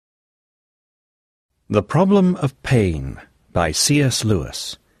The Problem of Pain by C.S.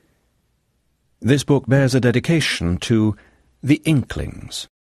 Lewis. This book bears a dedication to the Inklings.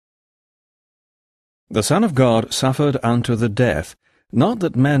 The Son of God suffered unto the death, not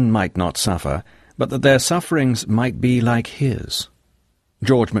that men might not suffer, but that their sufferings might be like his.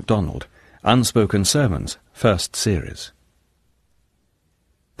 George MacDonald, Unspoken Sermons, First Series.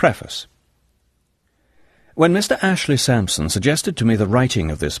 Preface. When Mr. Ashley Sampson suggested to me the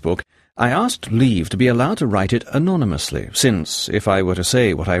writing of this book, I asked leave to be allowed to write it anonymously, since, if I were to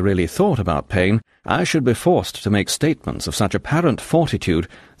say what I really thought about pain, I should be forced to make statements of such apparent fortitude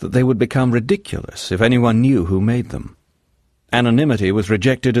that they would become ridiculous if anyone knew who made them. Anonymity was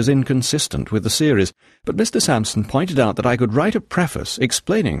rejected as inconsistent with the series, but Mr. Sampson pointed out that I could write a preface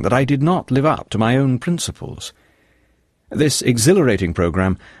explaining that I did not live up to my own principles. This exhilarating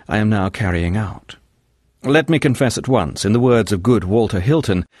program I am now carrying out. Let me confess at once, in the words of good Walter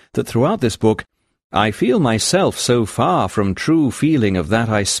Hilton, that throughout this book I feel myself so far from true feeling of that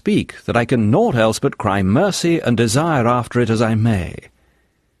I speak that I can naught else but cry mercy and desire after it as I may.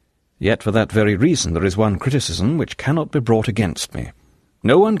 Yet for that very reason there is one criticism which cannot be brought against me.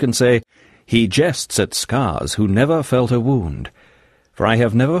 No one can say, "He jests at scars who never felt a wound," for I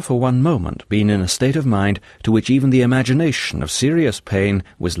have never for one moment been in a state of mind to which even the imagination of serious pain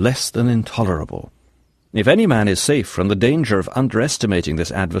was less than intolerable. If any man is safe from the danger of underestimating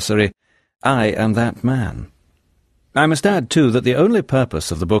this adversary, I am that man. I must add, too, that the only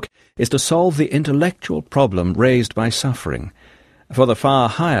purpose of the book is to solve the intellectual problem raised by suffering. For the far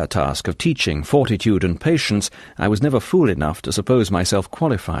higher task of teaching fortitude and patience, I was never fool enough to suppose myself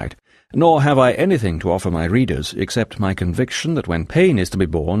qualified, nor have I anything to offer my readers except my conviction that when pain is to be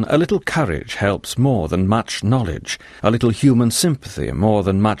borne, a little courage helps more than much knowledge, a little human sympathy more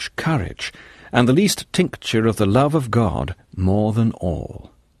than much courage, and the least tincture of the love of God more than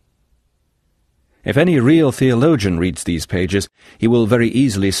all. If any real theologian reads these pages, he will very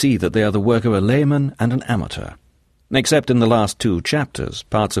easily see that they are the work of a layman and an amateur. Except in the last 2 chapters,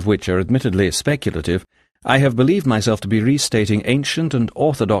 parts of which are admittedly speculative, I have believed myself to be restating ancient and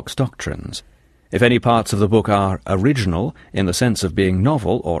orthodox doctrines. If any parts of the book are original, in the sense of being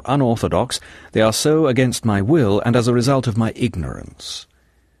novel or unorthodox, they are so against my will and as a result of my ignorance.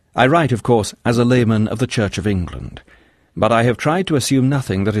 I write, of course, as a layman of the Church of England, but I have tried to assume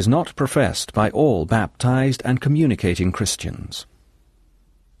nothing that is not professed by all baptized and communicating Christians.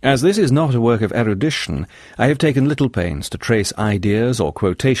 As this is not a work of erudition, I have taken little pains to trace ideas or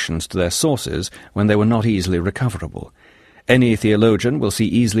quotations to their sources when they were not easily recoverable. Any theologian will see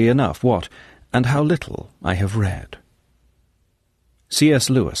easily enough what, and how little, I have read. C.S.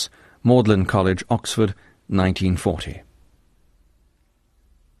 Lewis, Magdalen College, Oxford, 1940.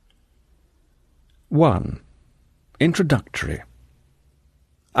 1. Introductory.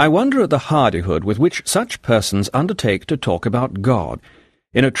 I wonder at the hardihood with which such persons undertake to talk about God.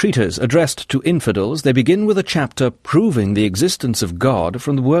 In a treatise addressed to infidels, they begin with a chapter proving the existence of God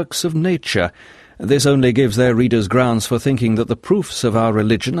from the works of nature. This only gives their readers grounds for thinking that the proofs of our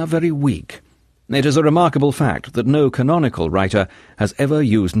religion are very weak. It is a remarkable fact that no canonical writer has ever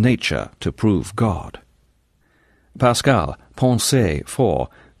used nature to prove God. Pascal, Pensées 4,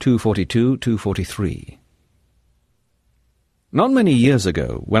 242-243. Not many years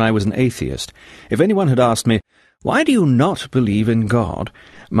ago, when I was an atheist, if anyone had asked me, "Why do you not believe in God?"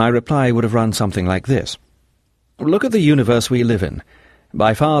 my reply would have run something like this. Look at the universe we live in.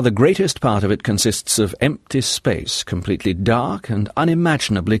 By far the greatest part of it consists of empty space, completely dark and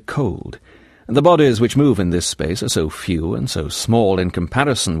unimaginably cold. The bodies which move in this space are so few and so small in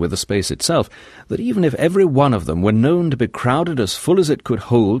comparison with the space itself that even if every one of them were known to be crowded as full as it could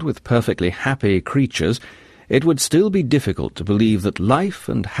hold with perfectly happy creatures, it would still be difficult to believe that life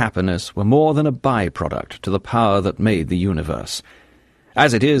and happiness were more than a by-product to the power that made the universe.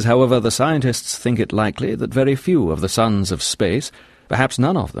 As it is, however, the scientists think it likely that very few of the suns of space, perhaps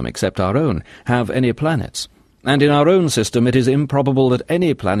none of them except our own, have any planets. And in our own system it is improbable that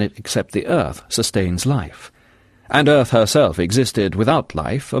any planet except the Earth sustains life. And Earth herself existed without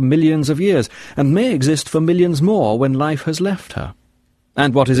life for millions of years, and may exist for millions more when life has left her.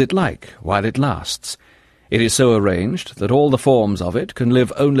 And what is it like while it lasts? It is so arranged that all the forms of it can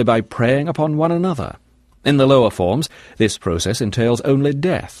live only by preying upon one another. In the lower forms, this process entails only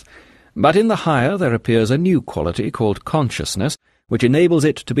death. But in the higher there appears a new quality called consciousness, which enables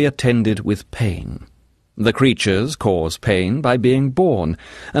it to be attended with pain. The creatures cause pain by being born,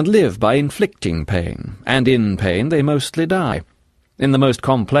 and live by inflicting pain, and in pain they mostly die. In the most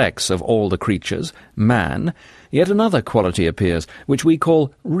complex of all the creatures, man, yet another quality appears, which we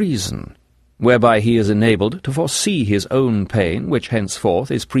call reason. whereby he is enabled to foresee his own pain, which henceforth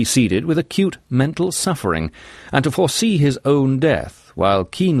is preceded with acute mental suffering, and to foresee his own death, while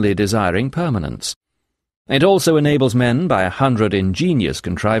keenly desiring permanence. It also enables men, by 100 ingenious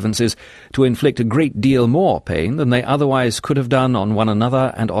contrivances, to inflict a great deal more pain than they otherwise could have done on one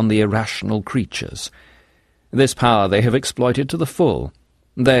another and on the irrational creatures. This power they have exploited to the full.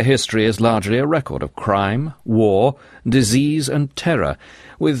 Their history is largely a record of crime, war, disease, and terror,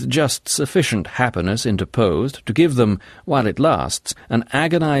 with just sufficient happiness interposed to give them, while it lasts, an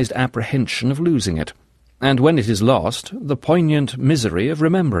agonized apprehension of losing it, and when it is lost, the poignant misery of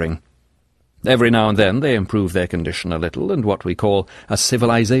remembering. Every now and then they improve their condition a little, and what we call a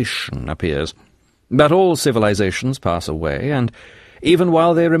civilization appears. But all civilizations pass away, and, even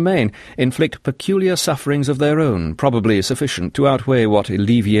while they remain, inflict peculiar sufferings of their own, probably sufficient to outweigh what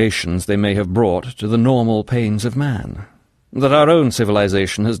alleviations they may have brought to the normal pains of man. That our own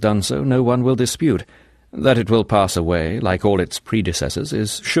civilization has done so, no one will dispute. That it will pass away, like all its predecessors,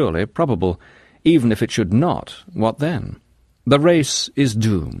 is surely probable. Even if it should not, what then? The race is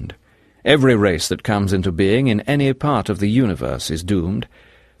doomed. Every race that comes into being in any part of the universe is doomed,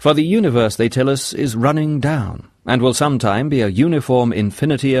 for the universe, they tell us, is running down, and will sometime be a uniform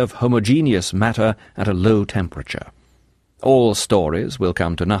infinity of homogeneous matter at a low temperature. All stories will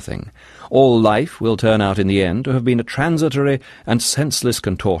come to nothing. All life will turn out in the end to have been a transitory and senseless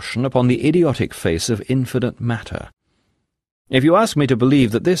contortion upon the idiotic face of infinite matter. If you ask me to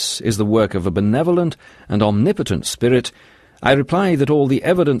believe that this is the work of a benevolent and omnipotent spirit, I reply that all the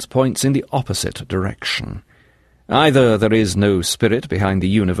evidence points in the opposite direction. Either there is no spirit behind the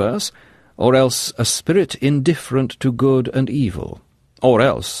universe, or else a spirit indifferent to good and evil, or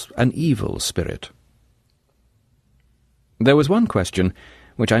else an evil spirit. There was one question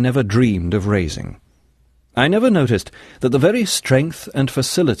which I never dreamed of raising. I never noticed that the very strength and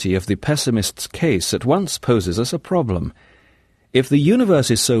facility of the pessimist's case at once poses us a problem. If the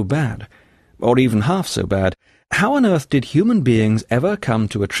universe is so bad, or even half so bad, how on earth did human beings ever come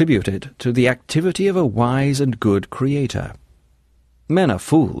to attribute it to the activity of a wise and good creator? Men are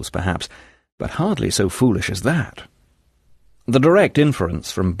fools, perhaps, but hardly so foolish as that. The direct inference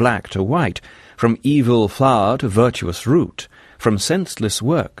from black to white, from evil flower to virtuous root, from senseless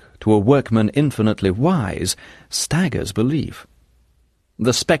work to a workman infinitely wise, staggers belief.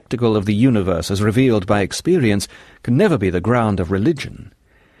 The spectacle of the universe as revealed by experience can never be the ground of religion.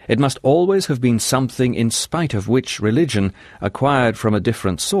 It must always have been something in spite of which religion, acquired from a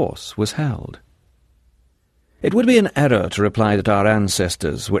different source, was held. It would be an error to reply that our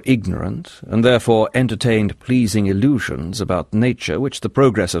ancestors were ignorant, and therefore entertained pleasing illusions about nature which the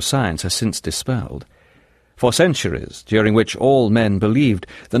progress of science has since dispelled. For centuries, during which all men believed,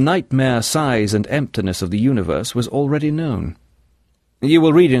 the nightmare size and emptiness of the universe was already known. You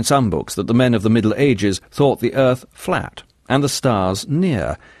will read in some books that the men of the Middle Ages thought the earth flat, and the stars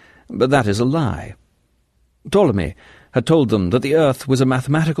near, but that is a lie. Ptolemy had told them that the earth was a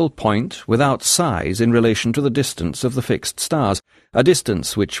mathematical point without size in relation to the distance of the fixed stars, a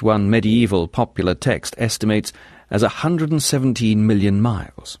distance which one medieval popular text estimates as 117 million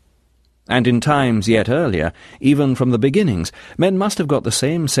miles. And in times yet earlier, even from the beginnings, men must have got the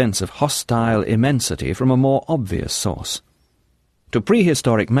same sense of hostile immensity from a more obvious source. To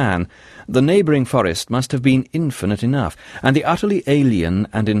prehistoric man, the neighbouring forest must have been infinite enough, and the utterly alien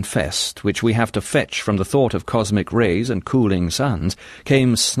and infest which we have to fetch from the thought of cosmic rays and cooling suns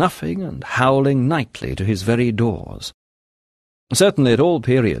came snuffing and howling nightly to his very doors. Certainly at all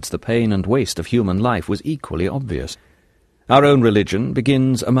periods the pain and waste of human life was equally obvious. Our own religion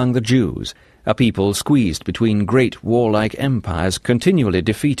begins among the Jews, a people squeezed between great warlike empires, continually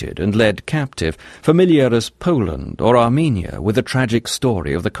defeated and led captive, familiar as Poland or Armenia with the tragic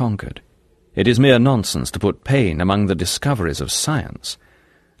story of the conquered. It is mere nonsense to put pain among the discoveries of science.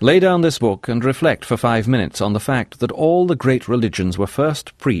 Lay down this book and reflect for 5 minutes on the fact that all the great religions were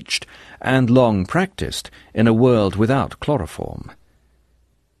first preached and long practiced in a world without chloroform.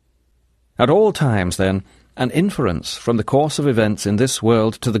 At all times, then, an inference from the course of events in this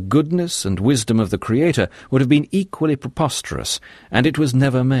world to the goodness and wisdom of the Creator would have been equally preposterous, and it was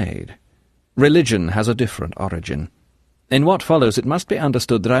never made. Religion has a different origin. In what follows it must be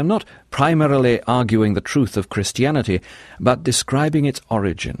understood that I am not primarily arguing the truth of Christianity, but describing its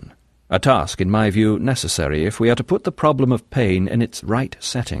origin, a task, in my view, necessary if we are to put the problem of pain in its right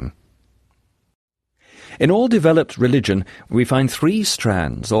setting. In all developed religion we find 3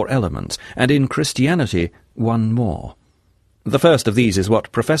 strands or elements, and in Christianity 1 more. The first of these is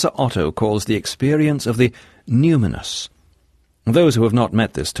what Professor Otto calls the experience of the numinous. Those who have not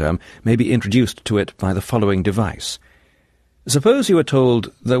met this term may be introduced to it by the following device. Suppose you were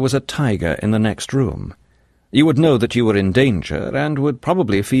told there was a tiger in the next room. You would know that you were in danger and would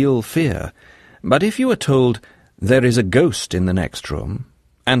probably feel fear. But if you were told there is a ghost in the next room,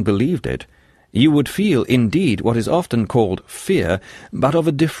 and believed it, you would feel indeed what is often called fear, but of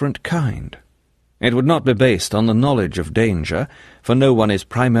a different kind. It would not be based on the knowledge of danger, for no one is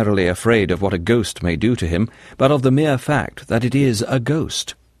primarily afraid of what a ghost may do to him, but of the mere fact that it is a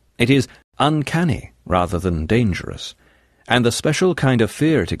ghost. It is uncanny rather than dangerous, and the special kind of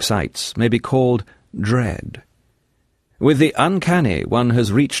fear it excites may be called dread. With the uncanny one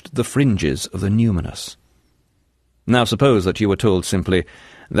has reached the fringes of the numinous. Now suppose that you were told simply,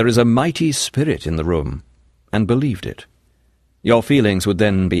 "There is a mighty spirit in the room," and believed it. Your feelings would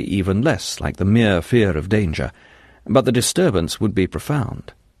then be even less like the mere fear of danger, but the disturbance would be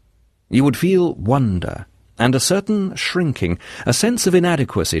profound. You would feel wonder, and a certain shrinking, a sense of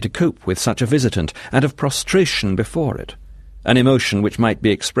inadequacy to cope with such a visitant, and of prostration before it, an emotion which might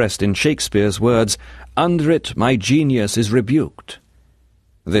be expressed in Shakespeare's words, "Under it my genius is rebuked."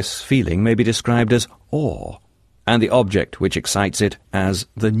 This feeling may be described as awe, and the object which excites it as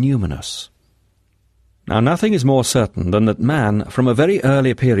the numinous. Now nothing is more certain than that man, from a very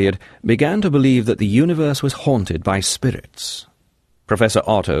early period, began to believe that the universe was haunted by spirits. Professor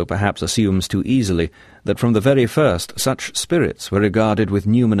Otto perhaps assumes too easily that from the very first such spirits were regarded with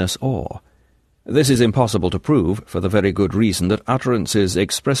numinous awe. This is impossible to prove, for the very good reason that utterances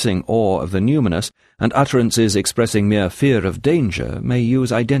expressing awe of the numinous and utterances expressing mere fear of danger may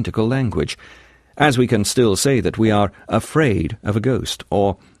use identical language, as we can still say that we are afraid of a ghost,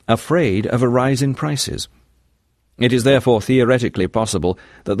 or afraid of a rise in prices. It is therefore theoretically possible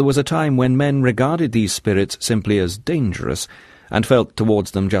that there was a time when men regarded these spirits simply as dangerous, and felt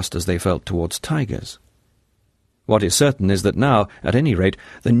towards them just as they felt towards tigers. What is certain is that now, at any rate,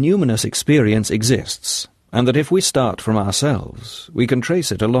 the numinous experience exists, and that if we start from ourselves, we can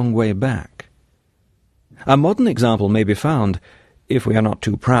trace it a long way back. A modern example may be found, if we are not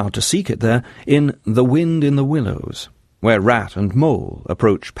too proud to seek it there, in The Wind in the Willows, where Rat and Mole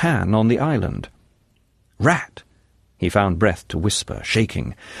approach Pan on the island. "Rat," he found breath to whisper,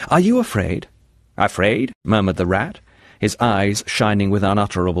 shaking, "are you afraid?" "Afraid?" murmured the Rat, his eyes shining with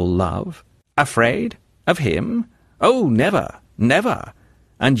unutterable love. "Afraid? Of him? Oh, never, never!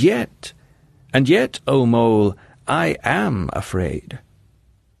 And yet, O Mole, I am afraid."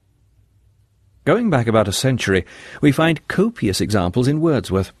 Going back about a century, we find copious examples in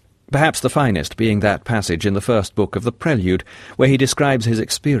Wordsworth, perhaps the finest being that passage in the first book of the Prelude, where he describes his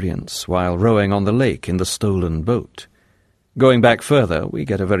experience while rowing on the lake in the stolen boat. Going back further, we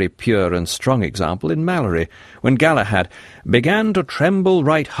get a very pure and strong example in Malory, when Galahad began to tremble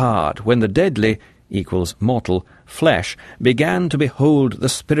right hard when the deadly equals mortal flesh began to behold the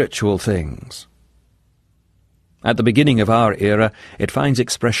spiritual things. At the beginning of our era, it finds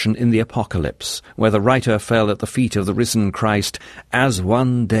expression in the Apocalypse, where the writer fell at the feet of the risen Christ as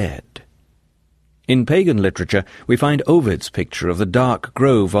one dead. In pagan literature, we find Ovid's picture of the dark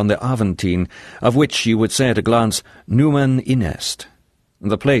grove on the Aventine, of which you would say at a glance, numen inest.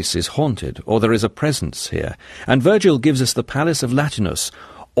 The place is haunted, or there is a presence here, and Virgil gives us the palace of Latinus,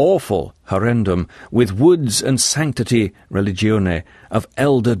 awful horrendum, with woods and sanctity religione of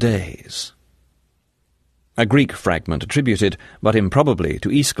elder days. A Greek fragment attributed, but improbably, to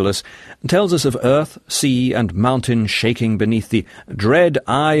Aeschylus, tells us of earth, sea, and mountain shaking beneath the dread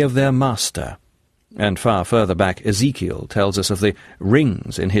eye of their master. And far further back Ezekiel tells us of the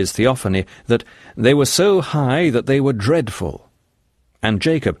rings in his theophany, that they were so high that they were dreadful. And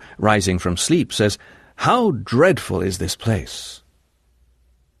Jacob, rising from sleep, says, "How dreadful is this place!"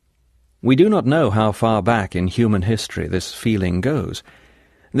 We do not know how far back in human history this feeling goes.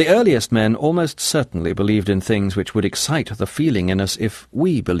 The earliest men almost certainly believed in things which would excite the feeling in us if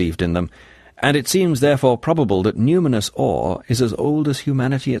we believed in them, and it seems therefore probable that numinous awe is as old as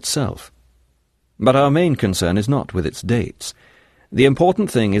humanity itself. But our main concern is not with its dates. The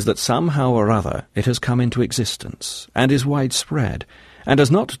important thing is that somehow or other it has come into existence, and is widespread, and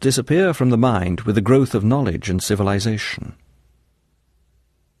does not disappear from the mind with the growth of knowledge and civilization.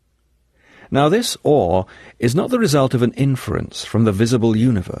 Now this awe is not the result of an inference from the visible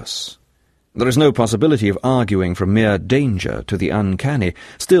universe. There is no possibility of arguing from mere danger to the uncanny,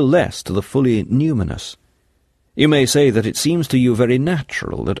 still less to the fully numinous. You may say that it seems to you very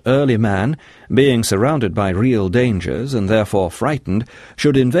natural that early man, being surrounded by real dangers and therefore frightened,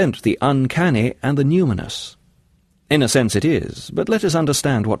 should invent the uncanny and the numinous. In a sense it is, but let us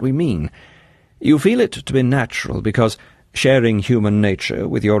understand what we mean. You feel it to be natural because, Sharing human nature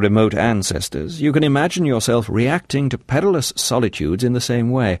with your remote ancestors, you can imagine yourself reacting to perilous solitudes in the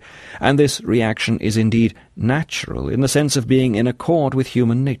same way, and this reaction is indeed natural in the sense of being in accord with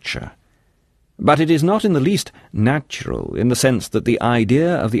human nature. But it is not in the least natural in the sense that the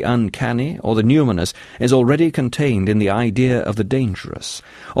idea of the uncanny or the numinous is already contained in the idea of the dangerous,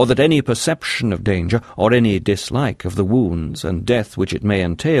 or that any perception of danger or any dislike of the wounds and death which it may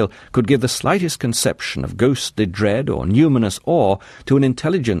entail could give the slightest conception of ghostly dread or numinous awe to an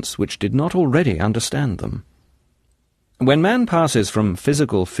intelligence which did not already understand them. When man passes from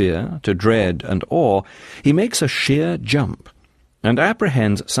physical fear to dread and awe, he makes a sheer jump, and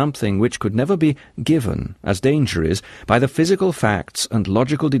apprehends something which could never be given, as danger is, by the physical facts and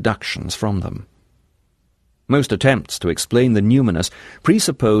logical deductions from them. Most attempts to explain the numinous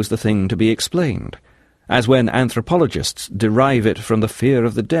presuppose the thing to be explained, as when anthropologists derive it from the fear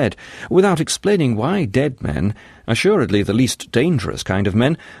of the dead, without explaining why dead men, assuredly the least dangerous kind of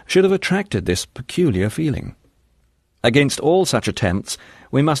men, should have attracted this peculiar feeling. Against all such attempts,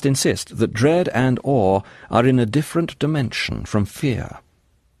 we must insist that dread and awe are in a different dimension from fear.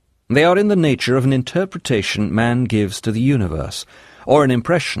 They are in the nature of an interpretation man gives to the universe, or an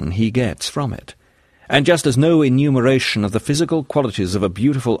impression he gets from it. And just as no enumeration of the physical qualities of a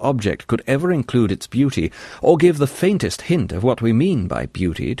beautiful object could ever include its beauty, or give the faintest hint of what we mean by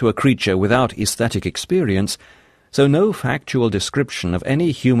beauty to a creature without aesthetic experience, so no factual description of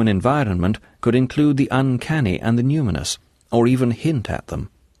any human environment could include the uncanny and the numinous, or even hint at them.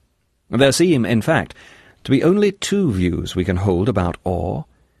 There seem, in fact, to be only two views we can hold about awe.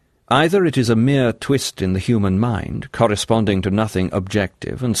 Either it is a mere twist in the human mind, corresponding to nothing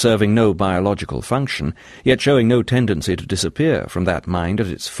objective and serving no biological function, yet showing no tendency to disappear from that mind at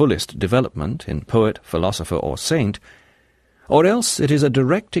its fullest development in poet, philosopher, or saint, or else it is a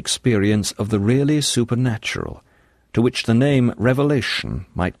direct experience of the really supernatural, to which the name revelation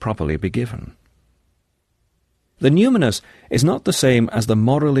might properly be given. The numinous is not the same as the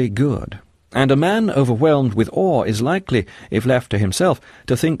morally good, and a man overwhelmed with awe is likely, if left to himself,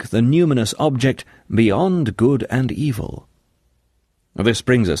 to think the numinous object beyond good and evil. This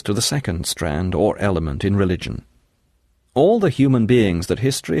brings us to the second strand or element in religion. All the human beings that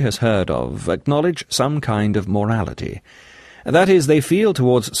history has heard of acknowledge some kind of morality. That is, they feel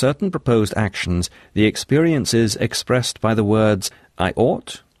towards certain proposed actions the experiences expressed by the words, I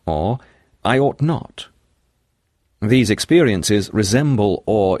ought, or I ought not. These experiences resemble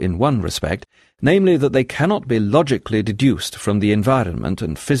awe in one respect, namely that they cannot be logically deduced from the environment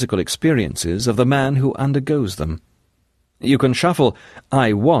and physical experiences of the man who undergoes them. You can shuffle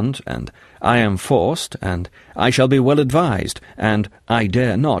I want, and I am forced, and I shall be well advised, and I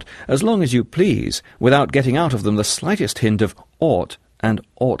dare not, as long as you please, without getting out of them the slightest hint of ought and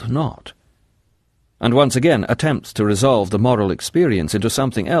ought not. And once again, attempts to resolve the moral experience into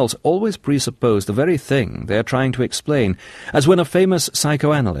something else always presuppose the very thing they are trying to explain, as when a famous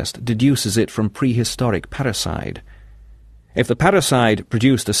psychoanalyst deduces it from prehistoric parricide. If the parricide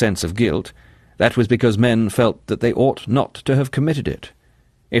produced a sense of guilt, that was because men felt that they ought not to have committed it.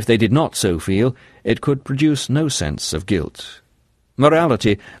 If they did not so feel, it could produce no sense of guilt.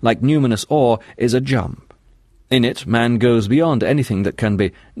 Morality, like numinous awe, is a jump. In it, man goes beyond anything that can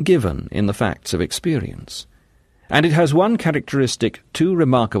be given in the facts of experience. And it has one characteristic too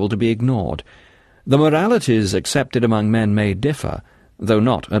remarkable to be ignored. The moralities accepted among men may differ, though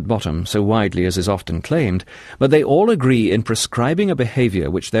not, at bottom, so widely as is often claimed, but they all agree in prescribing a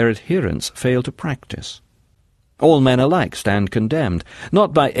behaviour which their adherents fail to practice. All men alike stand condemned,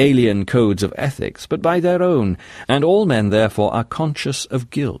 not by alien codes of ethics, but by their own, and all men therefore are conscious of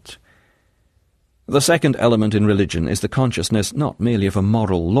guilt. The second element in religion is the consciousness not merely of a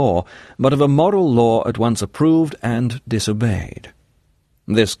moral law, but of a moral law at once approved and disobeyed.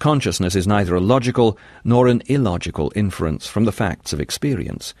 This consciousness is neither a logical nor an illogical inference from the facts of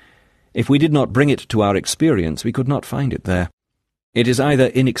experience. If we did not bring it to our experience, we could not find it there. It is either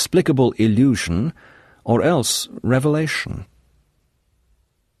inexplicable illusion or else revelation.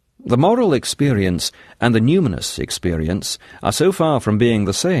 The moral experience and the numinous experience are so far from being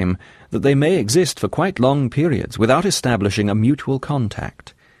the same that they may exist for quite long periods without establishing a mutual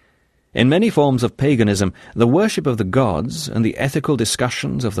contact. In many forms of paganism, the worship of the gods and the ethical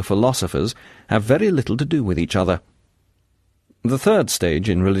discussions of the philosophers have very little to do with each other. The third stage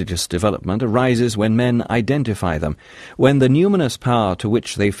in religious development arises when men identify them, when the numinous power to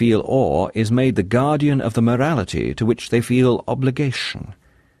which they feel awe is made the guardian of the morality to which they feel obligation.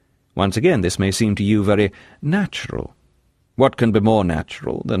 Once again, this may seem to you very natural. What can be more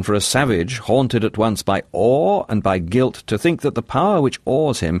natural than for a savage haunted at once by awe and by guilt to think that the power which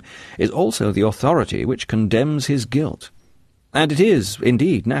awes him is also the authority which condemns his guilt? And it is,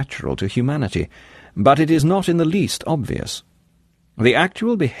 indeed, natural to humanity, but it is not in the least obvious. The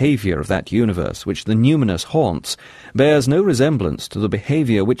actual behaviour of that universe which the numinous haunts bears no resemblance to the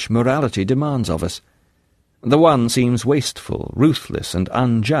behaviour which morality demands of us. The one seems wasteful, ruthless, and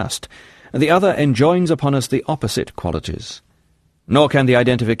unjust, the other enjoins upon us the opposite qualities. Nor can the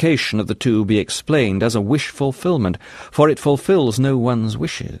identification of the two be explained as a wish-fulfillment, for it fulfills no one's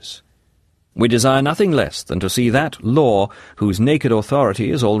wishes. We desire nothing less than to see that law, whose naked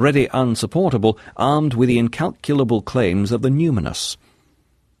authority is already unsupportable, armed with the incalculable claims of the numinous.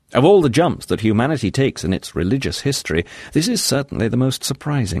 Of all the jumps that humanity takes in its religious history, this is certainly the most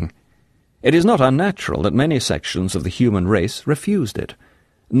surprising. It is not unnatural that many sections of the human race refused it.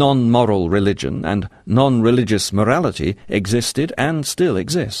 Non-moral religion and non-religious morality existed and still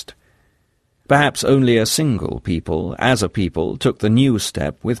exist. Perhaps only a single people, as a people, took the new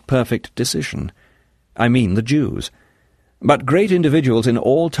step with perfect decision. I mean the Jews. But great individuals in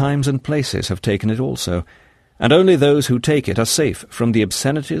all times and places have taken it also, and only those who take it are safe from the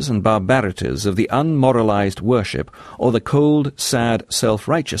obscenities and barbarities of the unmoralized worship or the cold, sad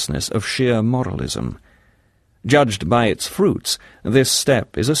self-righteousness of sheer moralism. Judged by its fruits, this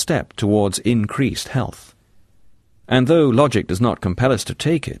step is a step towards increased health. And though logic does not compel us to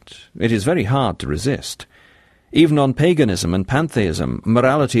take it, it is very hard to resist. Even on paganism and pantheism,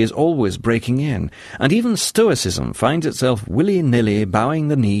 morality is always breaking in, and even Stoicism finds itself willy-nilly bowing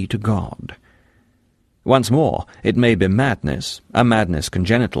the knee to God. Once more, it may be madness, a madness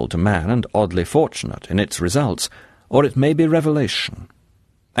congenital to man and oddly fortunate in its results, or it may be revelation.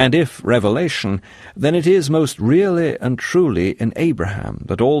 And if revelation, then it is most really and truly in Abraham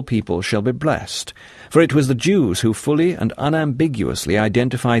that all people shall be blessed, for it was the Jews who fully and unambiguously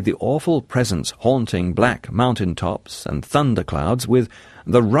identified the awful presence haunting black mountain tops and thunderclouds with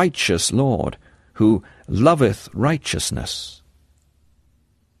the righteous Lord, who loveth righteousness.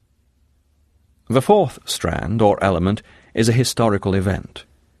 The fourth strand, or element, is a historical event.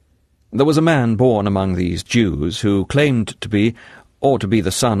 There was a man born among these Jews who claimed to be, or to be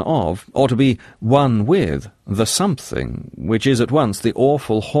the son of, or to be one with, the something, which is at once the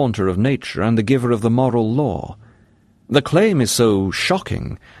awful haunter of nature and the giver of the moral law. The claim is so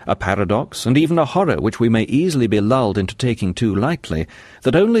shocking, a paradox, and even a horror which we may easily be lulled into taking too lightly,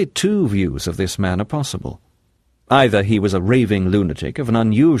 that only two views of this man are possible. Either he was a raving lunatic of an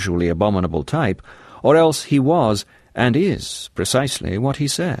unusually abominable type, or else he was, and is, precisely what he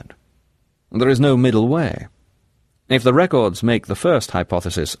said. There is no middle way. If the records make the first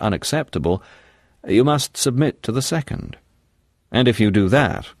hypothesis unacceptable, you must submit to the second. And if you do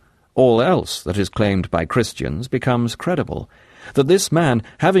that, all else that is claimed by Christians becomes credible, that this man,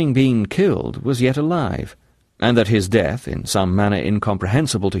 having been killed, was yet alive, and that his death, in some manner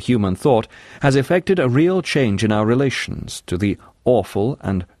incomprehensible to human thought, has effected a real change in our relations to the awful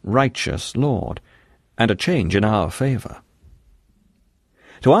and righteous Lord, and a change in our favour.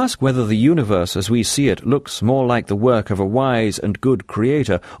 To ask whether the universe as we see it looks more like the work of a wise and good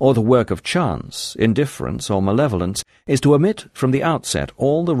Creator or the work of chance, indifference, or malevolence is to omit from the outset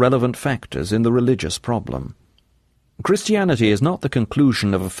all the relevant factors in the religious problem. Christianity is not the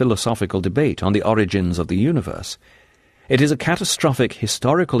conclusion of a philosophical debate on the origins of the universe. It is a catastrophic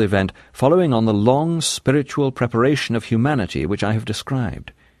historical event following on the long spiritual preparation of humanity which I have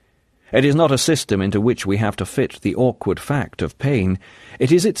described. It is not a system into which we have to fit the awkward fact of pain. It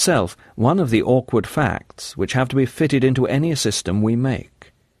is itself one of the awkward facts which have to be fitted into any system we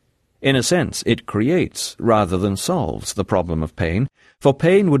make. In a sense, it creates, rather than solves, the problem of pain, for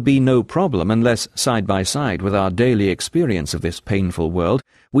pain would be no problem unless, side by side with our daily experience of this painful world,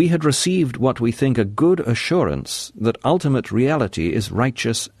 we had received what we think a good assurance that ultimate reality is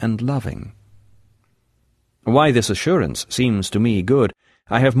righteous and loving. Why this assurance seems to me good,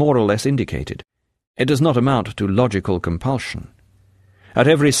 I have more or less indicated. It does not amount to logical compulsion. At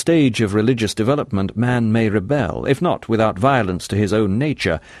every stage of religious development man may rebel, if not without violence to his own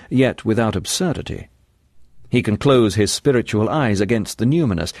nature, yet without absurdity. He can close his spiritual eyes against the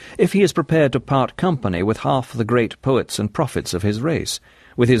numinous, if he is prepared to part company with half the great poets and prophets of his race,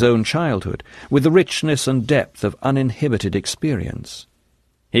 with his own childhood, with the richness and depth of uninhibited experience.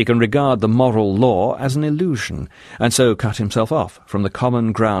 He can regard the moral law as an illusion, and so cut himself off from the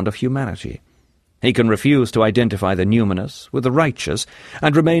common ground of humanity. He can refuse to identify the numinous with the righteous,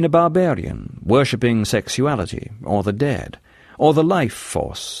 and remain a barbarian, worshipping sexuality, or the dead, or the life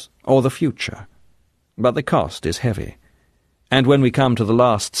force, or the future. But the cost is heavy. And when we come to the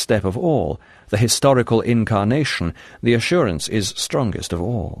last step of all, the historical incarnation, the assurance is strongest of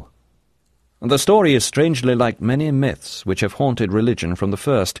all. The story is strangely like many myths which have haunted religion from the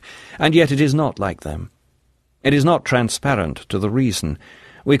first, and yet it is not like them. It is not transparent to the reason.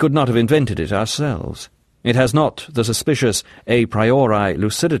 We could not have invented it ourselves. It has not the suspicious a priori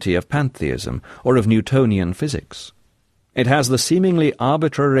lucidity of pantheism or of Newtonian physics. It has the seemingly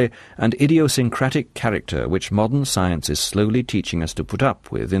arbitrary and idiosyncratic character which modern science is slowly teaching us to put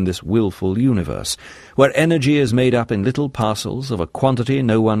up with in this willful universe, where energy is made up in little parcels of a quantity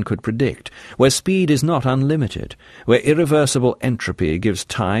no one could predict, where speed is not unlimited, where irreversible entropy gives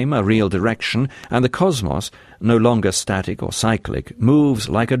time a real direction, and the cosmos, no longer static or cyclic, moves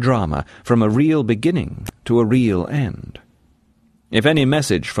like a drama from a real beginning to a real end. If any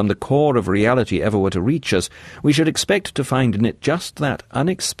message from the core of reality ever were to reach us, we should expect to find in it just that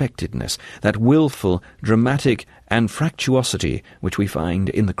unexpectedness, that willful, dramatic anfractuosity which we find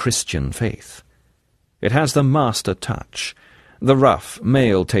in the Christian faith. It has the master touch, the rough,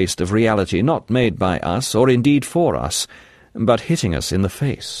 male taste of reality not made by us, or indeed for us, but hitting us in the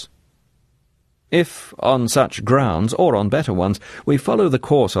face. If, on such grounds, or on better ones, we follow the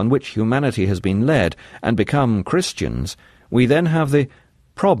course on which humanity has been led, and become Christians, we then have the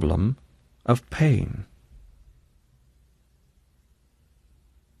problem of pain.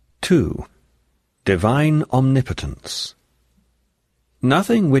 2. Divine Omnipotence.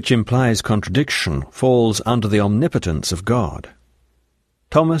 Nothing which implies contradiction falls under the omnipotence of God.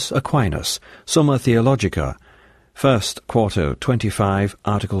 Thomas Aquinas, Summa Theologica, 1st Quarto 25,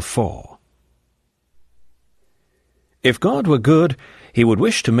 Article 4. If God were good, he would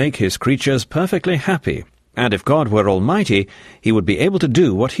wish to make his creatures perfectly happy, and if God were almighty, he would be able to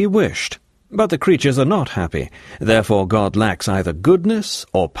do what he wished. But the creatures are not happy, therefore God lacks either goodness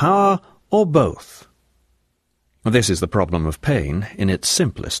or power or both. This is the problem of pain in its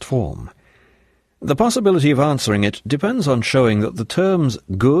simplest form. The possibility of answering it depends on showing that the terms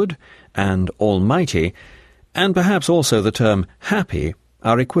good and almighty, and perhaps also the term happy,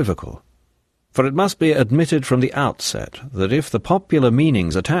 are equivocal. For it must be admitted from the outset that if the popular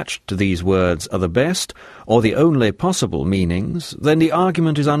meanings attached to these words are the best or the only possible meanings, then the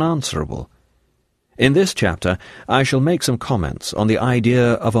argument is unanswerable. In this chapter I shall make some comments on the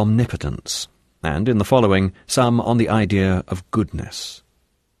idea of omnipotence, and in the following some on the idea of goodness.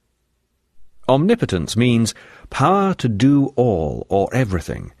 Omnipotence means power to do all or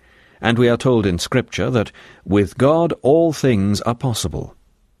everything, and we are told in Scripture that with God all things are possible.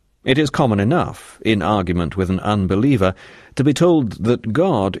 It is common enough, in argument with an unbeliever, to be told that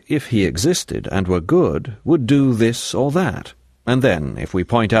God, if he existed and were good, would do this or that, and then, if we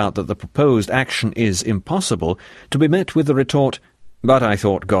point out that the proposed action is impossible, to be met with the retort, "But I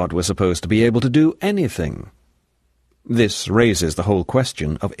thought God was supposed to be able to do anything." This raises the whole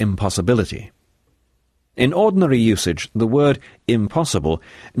question of impossibility. In ordinary usage, the word impossible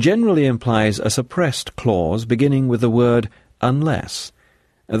generally implies a suppressed clause beginning with the word unless.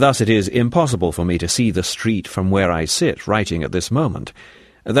 Thus it is impossible for me to see the street from where I sit writing at this moment.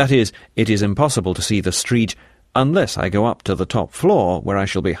 That is, it is impossible to see the street unless I go up to the top floor, where I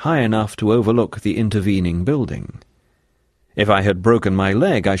shall be high enough to overlook the intervening building. If I had broken my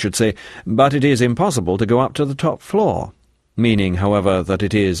leg, I should say, "But it is impossible to go up to the top floor," meaning, however, that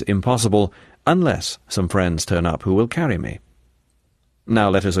it is impossible unless some friends turn up who will carry me. Now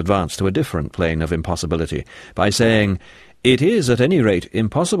let us advance to a different plane of impossibility, by saying, it is at any rate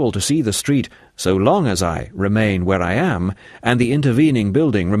impossible to see the street so long as I remain where I am, and the intervening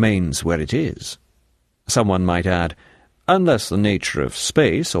building remains where it is. Someone might add, unless the nature of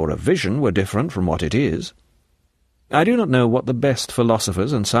space or of vision were different from what it is. I do not know what the best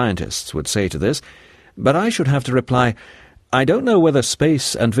philosophers and scientists would say to this, but I should have to reply, I don't know whether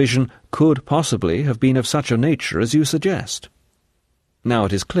space and vision could possibly have been of such a nature as you suggest. Now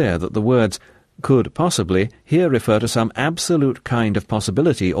it is clear that the words could possibly here refer to some absolute kind of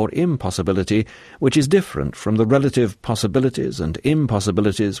possibility or impossibility which is different from the relative possibilities and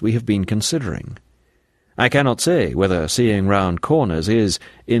impossibilities we have been considering. I cannot say whether seeing round corners is,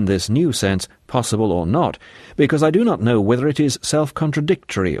 in this new sense, possible or not, because I do not know whether it is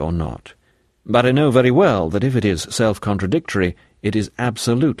self-contradictory or not. But I know very well that if it is self-contradictory, it is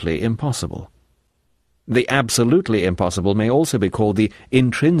absolutely impossible. The absolutely impossible may also be called the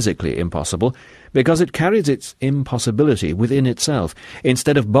intrinsically impossible, because it carries its impossibility within itself,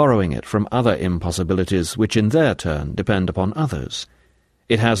 instead of borrowing it from other impossibilities which in their turn depend upon others.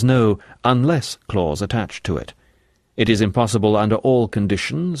 It has no unless clause attached to it. It is impossible under all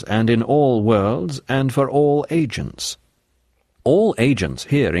conditions, and in all worlds, and for all agents. All agents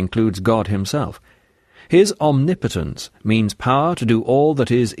here includes God himself. His omnipotence means power to do all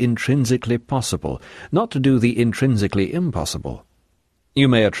that is intrinsically possible, not to do the intrinsically impossible. You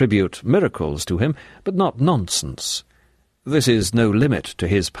may attribute miracles to him, but not nonsense. This is no limit to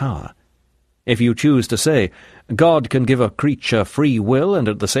his power. If you choose to say, God can give a creature free will and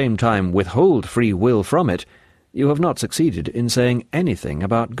at the same time withhold free will from it, you have not succeeded in saying anything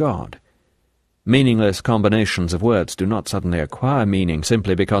about God. Meaningless combinations of words do not suddenly acquire meaning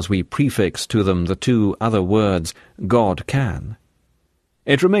simply because we prefix to them the two other words, God can.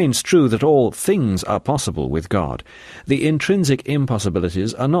 It remains true that all things are possible with God. The intrinsic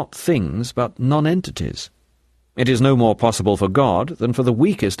impossibilities are not things but nonentities. It is no more possible for God than for the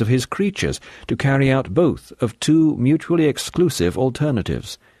weakest of his creatures to carry out both of two mutually exclusive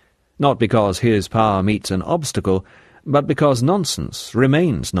alternatives, not because his power meets an obstacle, but because nonsense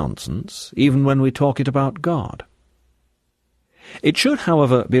remains nonsense, even when we talk it about God. It should,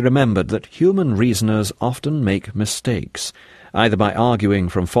 however, be remembered that human reasoners often make mistakes, either by arguing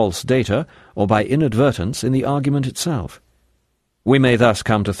from false data or by inadvertence in the argument itself. We may thus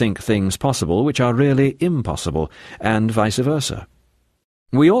come to think things possible which are really impossible, and vice versa.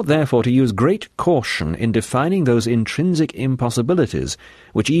 We ought therefore to use great caution in defining those intrinsic impossibilities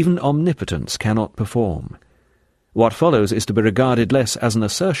which even omnipotence cannot perform. What follows is to be regarded less as an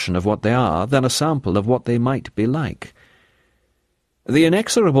assertion of what they are than a sample of what they might be like. The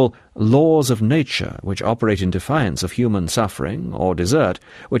inexorable laws of nature, which operate in defiance of human suffering or desert,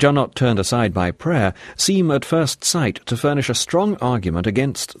 which are not turned aside by prayer, seem at first sight to furnish a strong argument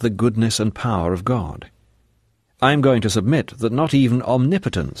against the goodness and power of God. I am going to submit that not even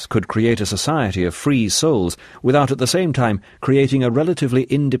omnipotence could create a society of free souls without at the same time creating a relatively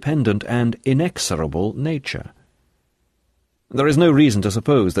independent and inexorable nature. There is no reason to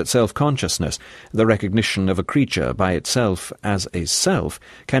suppose that self-consciousness, the recognition of a creature by itself as a self,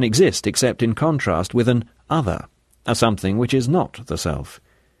 can exist except in contrast with an other, a something which is not the self.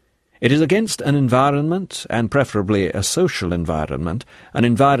 It is against an environment, and preferably a social environment, an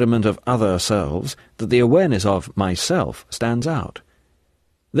environment of other selves, that the awareness of myself stands out.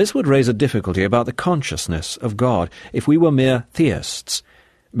 This would raise a difficulty about the consciousness of God if we were mere theists.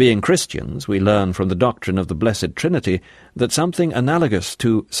 Being Christians, we learn from the doctrine of the Blessed Trinity that something analogous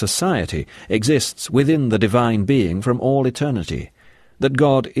to society exists within the divine being from all eternity, that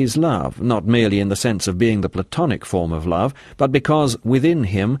God is love, not merely in the sense of being the Platonic form of love, but because within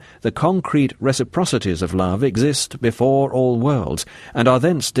him the concrete reciprocities of love exist before all worlds, and are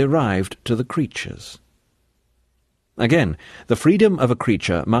thence derived to the creatures. Again, the freedom of a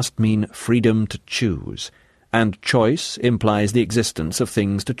creature must mean freedom to choose, and choice implies the existence of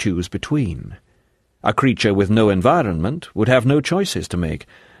things to choose between. A creature with no environment would have no choices to make,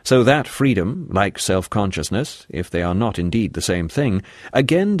 so that freedom, like self-consciousness, if they are not indeed the same thing,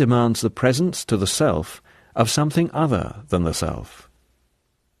 again demands the presence to the self of something other than the self.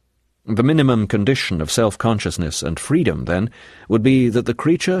 The minimum condition of self-consciousness and freedom, then, would be that the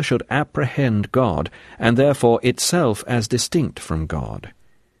creature should apprehend God, and therefore itself as distinct from God.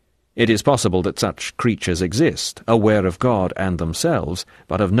 It is possible that such creatures exist, aware of God and themselves,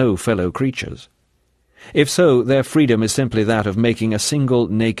 but of no fellow creatures. If so, their freedom is simply that of making a single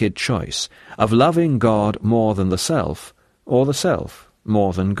naked choice, of loving God more than the self, or the self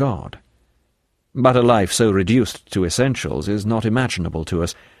more than God. But a life so reduced to essentials is not imaginable to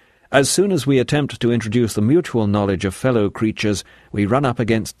us. As soon as we attempt to introduce the mutual knowledge of fellow creatures, we run up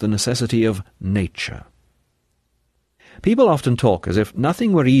against the necessity of nature. People often talk as if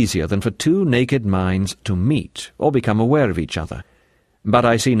nothing were easier than for two naked minds to meet or become aware of each other. But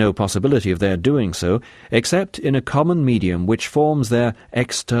I see no possibility of their doing so except in a common medium which forms their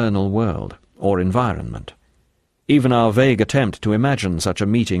external world, or environment. Even our vague attempt to imagine such a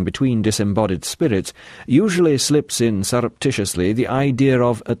meeting between disembodied spirits usually slips in surreptitiously the idea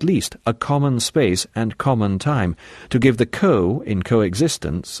of at least a common space and common time, to give the in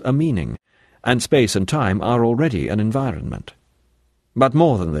coexistence a meaning, and space and time are already an environment. But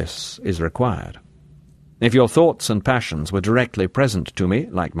more than this is required. If your thoughts and passions were directly present to me,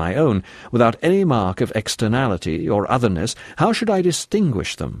 like my own, without any mark of externality or otherness, how should I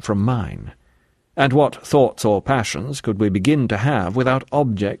distinguish them from mine? And what thoughts or passions could we begin to have without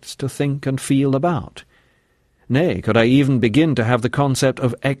objects to think and feel about? Nay, could I even begin to have the concept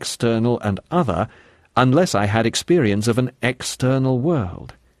of external and other, unless I had experience of an external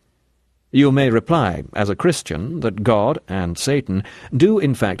world? You may reply, as a Christian, that God and Satan do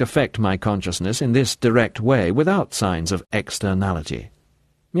in fact affect my consciousness in this direct way without signs of externality.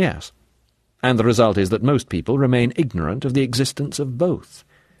 Yes, and the result is that most people remain ignorant of the existence of both.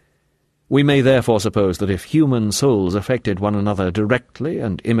 We may therefore suppose that if human souls affected one another directly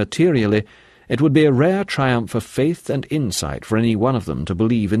and immaterially, it would be a rare triumph of faith and insight for any one of them to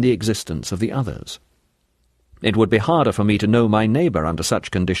believe in the existence of the others. It would be harder for me to know my neighbour under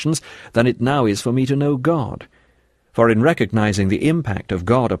such conditions than it now is for me to know God. For in recognizing the impact of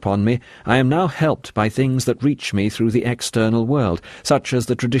God upon me, I am now helped by things that reach me through the external world, such as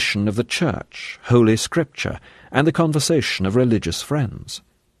the tradition of the Church, Holy Scripture, and the conversation of religious friends.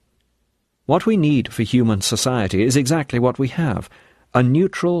 What we need for human society is exactly what we have, a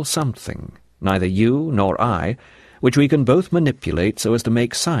neutral something, neither you nor I, which we can both manipulate so as to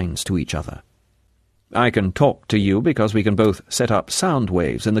make signs to each other. I can talk to you because we can both set up sound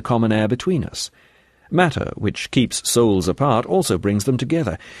waves in the common air between us. Matter, which keeps souls apart, also brings them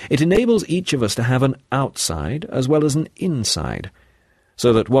together. It enables each of us to have an outside as well as an inside,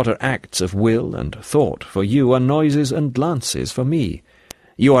 so that what are acts of will and thought for you are noises and glances for me.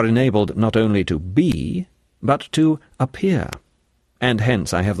 You are enabled not only to be, but to appear, and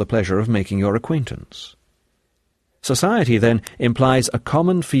hence I have the pleasure of making your acquaintance. Society, then, implies a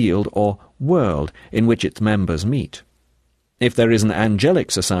common field or world in which its members meet. If there is an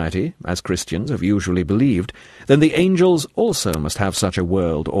angelic society, as Christians have usually believed, then the angels also must have such a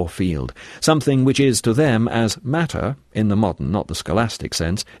world or field, something which is to them as matter, in the modern, not the scholastic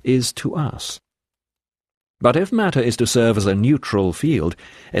sense, is to us. But if matter is to serve as a neutral field,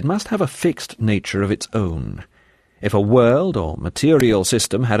 it must have a fixed nature of its own. If a world or material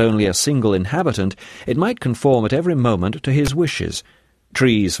system had only a single inhabitant, it might conform at every moment to his wishes.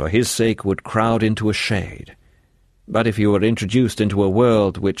 Trees for his sake would crowd into a shade. But if you were introduced into a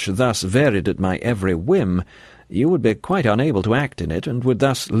world which thus varied at my every whim, you would be quite unable to act in it, and would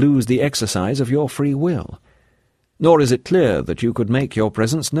thus lose the exercise of your free will. Nor is it clear that you could make your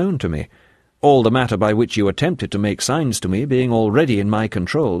presence known to me, all the matter by which you attempted to make signs to me being already in my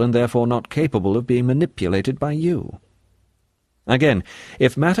control, and therefore not capable of being manipulated by you. Again,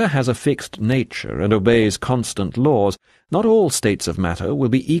 if matter has a fixed nature and obeys constant laws, not all states of matter will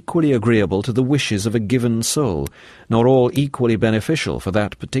be equally agreeable to the wishes of a given soul, nor all equally beneficial for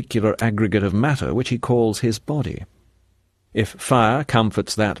that particular aggregate of matter which he calls his body. If fire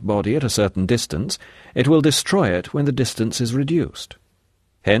comforts that body at a certain distance, it will destroy it when the distance is reduced.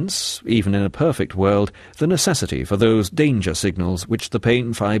 Hence, even in a perfect world, the necessity for those danger signals which the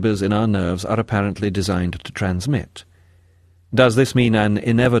pain fibres in our nerves are apparently designed to transmit. Does this mean an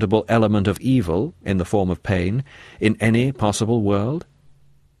inevitable element of evil, in the form of pain, in any possible world?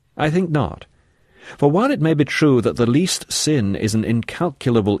 I think not. For while it may be true that the least sin is an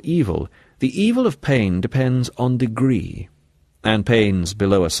incalculable evil, the evil of pain depends on degree, and pains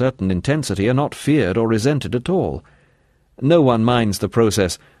below a certain intensity are not feared or resented at all. No one minds the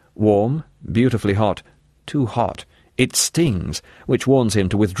process, warm, beautifully hot, too hot. It stings, which warns him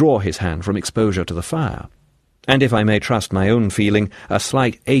to withdraw his hand from exposure to the fire. And if I may trust my own feeling, a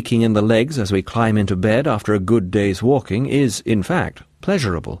slight aching in the legs as we climb into bed after a good day's walking is, in fact,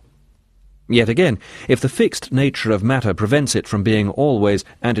 pleasurable. Yet again, if the fixed nature of matter prevents it from being always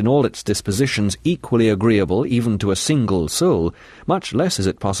and in all its dispositions equally agreeable even to a single soul, much less is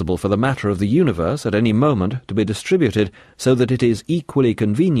it possible for the matter of the universe at any moment to be distributed so that it is equally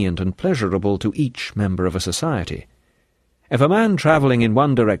convenient and pleasurable to each member of a society. If a man travelling in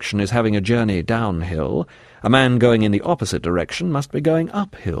one direction is having a journey downhill, a man going in the opposite direction must be going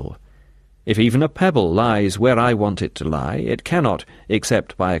uphill. If even a pebble lies where I want it to lie, it cannot,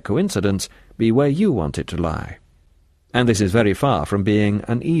 except by a coincidence, be where you want it to lie. And this is very far from being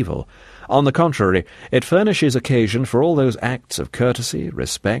an evil. On the contrary, it furnishes occasion for all those acts of courtesy,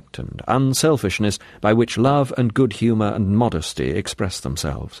 respect, and unselfishness by which love and good humour and modesty express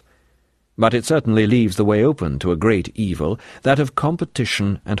themselves. But it certainly leaves the way open to a great evil, that of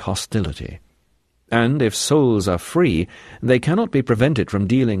competition and hostility. And if souls are free, they cannot be prevented from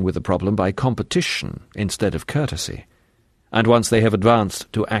dealing with the problem by competition instead of courtesy. And once they have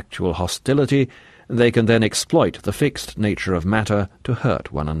advanced to actual hostility, they can then exploit the fixed nature of matter to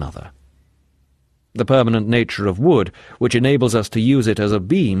hurt one another. The permanent nature of wood, which enables us to use it as a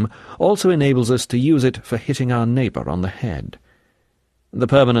beam, also enables us to use it for hitting our neighbour on the head. The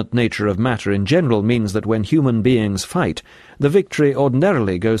permanent nature of matter in general means that when human beings fight, the victory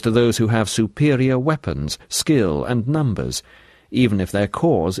ordinarily goes to those who have superior weapons, skill, and numbers, even if their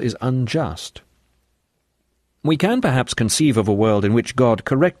cause is unjust. We can perhaps conceive of a world in which God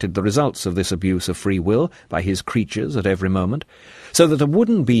corrected the results of this abuse of free will by his creatures at every moment, so that a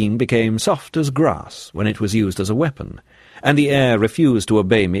wooden beam became soft as grass when it was used as a weapon, and the air refused to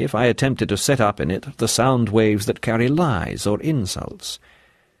obey me if I attempted to set up in it the sound waves that carry lies or insults.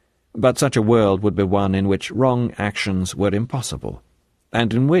 But such a world would be one in which wrong actions were impossible,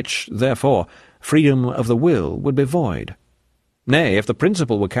 and in which, therefore, freedom of the will would be void. Nay, if the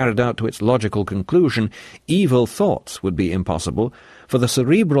principle were carried out to its logical conclusion, evil thoughts would be impossible, for the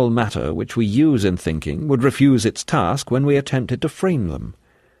cerebral matter which we use in thinking would refuse its task when we attempted to frame them.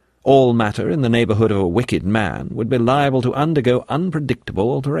 All matter in the neighbourhood of a wicked man would be liable to undergo unpredictable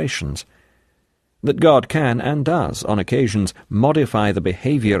alterations. That God can and does, on occasions, modify the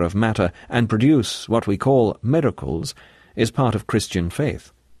behaviour of matter and produce what we call miracles is part of Christian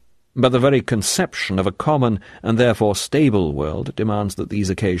faith. But the very conception of a common and therefore stable world demands that these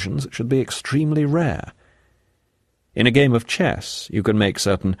occasions should be extremely rare. In a game of chess, you can make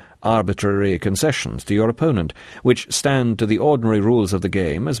certain arbitrary concessions to your opponent, which stand to the ordinary rules of the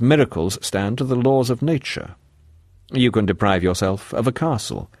game as miracles stand to the laws of nature. You can deprive yourself of a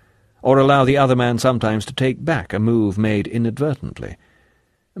castle, or allow the other man sometimes to take back a move made inadvertently.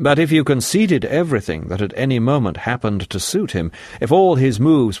 But if you conceded everything that at any moment happened to suit him, if all his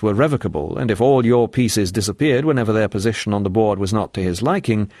moves were revocable, and if all your pieces disappeared whenever their position on the board was not to his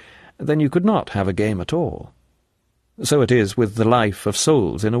liking, then you could not have a game at all. So it is with the life of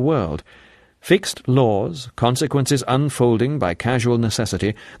souls in a world. Fixed laws, consequences unfolding by casual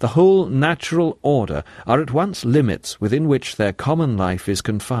necessity, the whole natural order are at once limits within which their common life is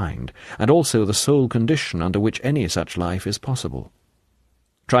confined, and also the sole condition under which any such life is possible.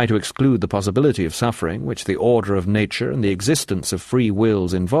 Try to exclude the possibility of suffering which the order of nature and the existence of free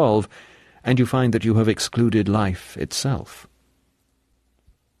wills involve, and you find that you have excluded life itself.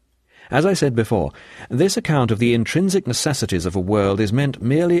 As I said before, this account of the intrinsic necessities of a world is meant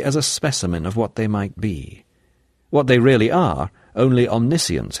merely as a specimen of what they might be. What they really are, only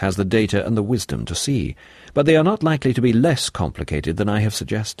omniscience has the data and the wisdom to see, but they are not likely to be less complicated than I have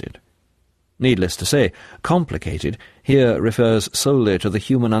suggested. Needless to say, complicated here refers solely to the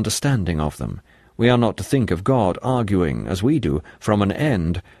human understanding of them. We are not to think of God arguing, as we do, from an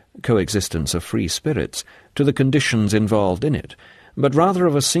end, coexistence of free spirits, to the conditions involved in it, but rather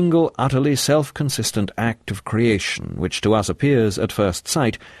of a single, utterly self-consistent act of creation, which to us appears, at first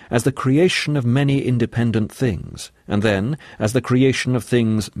sight, as the creation of many independent things, and then as the creation of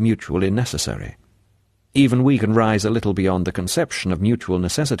things mutually necessary. Even we can rise a little beyond the conception of mutual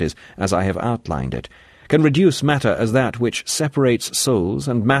necessities, as I have outlined it, can reduce matter as that which separates souls,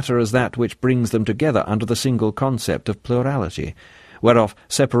 and matter as that which brings them together under the single concept of plurality, whereof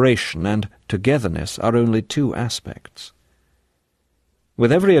separation and togetherness are only two aspects.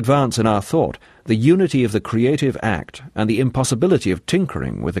 With every advance in our thought, the unity of the creative act and the impossibility of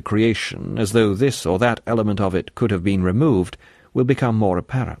tinkering with the creation as though this or that element of it could have been removed will become more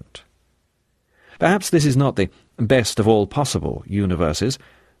apparent. Perhaps this is not the best of all possible universes,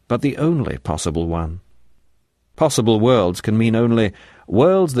 but the only possible one. Possible worlds can mean only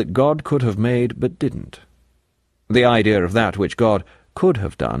worlds that God could have made but didn't. The idea of that which God could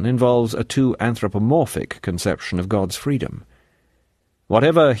have done involves a too anthropomorphic conception of God's freedom.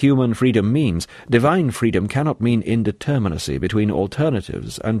 Whatever human freedom means, divine freedom cannot mean indeterminacy between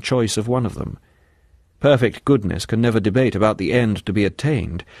alternatives and choice of one of them. Perfect goodness can never debate about the end to be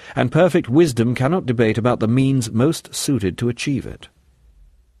attained, and perfect wisdom cannot debate about the means most suited to achieve it.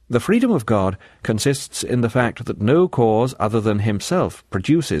 The freedom of God consists in the fact that no cause other than himself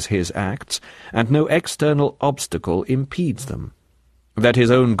produces his acts, and no external obstacle impedes them. That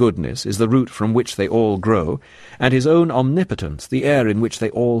his own goodness is the root from which they all grow, and his own omnipotence the air in which they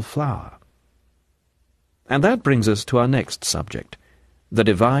all flower. And that brings us to our next subject, the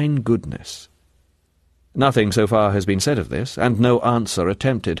divine goodness. Nothing so far has been said of this, and no answer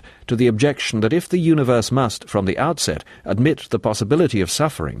attempted to the objection that if the universe must, from the outset, admit the possibility of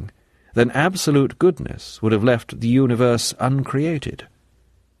suffering, then absolute goodness would have left the universe uncreated.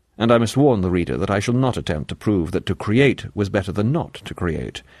 And I must warn the reader that I shall not attempt to prove that to create was better than not to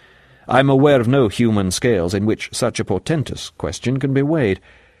create. I am aware of no human scales in which such a portentous question can be weighed.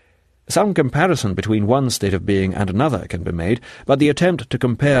 Some comparison between one state of being and another can be made, but the attempt to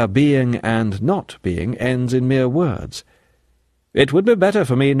compare being and not being ends in mere words. It would be better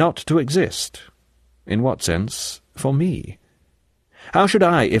for me not to exist. In what sense, for me? How should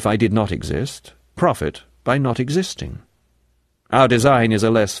I, if I did not exist, profit by not existing? Our design is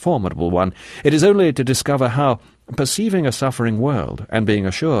a less formidable one. It is only to discover how, perceiving a suffering world, and being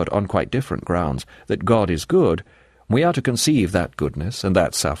assured on quite different grounds that God is good, we are to conceive that goodness and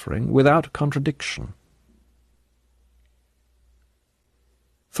that suffering without contradiction.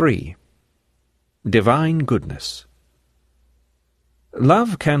 3. Divine goodness.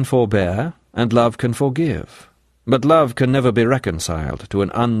 Love can forbear, and love can forgive, but love can never be reconciled to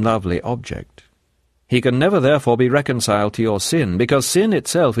an unlovely object. He can never therefore be reconciled to your sin, because sin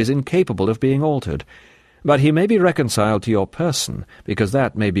itself is incapable of being altered, but he may be reconciled to your person, because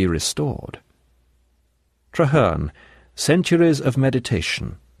that may be restored. Traherne, Centuries of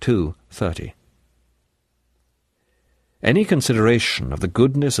Meditation, 2:30. Any consideration of the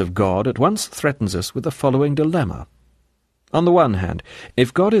goodness of God at once threatens us with the following dilemma. On the one hand,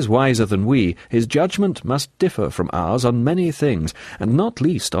 if God is wiser than we, his judgment must differ from ours on many things, and not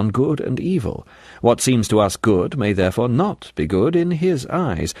least on good and evil. What seems to us good may therefore not be good in his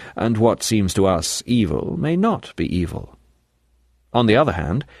eyes, and what seems to us evil may not be evil. On the other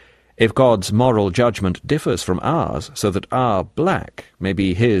hand, if God's moral judgment differs from ours, so that our black may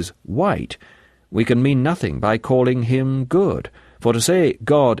be his white, we can mean nothing by calling him good. For to say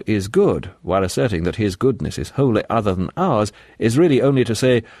God is good, while asserting that his goodness is wholly other than ours, is really only to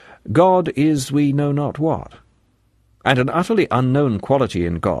say, God is we know not what. And an utterly unknown quality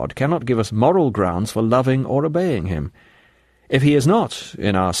in God cannot give us moral grounds for loving or obeying him. If he is not,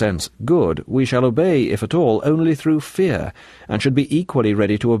 in our sense, good, we shall obey, if at all, only through fear, and should be equally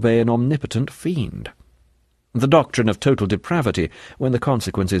ready to obey an omnipotent fiend. The doctrine of total depravity, when the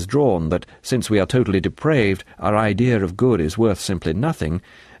consequence is drawn that, since we are totally depraved, our idea of good is worth simply nothing,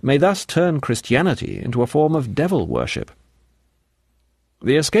 may thus turn Christianity into a form of devil worship.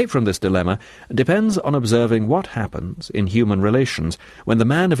 The escape from this dilemma depends on observing what happens in human relations when the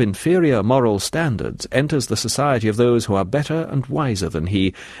man of inferior moral standards enters the society of those who are better and wiser than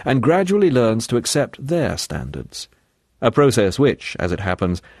he, and gradually learns to accept their standards. A process which, as it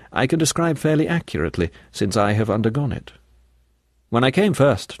happens, I can describe fairly accurately, since I have undergone it. When I came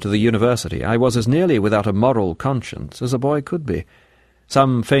first to the university, I was as nearly without a moral conscience as a boy could be.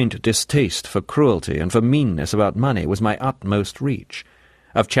 Some faint distaste for cruelty and for meanness about money was my utmost reach.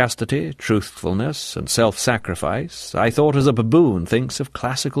 Of chastity, truthfulness, and self-sacrifice, I thought as a baboon thinks of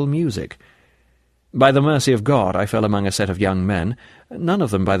classical music. By the mercy of God, I fell among a set of young men, none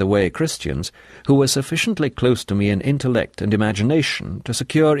of them, by the way, Christians, who were sufficiently close to me in intellect and imagination to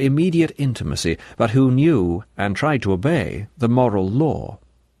secure immediate intimacy, but who knew, and tried to obey, the moral law.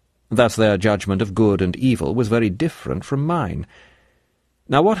 Thus their judgment of good and evil was very different from mine.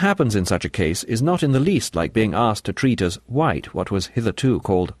 Now what happens in such a case is not in the least like being asked to treat as white what was hitherto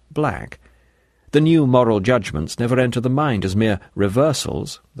called black. The new moral judgments never enter the mind as mere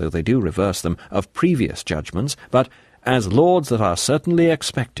reversals, though they do reverse them, of previous judgments, but as laws that are certainly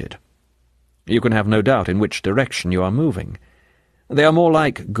expected. You can have no doubt in which direction you are moving. They are more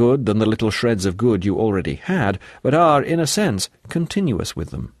like good than the little shreds of good you already had, but are, in a sense, continuous with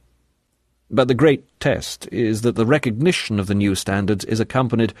them. But the great test is that the recognition of the new standards is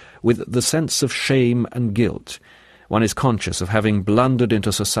accompanied with the sense of shame and guilt. One is conscious of having blundered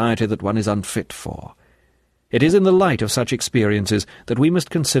into society that one is unfit for. It is in the light of such experiences that we must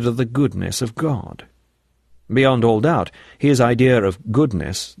consider the goodness of God. Beyond all doubt, his idea of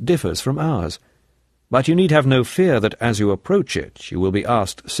goodness differs from ours. But you need have no fear that as you approach it, you will be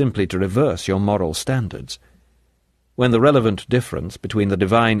asked simply to reverse your moral standards. When the relevant difference between the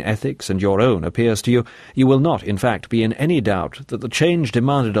divine ethics and your own appears to you, you will not, in fact, be in any doubt that the change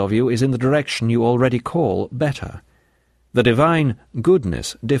demanded of you is in the direction you already call better. The divine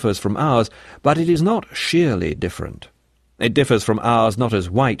goodness differs from ours, but it is not sheerly different. It differs from ours not as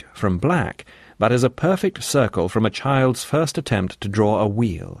white from black, but as a perfect circle from a child's first attempt to draw a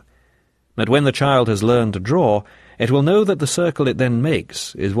wheel. But when the child has learned to draw, it will know that the circle it then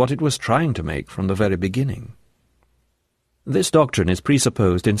makes is what it was trying to make from the very beginning. This doctrine is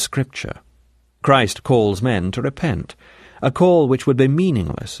presupposed in Scripture. Christ calls men to repent, a call which would be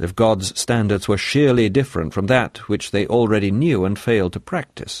meaningless if God's standards were sheerly different from that which they already knew and failed to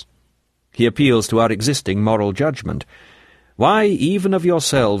practice. He appeals to our existing moral judgment. Why, even of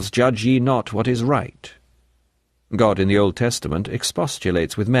yourselves, judge ye not what is right? God in the Old Testament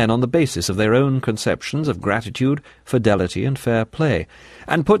expostulates with men on the basis of their own conceptions of gratitude, fidelity, and fair play,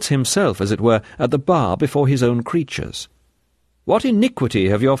 and puts himself, as it were, at the bar before his own creatures. What iniquity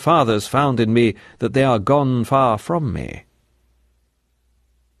have your fathers found in me, that they are gone far from me?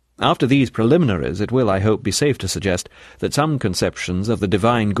 After these preliminaries, it will, I hope, be safe to suggest that some conceptions of the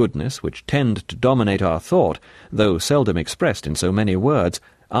divine goodness which tend to dominate our thought, though seldom expressed in so many words,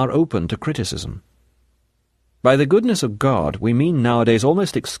 are open to criticism. By the goodness of God we mean nowadays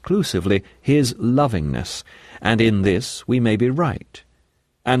almost exclusively his lovingness, and in this we may be right.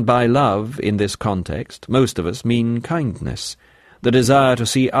 And by love, in this context, most of us mean kindness, the desire to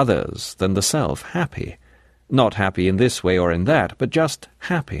see others than the self happy. Not happy in this way or in that, but just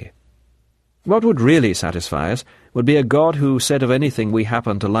happy. What would really satisfy us would be a God who said of anything we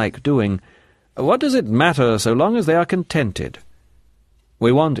happen to like doing, "What does it matter so long as they are contented?"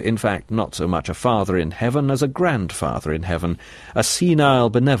 We want, in fact, not so much a Father in heaven as a grandfather in heaven, a senile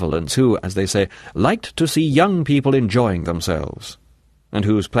benevolence who, as they say, liked to see young people enjoying themselves, and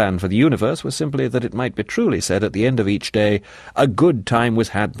whose plan for the universe was simply that it might be truly said at the end of each day, "A good time was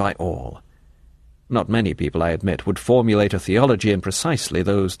had by all." Not many people, I admit, would formulate a theology in precisely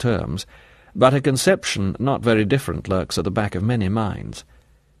those terms. but a conception not very different lurks at the back of many minds.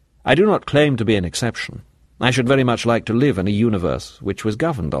 I do not claim to be an exception. I should very much like to live in a universe which was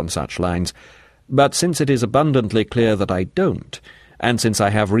governed on such lines, but since it is abundantly clear that I don't, and since I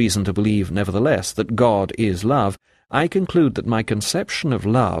have reason to believe, nevertheless, that God is love, I conclude that my conception of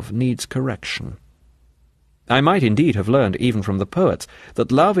love needs correction. I might indeed have learned, even from the poets,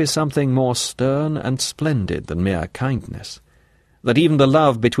 that love is something more stern and splendid than mere kindness, that even the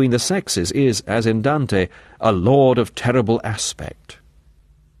love between the sexes is, as in Dante, a lord of terrible aspect.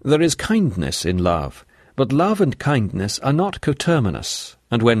 There is kindness in love, but love and kindness are not coterminous,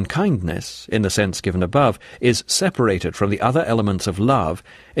 and when kindness, in the sense given above, is separated from the other elements of love,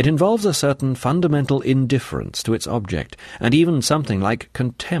 it involves a certain fundamental indifference to its object, and even something like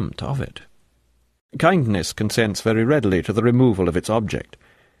contempt of it. Kindness consents very readily to the removal of its object.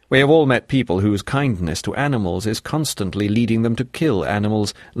 We have all met people whose kindness to animals is constantly leading them to kill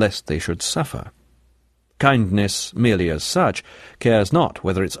animals lest they should suffer. Kindness, merely as such, cares not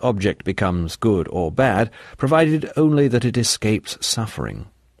whether its object becomes good or bad, provided only that it escapes suffering.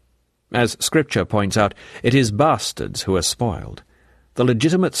 As Scripture points out, it is bastards who are spoiled. The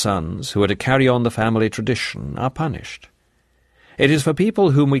legitimate sons, who are to carry on the family tradition, are punished. It is for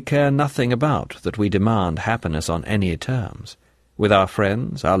people whom we care nothing about that we demand happiness on any terms. With our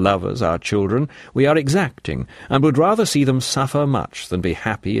friends, our lovers, our children, we are exacting, and would rather see them suffer much than be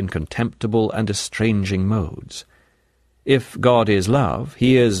happy in contemptible and estranging modes. If God is love,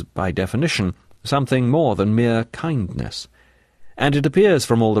 he is, by definition, something more than mere kindness. And it appears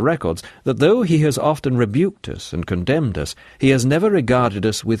from all the records that though he has often rebuked us and condemned us, he has never regarded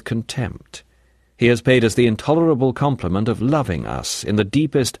us with contempt. He has paid us the intolerable compliment of loving us in the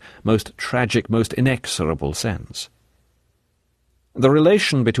deepest, most tragic, most inexorable sense. The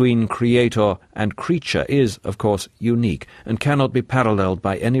relation between creator and creature is, of course, unique, and cannot be paralleled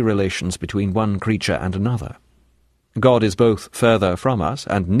by any relations between one creature and another. God is both further from us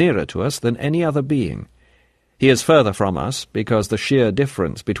and nearer to us than any other being. He is further from us because the sheer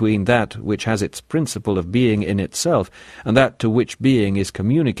difference between that which has its principle of being in itself and that to which being is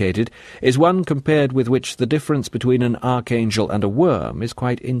communicated is one compared with which the difference between an archangel and a worm is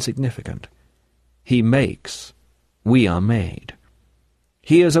quite insignificant. He makes, we are made.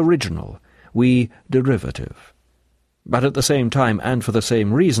 He is original, we derivative. But at the same time, and for the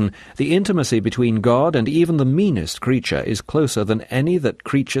same reason, the intimacy between God and even the meanest creature is closer than any that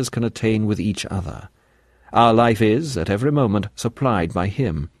creatures can attain with each other. Our life is, at every moment, supplied by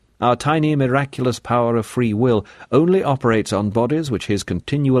him. Our tiny miraculous power of free will only operates on bodies which his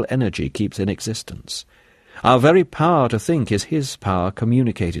continual energy keeps in existence. Our very power to think is his power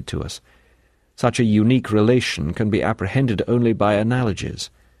communicated to us. Such a unique relation can be apprehended only by analogies.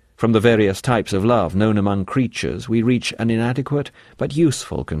 From the various types of love known among creatures, we reach an inadequate but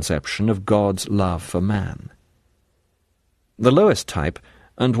useful conception of God's love for man. The lowest type,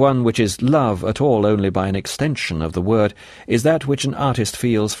 and one which is love at all only by an extension of the word, is that which an artist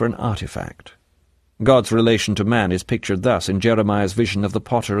feels for an artifact. God's relation to man is pictured thus in Jeremiah's vision of the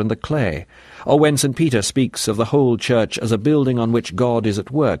potter and the clay, or when St. Peter speaks of the whole church as a building on which God is at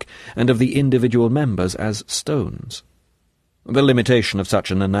work, and of the individual members as stones. The limitation of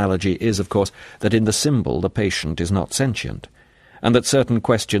such an analogy is, of course, that in the symbol the patient is not sentient, and that certain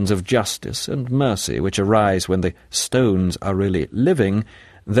questions of justice and mercy which arise when the stones are really living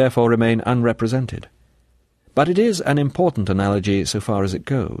therefore remain unrepresented. But it is an important analogy so far as it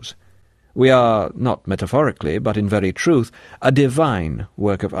goes. We are, not metaphorically, but in very truth, a divine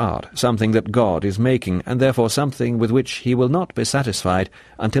work of art, something that God is making, and therefore something with which he will not be satisfied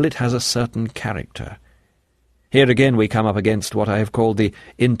until it has a certain character. Here again we come up against what I have called the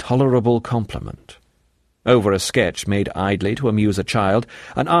intolerable compliment. Over a sketch made idly to amuse a child,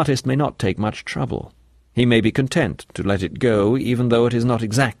 an artist may not take much trouble. He may be content to let it go, even though it is not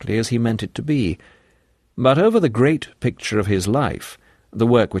exactly as he meant it to be. But over the great picture of his life, the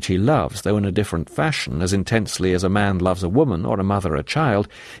work which he loves, though in a different fashion, as intensely as a man loves a woman or a mother a child,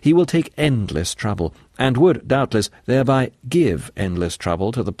 he will take endless trouble, and would, doubtless, thereby give endless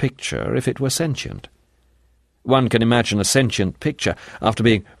trouble to the picture if it were sentient. One can imagine a sentient picture, after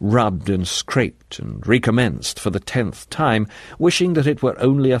being rubbed and scraped and recommenced for the 10th time, wishing that it were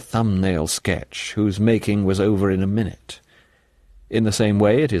only a thumbnail sketch, whose making was over in a minute. In the same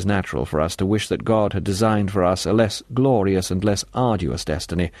way, it is natural for us to wish that God had designed for us a less glorious and less arduous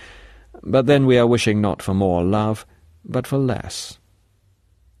destiny, but then we are wishing not for more love, but for less.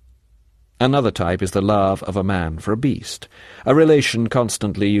 Another type is the love of a man for a beast, a relation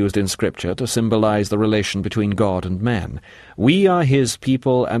constantly used in Scripture to symbolize the relation between God and man. We are his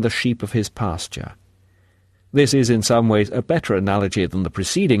people and the sheep of his pasture. This is in some ways a better analogy than the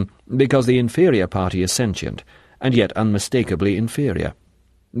preceding, because the inferior party is sentient, and yet unmistakably inferior.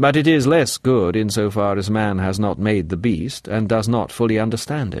 But it is less good insofar as man has not made the beast, and does not fully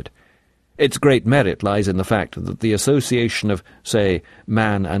understand it. Its great merit lies in the fact that the association of, say,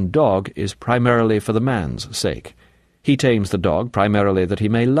 man and dog is primarily for the man's sake. He tames the dog primarily that he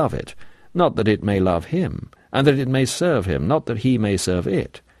may love it, not that it may love him, and that it may serve him, not that he may serve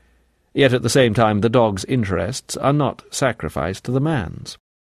it. Yet at the same time the dog's interests are not sacrificed to the man's.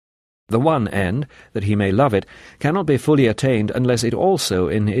 The one end, that he may love it, cannot be fully attained unless it also,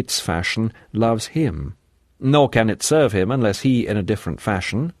 in its fashion, loves him, nor can it serve him unless he, in a different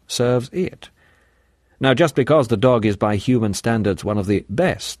fashion, serves it. Now, just because the dog is by human standards one of the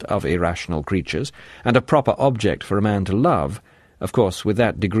best of irrational creatures, and a proper object for a man to love, of course with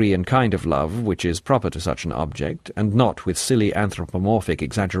that degree and kind of love which is proper to such an object, and not with silly anthropomorphic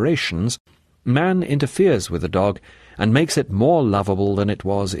exaggerations, man interferes with the dog and makes it more lovable than it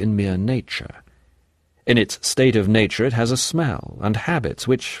was in mere nature. In its state of nature it has a smell and habits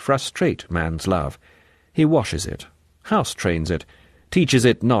which frustrate man's love. He washes it, house-trains it, teaches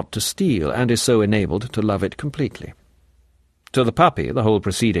it not to steal, and is so enabled to love it completely. To the puppy the whole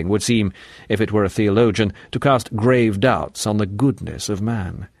proceeding would seem, if it were a theologian, to cast grave doubts on the goodness of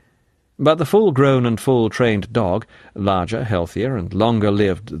man. But the full-grown and full-trained dog, larger, healthier, and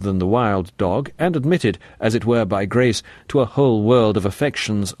longer-lived than the wild dog, and admitted, as it were by grace, to a whole world of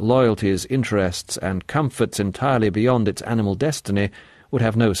affections, loyalties, interests, and comforts entirely beyond its animal destiny, would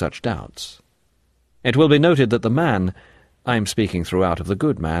have no such doubts. It will be noted that the man, I am speaking throughout of the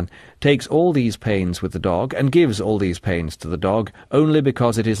good man, takes all these pains with the dog, and gives all these pains to the dog, only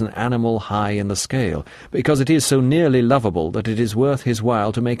because it is an animal high in the scale, because it is so nearly lovable that it is worth his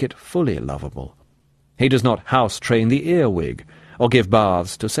while to make it fully lovable. He does not house-train the earwig, or give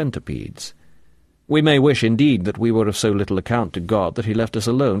baths to centipedes. We may wish indeed that we were of so little account to God that he left us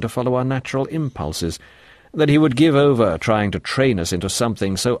alone to follow our natural impulses, that he would give over trying to train us into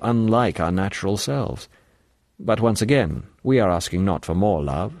something so unlike our natural selves. But once again, we are asking not for more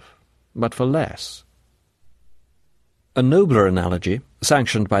love, but for less. A nobler analogy,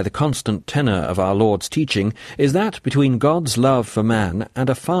 sanctioned by the constant tenor of our Lord's teaching, is that between God's love for man and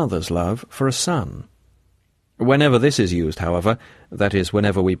a father's love for a son. Whenever this is used, however, that is,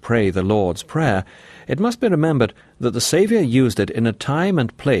 whenever we pray the Lord's Prayer, it must be remembered that the Saviour used it in a time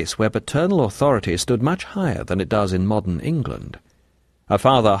and place where paternal authority stood much higher than it does in modern England. A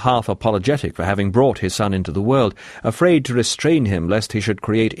father half apologetic for having brought his son into the world, afraid to restrain him lest he should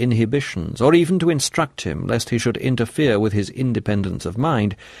create inhibitions, or even to instruct him lest he should interfere with his independence of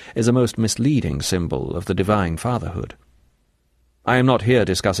mind, is a most misleading symbol of the divine fatherhood. I am not here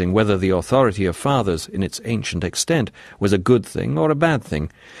discussing whether the authority of fathers in its ancient extent was a good thing or a bad thing.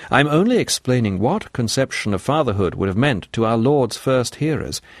 I am only explaining what conception of fatherhood would have meant to our Lord's first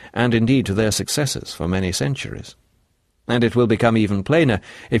hearers, and indeed to their successors for many centuries. And it will become even plainer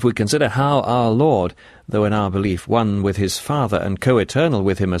if we consider how our Lord, though in our belief one with his Father and co-eternal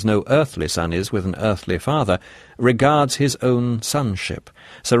with him as no earthly son is with an earthly father, regards his own sonship,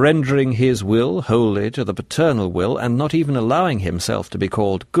 surrendering his will wholly to the paternal will, and not even allowing himself to be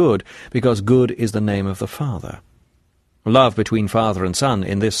called good, because good is the name of the Father. Love between father and son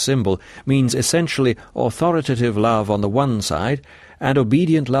in this symbol means essentially authoritative love on the one side and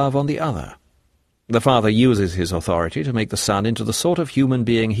obedient love on the other. The father uses his authority to make the son into the sort of human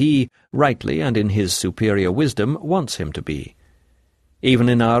being he, rightly and in his superior wisdom, wants him to be. Even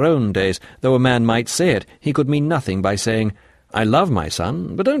in our own days, though a man might say it, he could mean nothing by saying, "I love my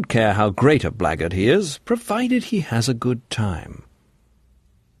son, but don't care how great a blackguard he is, provided he has a good time."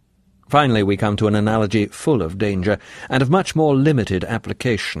 Finally, we come to an analogy full of danger, and of much more limited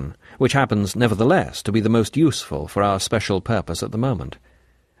application, which happens, nevertheless, to be the most useful for our special purpose at the moment.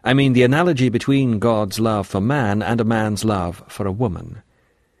 I mean the analogy between God's love for man and a man's love for a woman.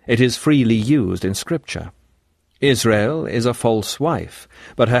 It is freely used in Scripture. Israel is a false wife,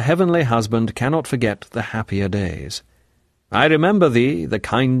 but her heavenly husband cannot forget the happier days. I remember thee, the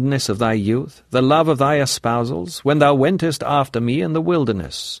kindness of thy youth, the love of thy espousals, when thou wentest after me in the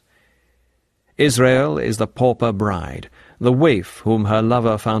wilderness. Israel is the pauper bride, the waif whom her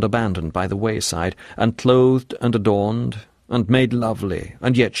lover found abandoned by the wayside, and clothed and adorned, and made lovely,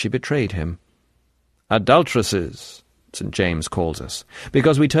 and yet she betrayed him. Adulteresses, St. James calls us,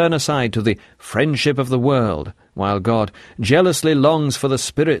 because we turn aside to the friendship of the world, while God jealously longs for the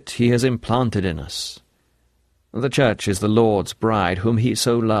spirit he has implanted in us. The Church is the Lord's bride, whom he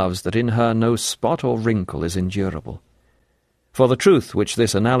so loves that in her no spot or wrinkle is endurable. For the truth which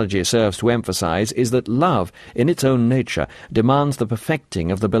this analogy serves to emphasize is that love, in its own nature, demands the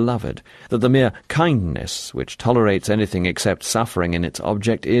perfecting of the beloved, that the mere kindness, which tolerates anything except suffering in its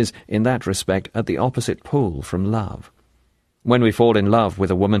object, is, in that respect, at the opposite pole from love. When we fall in love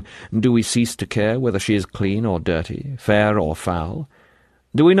with a woman, do we cease to care whether she is clean or dirty, fair or foul?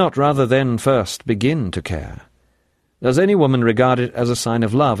 Do we not rather then first begin to care? Does any woman regard it as a sign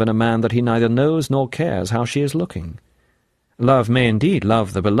of love in a man that he neither knows nor cares how she is looking? Love may indeed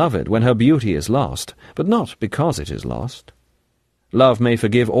love the beloved when her beauty is lost, but not because it is lost. Love may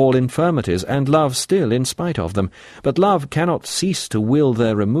forgive all infirmities, and love still in spite of them, but love cannot cease to will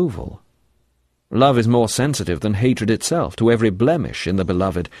their removal. Love is more sensitive than hatred itself to every blemish in the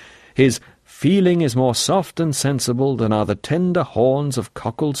beloved. His feeling is more soft and sensible than are the tender horns of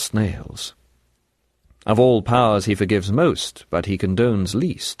cockled snails. Of all powers he forgives most, but he condones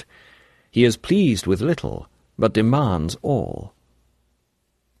least. He is pleased with little, but demands all.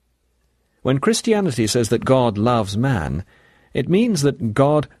 When Christianity says that God loves man, it means that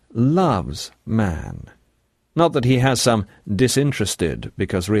God loves man. Not that he has some disinterested,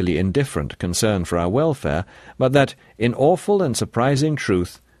 because really indifferent, concern for our welfare, but that, in awful and surprising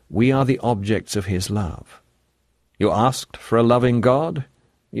truth, we are the objects of his love. You asked for a loving God?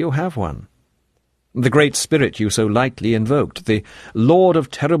 You have one. The great Spirit you so lightly invoked, the Lord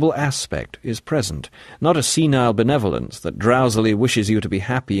of terrible aspect, is present, not a senile benevolence that drowsily wishes you to be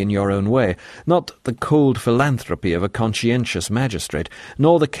happy in your own way, not the cold philanthropy of a conscientious magistrate,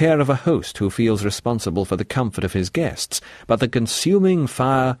 nor the care of a host who feels responsible for the comfort of his guests, but the consuming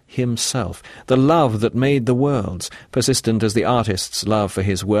fire himself, the love that made the worlds, persistent as the artist's love for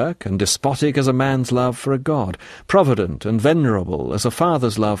his work, and despotic as a man's love for a god, provident and venerable as a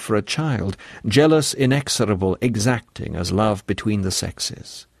father's love for a child, jealous, inexorable, exacting as love between the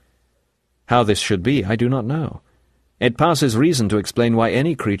sexes. How this should be, I do not know. It passes reason to explain why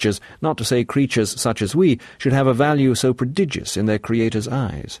any creatures, not to say creatures such as we, should have a value so prodigious in their Creator's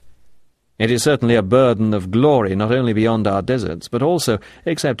eyes. It is certainly a burden of glory not only beyond our deserts, but also,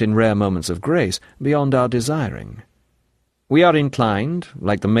 except in rare moments of grace, beyond our desiring. We are inclined,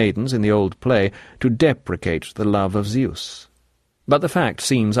 like the maidens in the old play, to deprecate the love of Zeus. But the fact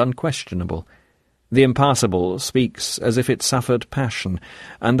seems unquestionable. The impassible speaks as if it suffered passion,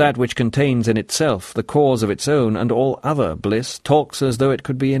 and that which contains in itself the cause of its own and all other bliss talks as though it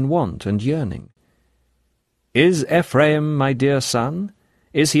could be in want and yearning. Is Ephraim my dear son?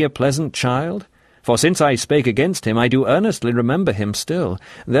 Is he a pleasant child? For since I spake against him, I do earnestly remember him still,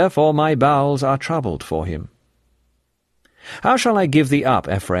 therefore my bowels are troubled for him. How shall I give thee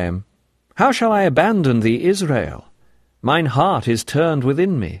up, Ephraim? How shall I abandon thee, Israel? Mine heart is turned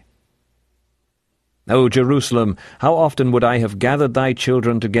within me. O Jerusalem, how often would I have gathered thy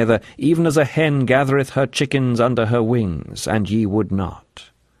children together, even as a hen gathereth her chickens under her wings, and ye would not.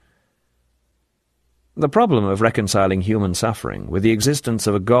 The problem of reconciling human suffering with the existence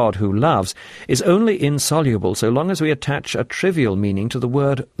of a God who loves is only insoluble so long as we attach a trivial meaning to the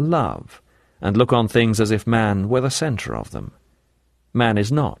word love, and look on things as if man were the centre of them. Man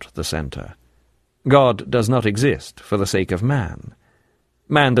is not the centre. God does not exist for the sake of man.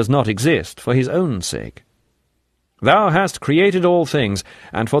 Man does not exist for his own sake. Thou hast created all things,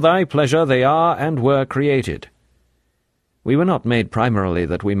 and for thy pleasure they are and were created. We were not made primarily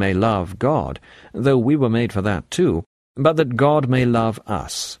that we may love God, though we were made for that too, but that God may love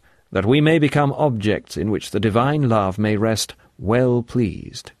us, that we may become objects in which the divine love may rest well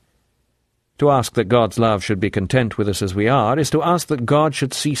pleased. To ask that God's love should be content with us as we are is to ask that God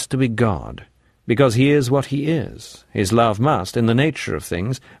should cease to be God. Because he is what he is, his love must, in the nature of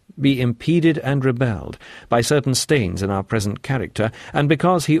things, be impeded and rebelled by certain stains in our present character, and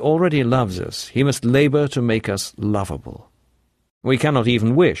because he already loves us, he must labour to make us lovable. We cannot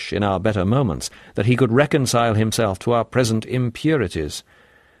even wish, in our better moments, that he could reconcile himself to our present impurities.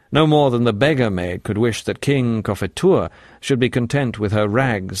 No more than the beggar maid could wish that King Cophetua should be content with her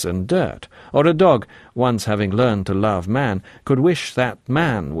rags and dirt, or a dog, once having learned to love man, could wish that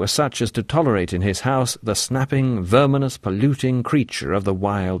man were such as to tolerate in his house the snapping, verminous, polluting creature of the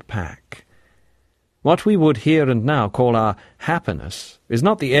wild pack. What we would here and now call our happiness is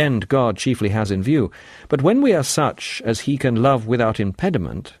not the end God chiefly has in view, but when we are such as he can love without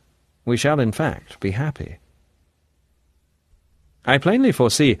impediment, we shall in fact be happy. I plainly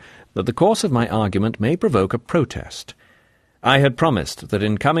foresee that the course of my argument may provoke a protest. I had promised that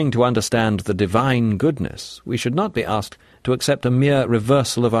in coming to understand the divine goodness we should not be asked to accept a mere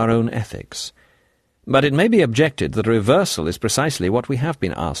reversal of our own ethics. But it may be objected that a reversal is precisely what we have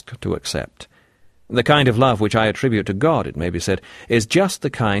been asked to accept. The kind of love which I attribute to God, it may be said, is just the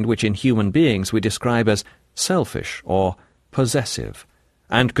kind which in human beings we describe as selfish or possessive,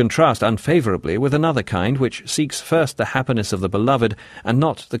 and contrast unfavourably with another kind which seeks first the happiness of the beloved and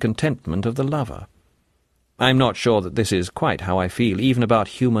not the contentment of the lover. I am not sure that this is quite how I feel even about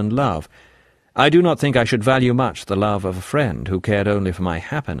human love. I do not think I should value much the love of a friend who cared only for my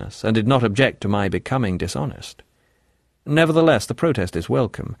happiness and did not object to my becoming dishonest. Nevertheless, the protest is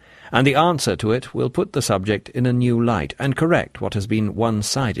welcome, and the answer to it will put the subject in a new light and correct what has been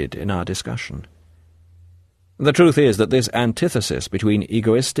one-sided in our discussion. The truth is that this antithesis between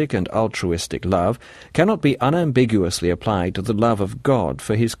egoistic and altruistic love cannot be unambiguously applied to the love of God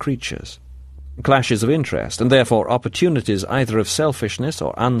for his creatures. Clashes of interest, and therefore opportunities either of selfishness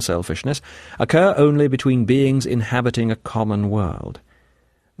or unselfishness, occur only between beings inhabiting a common world.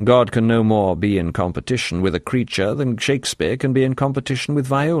 God can no more be in competition with a creature than Shakespeare can be in competition with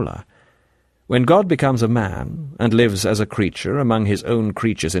Viola. When God becomes a man, and lives as a creature among his own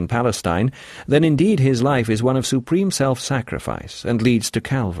creatures in Palestine, then indeed his life is one of supreme self-sacrifice, and leads to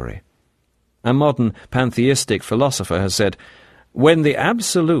Calvary. A modern pantheistic philosopher has said, "When the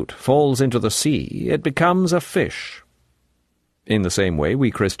Absolute falls into the sea, it becomes a fish." In the same way, we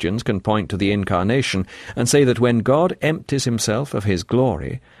Christians can point to the Incarnation and say that when God empties himself of his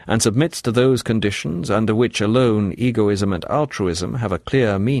glory, and submits to those conditions under which alone egoism and altruism have a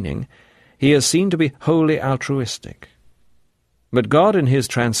clear meaning, he is seen to be wholly altruistic. But God in his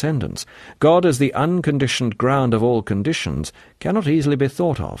transcendence, God as the unconditioned ground of all conditions, cannot easily be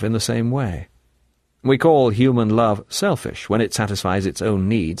thought of in the same way. We call human love selfish when it satisfies its own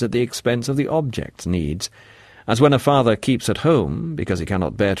needs at the expense of the object's needs, as when a father keeps at home, because he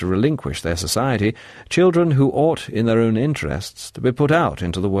cannot bear to relinquish their society, children who ought, in their own interests, to be put out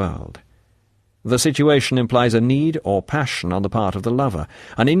into the world. The situation implies a need or passion on the part of the lover,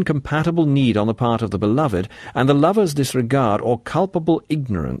 an incompatible need on the part of the beloved, and the lover's disregard or culpable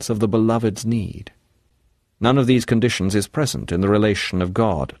ignorance of the beloved's need. None of these conditions is present in the relation of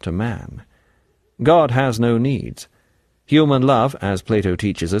God to man. God has no needs. Human love, as Plato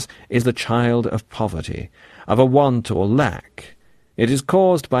teaches us, is the child of poverty, of a want or lack. It is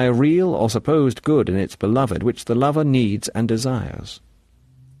caused by a real or supposed good in its beloved which the lover needs and desires.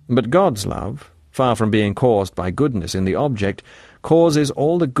 But God's love, far from being caused by goodness in the object, causes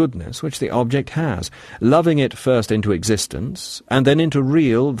all the goodness which the object has, loving it first into existence, and then into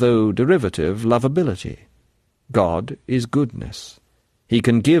real, though derivative, lovability. God is goodness. He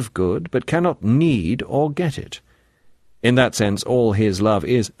can give good, but cannot need or get it. In that sense, all his love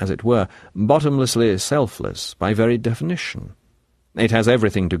is, as it were, bottomlessly selfless by very definition. It has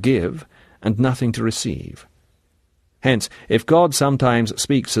everything to give, and nothing to receive. Hence, if God sometimes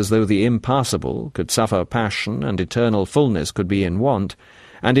speaks as though the impassible could suffer passion and eternal fullness could be in want,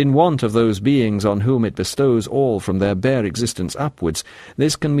 and in want of those beings on whom it bestows all from their bare existence upwards,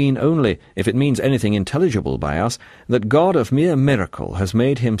 this can mean only, if it means anything intelligible by us, that God of mere miracle has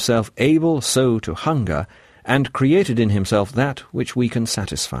made himself able so to hunger, and created in himself that which we can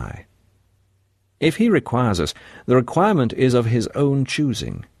satisfy. If he requires us, the requirement is of his own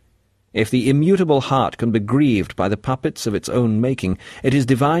choosing. If the immutable heart can be grieved by the puppets of its own making, it is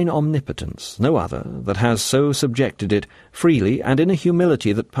divine omnipotence, no other, that has so subjected it freely and in a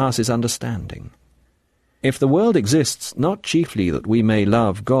humility that passes understanding. If the world exists not chiefly that we may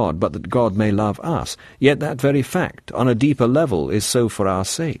love God, but that God may love us, yet that very fact, on a deeper level, is so for our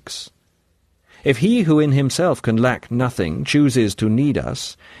sakes. If he who in himself can lack nothing chooses to need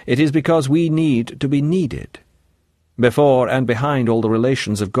us, it is because we need to be needed. Before and behind all the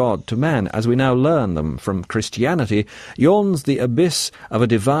relations of God to man, as we now learn them from Christianity, yawns the abyss of a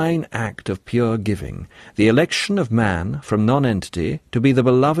divine act of pure giving, the election of man from nonentity to be the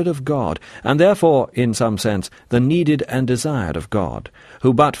beloved of God, and therefore, in some sense, the needed and desired of God,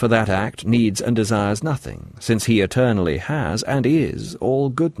 who but for that act needs and desires nothing, since he eternally has and is all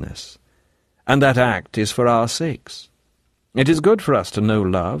goodness. And that act is for our sakes. It is good for us to know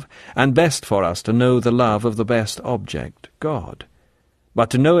love, and best for us to know the love of the best object, God. But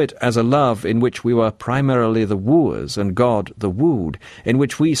to know it as a love in which we were primarily the wooers and God the wooed, in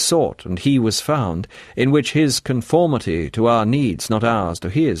which we sought and he was found, in which his conformity to our needs, not ours to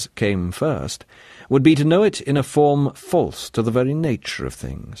his, came first, would be to know it in a form false to the very nature of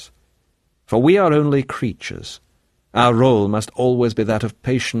things. For we are only creatures. Our role must always be that of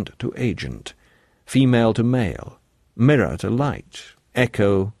patient to agent, female to male, mirror to light,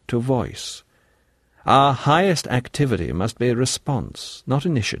 echo to voice. Our highest activity must be response, not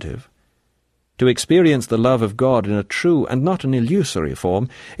initiative. To experience the love of God in a true and not an illusory form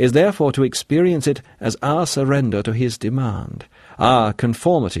is therefore to experience it as our surrender to his demand, our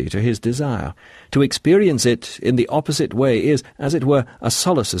conformity to his desire. To experience it in the opposite way is, as it were, a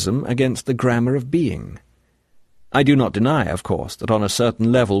solecism against the grammar of being. I do not deny, of course, that on a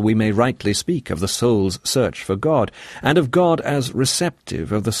certain level we may rightly speak of the soul's search for God, and of God as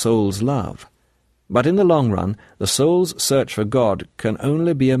receptive of the soul's love. But in the long run, the soul's search for God can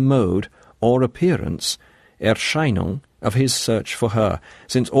only be a mode or appearance, Erscheinung, of his search for her,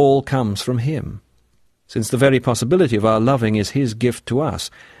 since all comes from him, since the very possibility of our loving is his gift to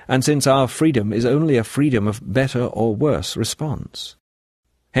us, and since our freedom is only a freedom of better or worse response.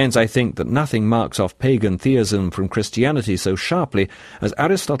 Hence I think that nothing marks off pagan theism from Christianity so sharply as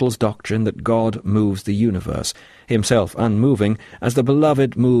Aristotle's doctrine that God moves the universe, himself unmoving, as the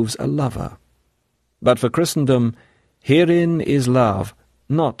beloved moves a lover. But for Christendom, herein is love,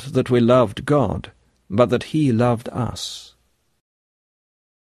 not that we loved God, but that he loved us.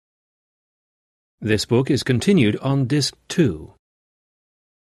 This book is continued on Disc 2.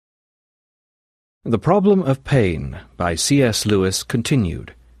 The Problem of Pain by C.S. Lewis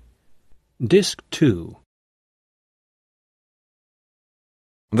continued. Disc 2.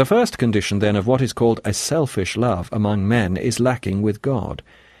 The first condition, then, of what is called a selfish love among men is lacking with God.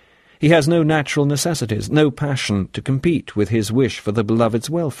 He has no natural necessities, no passion to compete with his wish for the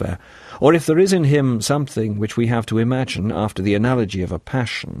beloved's welfare, or if there is in him something which we have to imagine after the analogy of a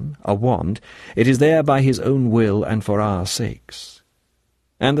passion, a want, it is there by his own will and for our sakes.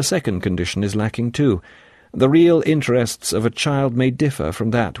 And the second condition is lacking too. The real interests of a child may differ from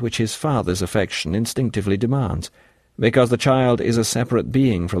that which his father's affection instinctively demands, because the child is a separate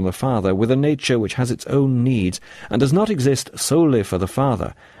being from the father, with a nature which has its own needs, and does not exist solely for the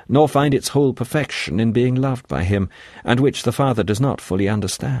father, nor find its whole perfection in being loved by him, and which the father does not fully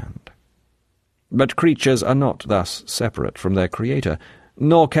understand. But creatures are not thus separate from their Creator,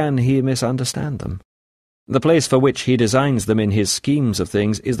 nor can he misunderstand them. The place for which he designs them in his schemes of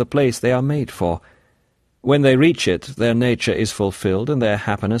things is the place they are made for. When they reach it, their nature is fulfilled and their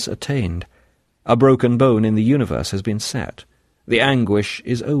happiness attained. A broken bone in the universe has been set. The anguish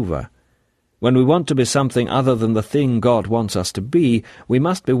is over. When we want to be something other than the thing God wants us to be, we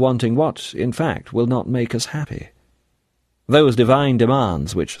must be wanting what, in fact, will not make us happy. Those divine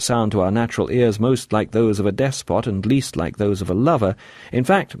demands, which sound to our natural ears most like those of a despot and least like those of a lover, in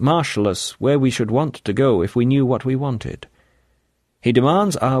fact marshal us where we should want to go if we knew what we wanted. He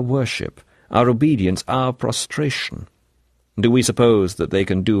demands our worship, our obedience, our prostration. Do we suppose that they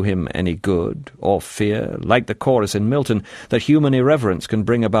can do him any good, or fear, like the chorus in Milton, that human irreverence can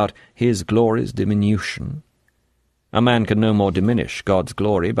bring about his glory's diminution? A man can no more diminish God's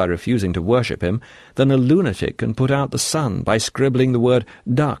glory by refusing to worship him than a lunatic can put out the sun by scribbling the word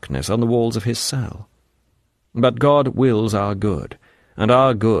darkness on the walls of his cell. But God wills our good, and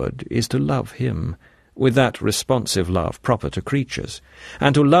our good is to love him, with that responsive love proper to creatures,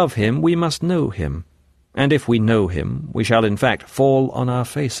 and to love him we must know him, and if we know him we shall in fact fall on our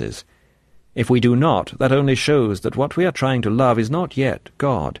faces. If we do not, that only shows that what we are trying to love is not yet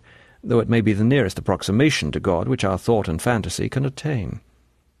God, though it may be the nearest approximation to God which our thought and fantasy can attain.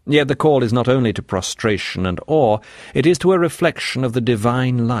 Yet the call is not only to prostration and awe, it is to a reflection of the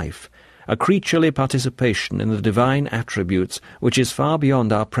divine life, a creaturely participation in the divine attributes which is far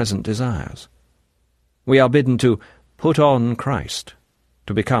beyond our present desires. We are bidden to put on Christ,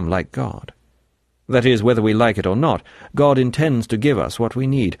 to become like God. That is, whether we like it or not, God intends to give us what we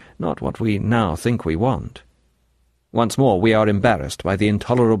need, not what we now think we want. Once more we are embarrassed by the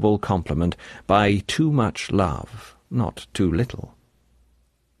intolerable compliment, by too much love, not too little.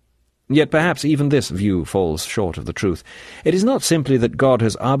 Yet perhaps even this view falls short of the truth. It is not simply that God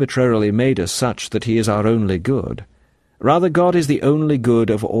has arbitrarily made us such that he is our only good. Rather, God is the only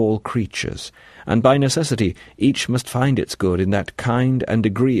good of all creatures, and by necessity each must find its good in that kind and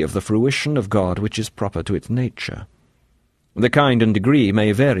degree of the fruition of God which is proper to its nature. The kind and degree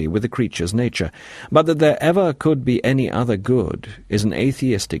may vary with the creature's nature, but that there ever could be any other good is an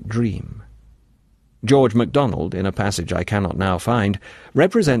atheistic dream. George MacDonald, in a passage I cannot now find,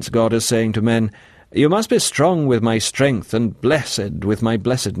 represents God as saying to men, "You must be strong with my strength and blessed with my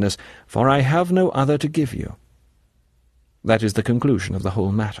blessedness, for I have no other to give you." That is the conclusion of the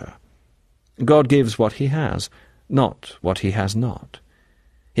whole matter. God gives what he has, not what he has not.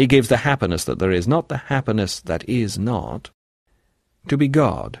 He gives the happiness that there is, not the happiness that is not. To be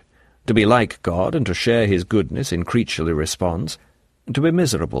God, to be like God and to share his goodness in creaturely response, to be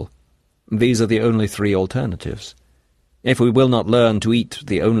miserable, these are the only three alternatives. If we will not learn to eat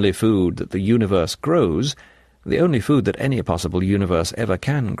the only food that the universe grows, the only food that any possible universe ever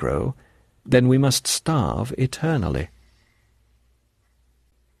can grow, then we must starve eternally.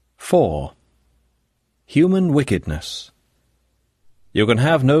 4. Human wickedness. You can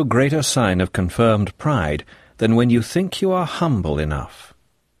have no greater sign of confirmed pride than when you think you are humble enough.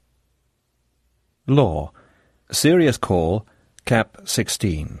 Law. Serious Call, Cap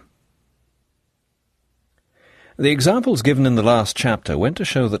 16. The examples given in the last chapter went to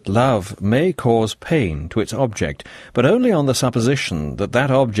show that love may cause pain to its object, but only on the supposition that that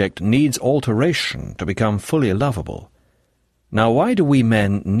object needs alteration to become fully lovable. Now, why do we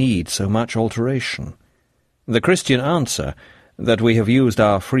men need so much alteration? The Christian answer, that we have used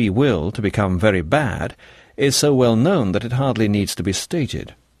our free will to become very bad, is so well known that it hardly needs to be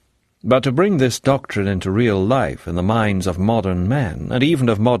stated. But to bring this doctrine into real life in the minds of modern men, and even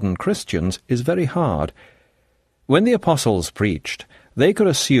of modern Christians, is very hard. When the apostles preached, they could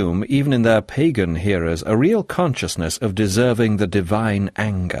assume, even in their pagan hearers, a real consciousness of deserving the divine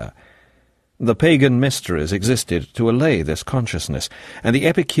anger. The pagan mysteries existed to allay this consciousness, and the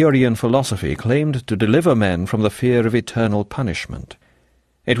Epicurean philosophy claimed to deliver men from the fear of eternal punishment.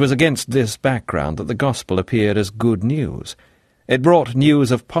 It was against this background that the gospel appeared as good news. It brought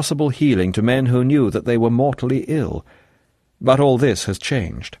news of possible healing to men who knew that they were mortally ill. But all this has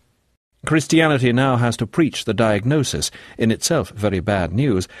changed. Christianity now has to preach the diagnosis, in itself very bad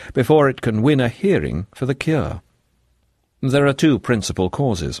news, before it can win a hearing for the cure. There are two principal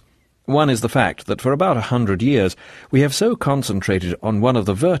causes. One is the fact that for about 100 years we have so concentrated on one of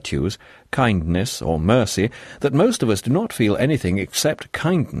the virtues, kindness or mercy, that most of us do not feel anything except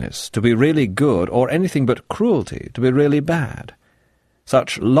kindness to be really good or anything but cruelty to be really bad.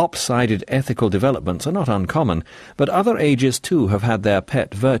 Such lopsided ethical developments are not uncommon, but other ages too have had their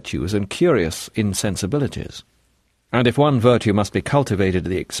pet virtues and curious insensibilities. And if one virtue must be cultivated at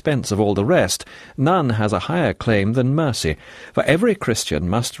the expense of all the rest, none has a higher claim than mercy, for every Christian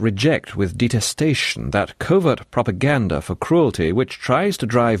must reject with detestation that covert propaganda for cruelty which tries to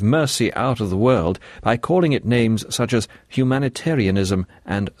drive mercy out of the world by calling it names such as humanitarianism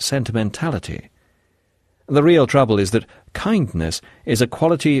and sentimentality. The real trouble is that kindness is a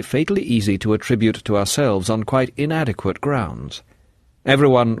quality fatally easy to attribute to ourselves on quite inadequate grounds.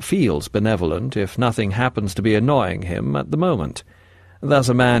 Everyone feels benevolent if nothing happens to be annoying him at the moment. Thus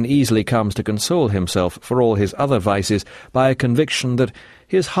a man easily comes to console himself for all his other vices by a conviction that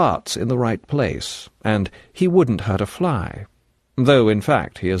his heart's in the right place, and he wouldn't hurt a fly, though in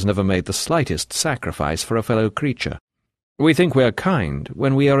fact he has never made the slightest sacrifice for a fellow creature. We think we are kind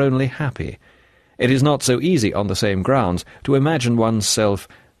when we are only happy. It is not so easy on the same grounds to imagine oneself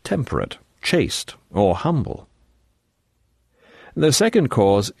temperate, chaste, or humble. The second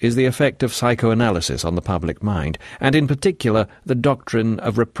cause is the effect of psychoanalysis on the public mind, and in particular the doctrine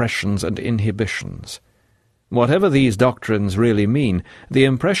of repressions and inhibitions. Whatever these doctrines really mean, the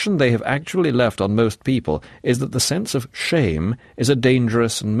impression they have actually left on most people is that the sense of shame is a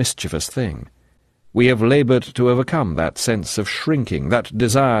dangerous and mischievous thing. We have laboured to overcome that sense of shrinking, that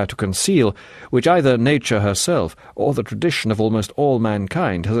desire to conceal, which either nature herself or the tradition of almost all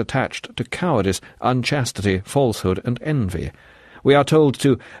mankind has attached to cowardice, unchastity, falsehood, and envy. We are told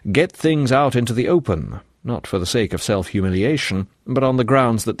to get things out into the open, not for the sake of self-humiliation, but on the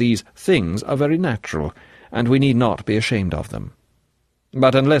grounds that these things are very natural, and we need not be ashamed of them.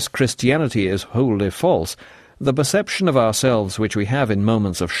 But unless Christianity is wholly false, the perception of ourselves which we have in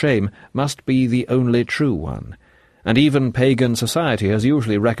moments of shame must be the only true one, and even pagan society has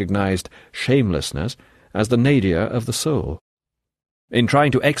usually recognized shamelessness as the nadir of the soul. In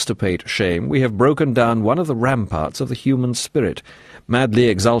trying to extirpate shame, we have broken down one of the ramparts of the human spirit, madly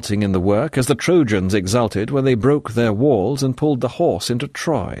exulting in the work as the Trojans exulted when they broke their walls and pulled the horse into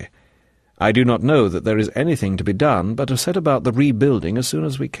Troy. I do not know that there is anything to be done but to set about the rebuilding as soon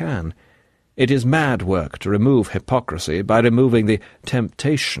as we can. It is mad work to remove hypocrisy by removing the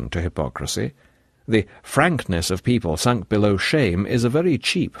temptation to hypocrisy. The frankness of people sunk below shame is a very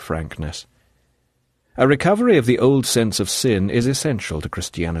cheap frankness. A recovery of the old sense of sin is essential to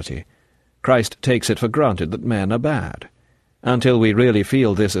Christianity. Christ takes it for granted that men are bad. Until we really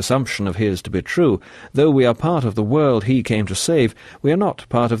feel this assumption of his to be true, though we are part of the world he came to save, we are not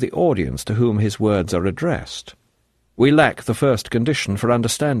part of the audience to whom his words are addressed. We lack the first condition for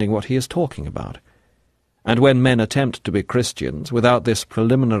understanding what he is talking about. And when men attempt to be Christians without this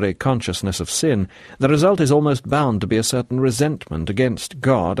preliminary consciousness of sin, the result is almost bound to be a certain resentment against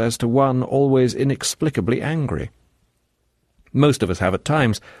God as to one always inexplicably angry. Most of us have at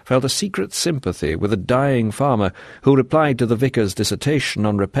times felt a secret sympathy with a dying farmer who replied to the vicar's dissertation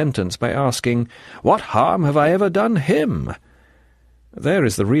on repentance by asking, "What harm have I ever done him?" There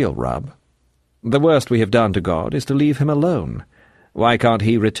is the real rub. The worst we have done to God is to leave him alone. Why can't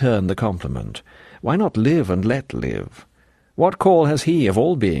he return the compliment? Why not live and let live? What call has he, of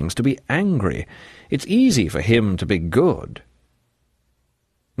all beings, to be angry? It's easy for him to be good.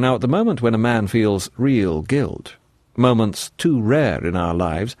 Now, at the moment when a man feels real guilt, moments too rare in our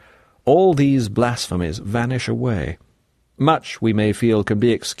lives, all these blasphemies vanish away. Much, we may feel, can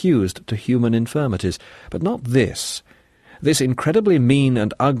be excused to human infirmities, but not this. This incredibly mean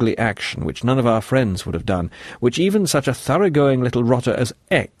and ugly action, which none of our friends would have done, which even such a thoroughgoing little rotter as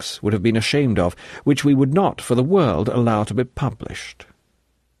X would have been ashamed of, which we would not for the world allow to be published.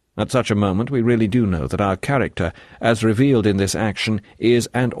 At such a moment we really do know that our character, as revealed in this action, is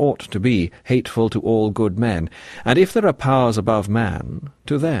and ought to be hateful to all good men, and if there are powers above man,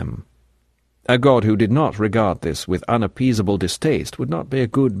 to them. A God who did not regard this with unappeasable distaste would not be a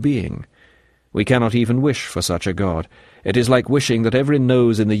good being. We cannot even wish for such a God. It is like wishing that every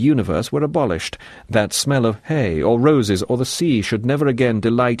nose in the universe were abolished, that smell of hay or roses or the sea should never again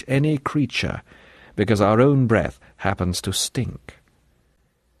delight any creature, because our own breath happens to stink.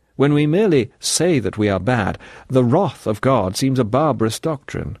 When we merely say that we are bad, the wrath of God seems a barbarous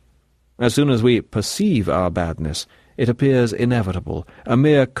doctrine. As soon as we perceive our badness, it appears inevitable, a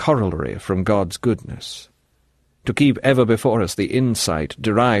mere corollary from God's goodness. To keep ever before us the insight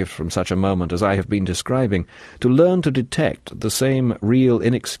derived from such a moment as I have been describing, to learn to detect the same real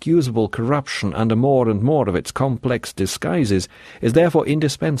inexcusable corruption under more and more of its complex disguises, is therefore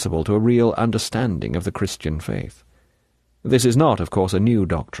indispensable to a real understanding of the Christian faith. This is not, of course, a new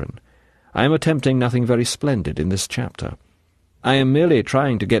doctrine. I am attempting nothing very splendid in this chapter. I am merely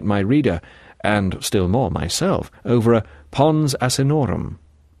trying to get my reader, and still more myself, over a pons asinorum,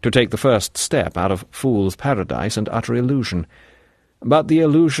 to take the first step out of fool's paradise and utter illusion. But the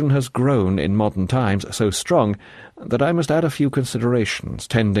illusion has grown in modern times so strong that I must add a few considerations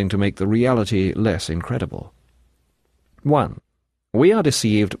tending to make the reality less incredible. 1. We are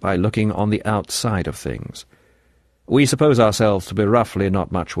deceived by looking on the outside of things. We suppose ourselves to be roughly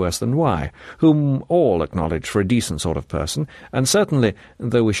not much worse than Y, whom all acknowledge for a decent sort of person, and certainly,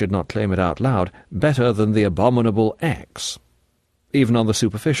 though we should not claim it out loud, better than the abominable X. Even on the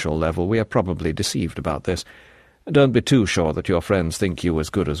superficial level we are probably deceived about this. Don't be too sure that your friends think you as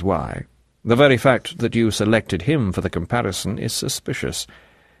good as Y. The very fact that you selected him for the comparison is suspicious.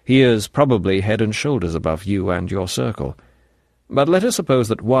 He is probably head and shoulders above you and your circle. But let us suppose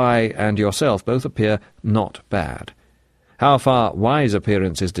that Y and yourself both appear not bad. How far Y's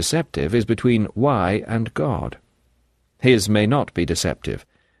appearance is deceptive is between Y and God. His may not be deceptive.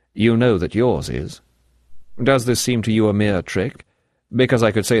 You know that yours is. Does this seem to you a mere trick? Because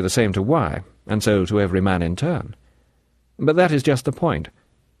I could say the same to Y, and so to every man in turn. But that is just the point.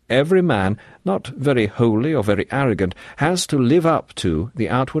 Every man, not very holy or very arrogant, has to live up to the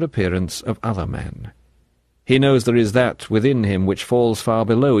outward appearance of other men. He knows there is that within him which falls far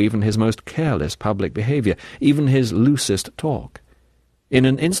below even his most careless public behaviour, even his loosest talk. In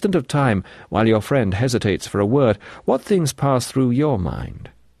an instant of time, while your friend hesitates for a word, what things pass through your mind?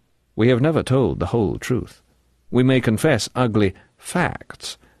 We have never told the whole truth. We may confess ugly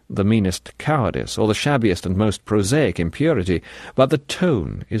facts, the meanest cowardice, or the shabbiest and most prosaic impurity, but the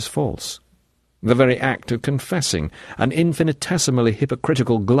tone is false. The very act of confessing, an infinitesimally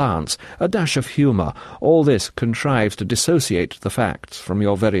hypocritical glance, a dash of humour, all this contrives to dissociate the facts from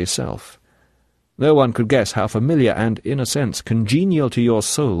your very self. No one could guess how familiar and, in a sense, congenial to your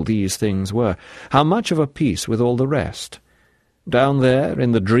soul these things were, how much of a piece with all the rest. Down there,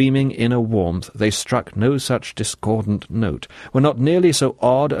 in the dreaming inner warmth, they struck no such discordant note, were not nearly so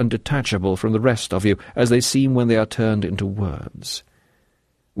odd and detachable from the rest of you as they seem when they are turned into words.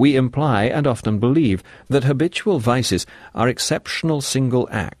 We imply, and often believe, that habitual vices are exceptional single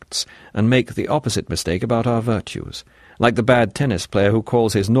acts, and make the opposite mistake about our virtues, like the bad tennis player who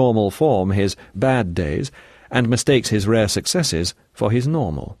calls his normal form his bad days, and mistakes his rare successes for his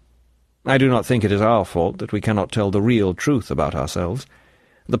normal. I do not think it is our fault that we cannot tell the real truth about ourselves.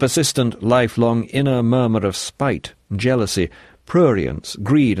 The persistent, lifelong inner murmur of spite, jealousy, prurience,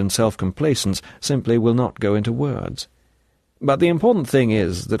 greed, and self-complacence simply will not go into words. But the important thing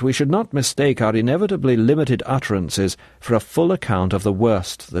is that we should not mistake our inevitably limited utterances for a full account of the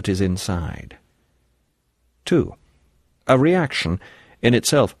worst that is inside. 2. A reaction, in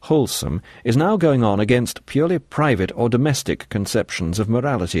itself wholesome, is now going on against purely private or domestic conceptions of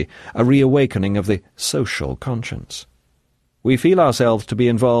morality, a reawakening of the social conscience. We feel ourselves to be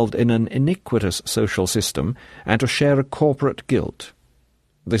involved in an iniquitous social system and to share a corporate guilt.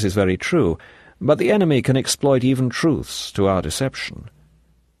 This is very true, but the enemy can exploit even truths to our deception.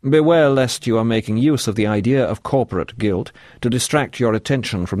 Beware lest you are making use of the idea of corporate guilt to distract your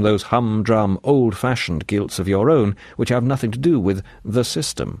attention from those humdrum, old-fashioned guilts of your own which have nothing to do with the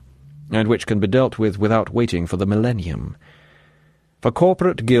system, and which can be dealt with without waiting for the millennium. For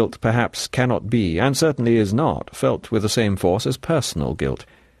corporate guilt perhaps cannot be, and certainly is not, felt with the same force as personal guilt.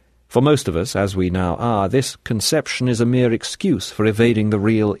 For most of us, as we now are, this conception is a mere excuse for evading the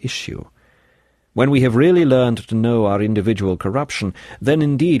real issue. When we have really learned to know our individual corruption, then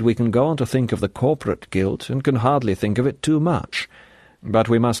indeed we can go on to think of the corporate guilt and can hardly think of it too much. But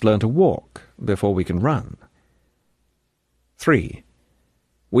we must learn to walk before we can run. 3.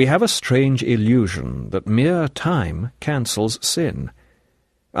 We have a strange illusion that mere time cancels sin.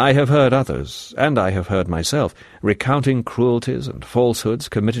 I have heard others, and I have heard myself, recounting cruelties and falsehoods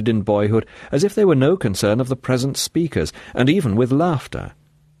committed in boyhood as if they were no concern of the present speakers, and even with laughter.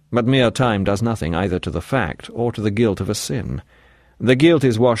 But mere time does nothing either to the fact or to the guilt of a sin. The guilt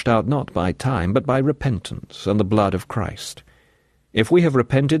is washed out not by time, but by repentance and the blood of Christ. If we have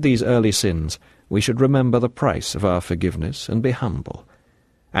repented these early sins, we should remember the price of our forgiveness and be humble.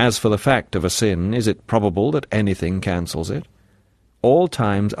 As for the fact of a sin, is it probable that anything cancels it? All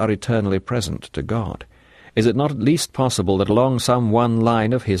times are eternally present to God. Is it not at least possible that along some one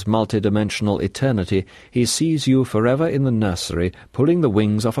line of his multidimensional eternity he sees you forever in the nursery, pulling the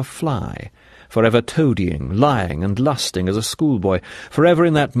wings off a fly, forever toadying, lying, and lusting as a schoolboy, forever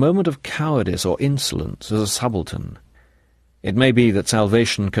in that moment of cowardice or insolence as a subaltern? It may be that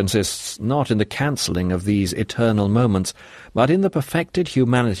salvation consists not in the cancelling of these eternal moments, but in the perfected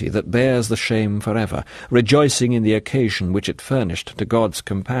humanity that bears the shame forever, rejoicing in the occasion which it furnished to God's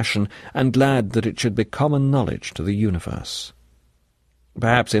compassion, and glad that it should be common knowledge to the universe.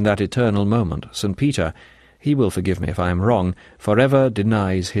 Perhaps in that eternal moment, St. Peter, he will forgive me if I am wrong, forever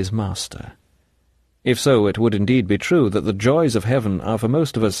denies his Master. If so, it would indeed be true that the joys of heaven are for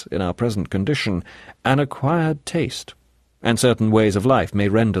most of us in our present condition an acquired taste, and certain ways of life may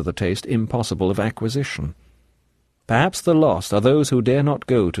render the taste impossible of acquisition. Perhaps the lost are those who dare not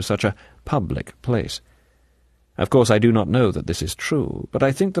go to such a public place. Of course I do not know that this is true, but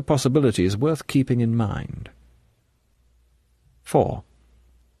I think the possibility is worth keeping in mind. 4.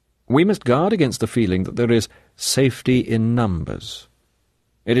 We must guard against the feeling that there is safety in numbers.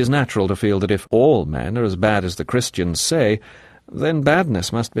 It is natural to feel that if all men are as bad as the Christians say, then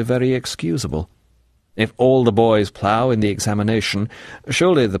badness must be very excusable. If all the boys plough in the examination,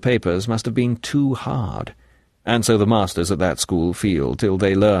 surely the papers must have been too hard. And so the masters at that school feel till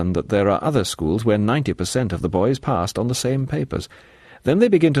they learn that there are other schools where 90% of the boys passed on the same papers. Then they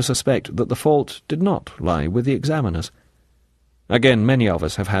begin to suspect that the fault did not lie with the examiners. Again, many of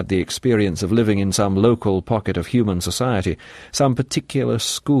us have had the experience of living in some local pocket of human society, some particular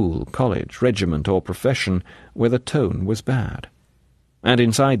school, college, regiment, or profession where the tone was bad. And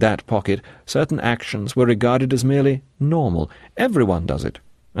inside that pocket, certain actions were regarded as merely normal. Everyone does it,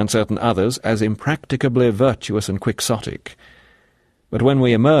 and certain others as impracticably virtuous and quixotic. But when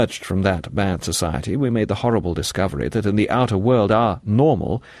we emerged from that bad society, we made the horrible discovery that in the outer world our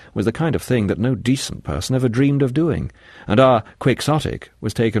normal was the kind of thing that no decent person ever dreamed of doing, and our quixotic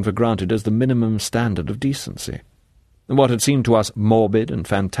was taken for granted as the minimum standard of decency. And what had seemed to us morbid and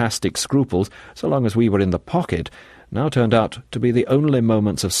fantastic scruples, so long as we were in the pocket, now turned out to be the only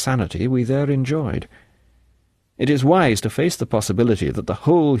moments of sanity we there enjoyed. It is wise to face the possibility that the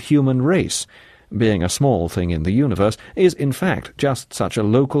whole human race, being a small thing in the universe, is in fact just such a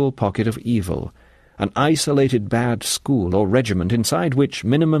local pocket of evil, an isolated bad school or regiment inside which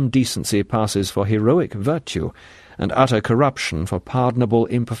minimum decency passes for heroic virtue, and utter corruption for pardonable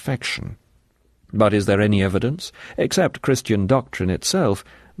imperfection. But is there any evidence, except Christian doctrine itself,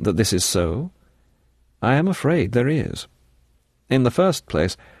 that this is so? I am afraid there is. In the first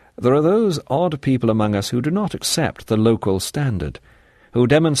place, there are those odd people among us who do not accept the local standard, who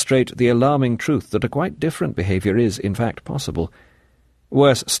demonstrate the alarming truth that a quite different behaviour is, in fact, possible.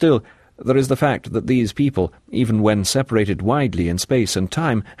 Worse still, there is the fact that these people, even when separated widely in space and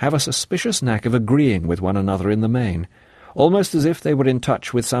time, have a suspicious knack of agreeing with one another in the main, almost as if they were in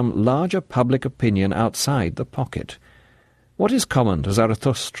touch with some larger public opinion outside the pocket. What is common to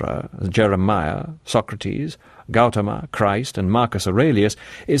Zarathustra, Jeremiah, Socrates, Gautama, Christ, and Marcus Aurelius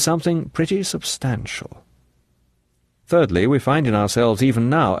is something pretty substantial. Thirdly, we find in ourselves even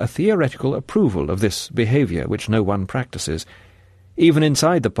now a theoretical approval of this behaviour which no one practices. Even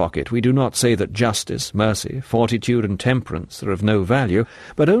inside the pocket we do not say that justice, mercy, fortitude, and temperance are of no value,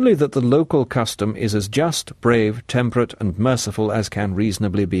 but only that the local custom is as just, brave, temperate, and merciful as can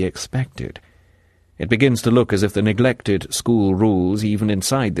reasonably be expected. It begins to look as if the neglected school rules, even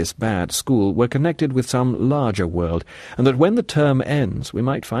inside this bad school, were connected with some larger world, and that when the term ends we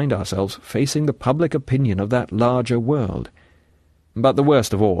might find ourselves facing the public opinion of that larger world. But the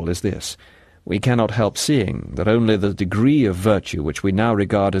worst of all is this. We cannot help seeing that only the degree of virtue which we now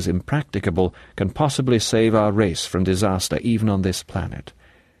regard as impracticable can possibly save our race from disaster even on this planet.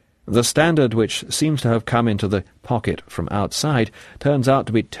 The standard which seems to have come into the pocket from outside turns out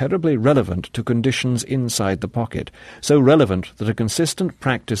to be terribly relevant to conditions inside the pocket, so relevant that a consistent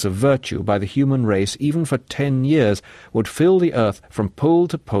practice of virtue by the human race even for 10 years would fill the earth from pole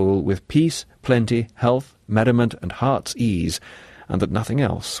to pole with peace, plenty, health, merriment, and heart's ease, and that nothing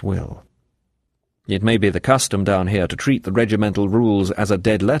else will. It may be the custom down here to treat the regimental rules as a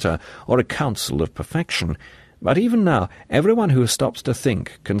dead letter or a counsel of perfection, but even now everyone who stops to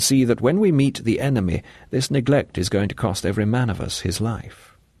think can see that when we meet the enemy, this neglect is going to cost every man of us his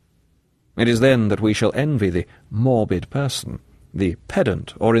life. It is then that we shall envy the morbid person, the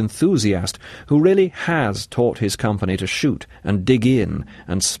pedant or enthusiast who really has taught his company to shoot and dig in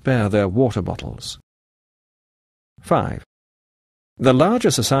and spare their water bottles. 5. The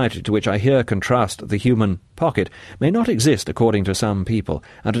larger society to which I here contrast the human pocket may not exist according to some people,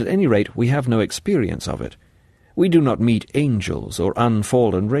 and at any rate we have no experience of it. We do not meet angels or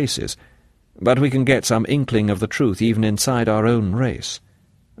unfallen races, but we can get some inkling of the truth even inside our own race.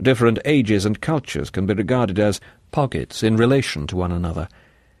 Different ages and cultures can be regarded as pockets in relation to one another.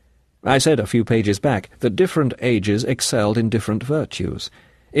 I said a few pages back that different ages excelled in different virtues.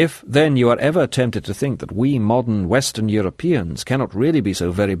 If, then, you are ever tempted to think that we modern Western Europeans cannot really be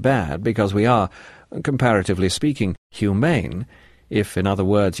so very bad because we are, comparatively speaking, humane, if, in other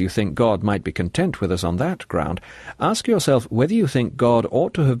words, you think God might be content with us on that ground, ask yourself whether you think God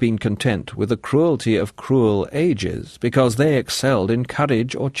ought to have been content with the cruelty of cruel ages because they excelled in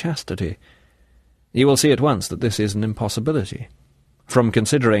courage or chastity. You will see at once that this is an impossibility. From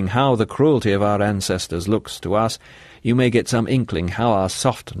considering how the cruelty of our ancestors looks to us, you may get some inkling how our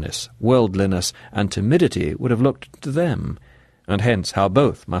softness, worldliness, and timidity would have looked to them, and hence how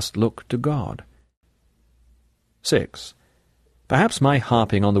both must look to God. 6. Perhaps my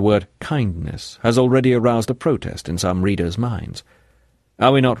harping on the word kindness has already aroused a protest in some readers' minds.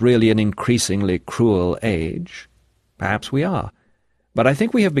 Are we not really an increasingly cruel age? Perhaps we are, but I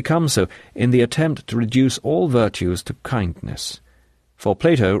think we have become so in the attempt to reduce all virtues to kindness. For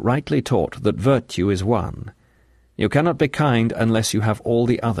Plato rightly taught that virtue is one. You cannot be kind unless you have all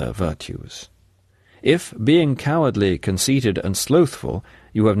the other virtues. If, being cowardly, conceited, and slothful,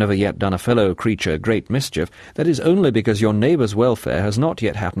 you have never yet done a fellow creature great mischief, that is only because your neighbour's welfare has not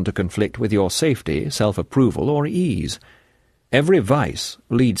yet happened to conflict with your safety, self-approval, or ease. Every vice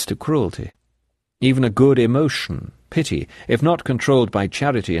leads to cruelty. Even a good emotion, pity, if not controlled by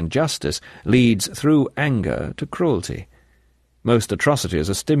charity and justice, leads through anger to cruelty. Most atrocities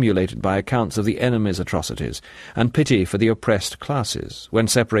are stimulated by accounts of the enemy's atrocities, and pity for the oppressed classes, when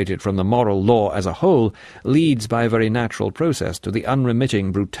separated from the moral law as a whole, leads by a very natural process to the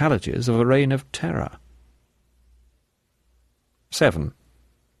unremitting brutalities of a reign of terror. 7.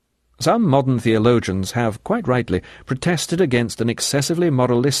 Some modern theologians have, quite rightly, protested against an excessively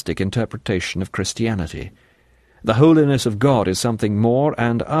moralistic interpretation of Christianity. The holiness of God is something more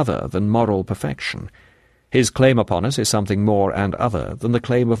and other than moral perfection. His claim upon us is something more and other than the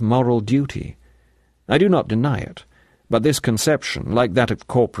claim of moral duty. I do not deny it, but this conception, like that of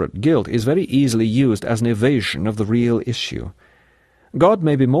corporate guilt, is very easily used as an evasion of the real issue. God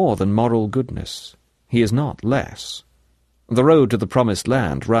may be more than moral goodness. He is not less. The road to the promised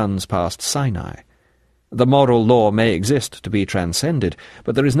land runs past Sinai. The moral law may exist to be transcended,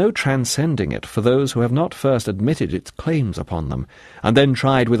 but there is no transcending it for those who have not first admitted its claims upon them, and then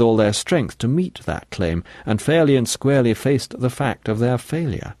tried with all their strength to meet that claim, and fairly and squarely faced the fact of their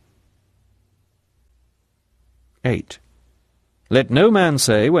failure. 8. Let no man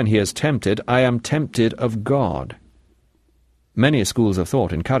say when he is tempted, I am tempted of God. Many schools of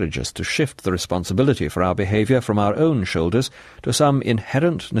thought encourage us to shift the responsibility for our behaviour from our own shoulders to some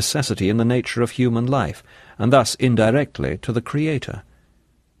inherent necessity in the nature of human life, and thus indirectly to the Creator.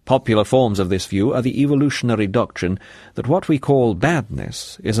 Popular forms of this view are the evolutionary doctrine that what we call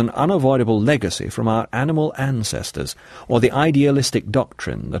badness is an unavoidable legacy from our animal ancestors, or the idealistic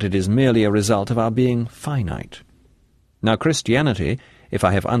doctrine that it is merely a result of our being finite. Now Christianity, if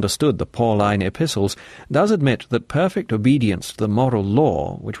I have understood the Pauline epistles, does admit that perfect obedience to the moral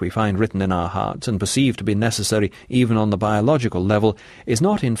law, which we find written in our hearts and perceive to be necessary even on the biological level, is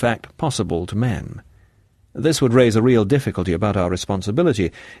not in fact possible to men. This would raise a real difficulty about our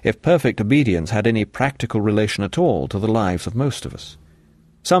responsibility if perfect obedience had any practical relation at all to the lives of most of us.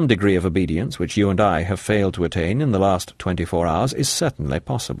 Some degree of obedience, which you and I have failed to attain in the last 24 hours, is certainly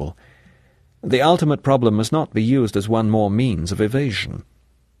possible. The ultimate problem must not be used as one more means of evasion.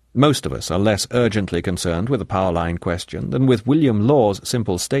 Most of us are less urgently concerned with the Pauline question than with William Law's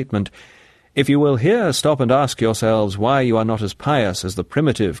simple statement, If you will here stop and ask yourselves why you are not as pious as the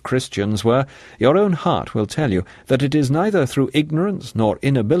primitive Christians were, your own heart will tell you that it is neither through ignorance nor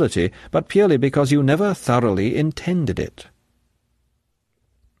inability, but purely because you never thoroughly intended it.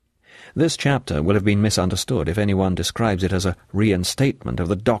 This chapter will have been misunderstood if anyone describes it as a reinstatement of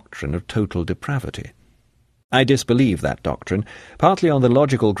the doctrine of total depravity. I disbelieve that doctrine, partly on the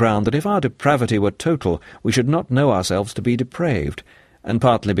logical ground that if our depravity were total, we should not know ourselves to be depraved, and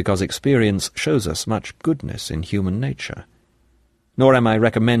partly because experience shows us much goodness in human nature. Nor am I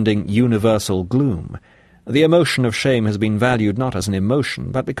recommending universal gloom. The emotion of shame has been valued not as an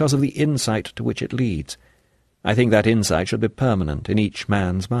emotion, but because of the insight to which it leads. I think that insight should be permanent in each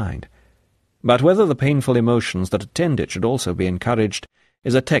man's mind. But whether the painful emotions that attend it should also be encouraged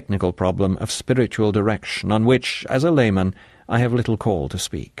is a technical problem of spiritual direction on which, as a layman, I have little call to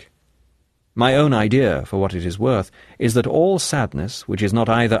speak. My own idea, for what it is worth, is that all sadness, which is not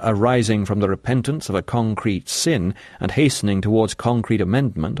either arising from the repentance of a concrete sin and hastening towards concrete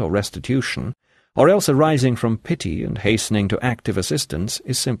amendment or restitution, or else arising from pity and hastening to active assistance,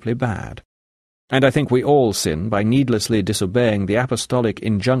 is simply bad. And I think we all sin by needlessly disobeying the apostolic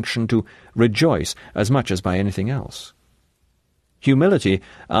injunction to rejoice as much as by anything else. Humility,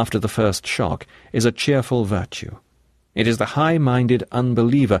 after the first shock, is a cheerful virtue. It is the high-minded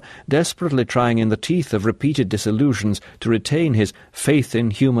unbeliever desperately trying in the teeth of repeated disillusions to retain his faith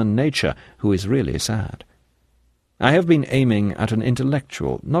in human nature who is really sad. I have been aiming at an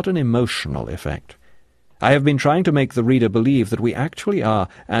intellectual, not an emotional effect. I have been trying to make the reader believe that we actually are,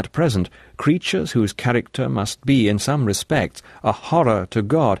 at present, creatures whose character must be, in some respects, a horror to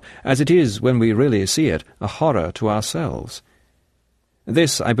God, as it is, when we really see it, a horror to ourselves.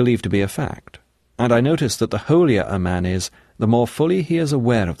 This I believe to be a fact, and I notice that the holier a man is, the more fully he is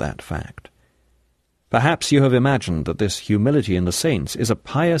aware of that fact. Perhaps you have imagined that this humility in the saints is a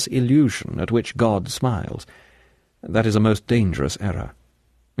pious illusion at which God smiles. That is a most dangerous error.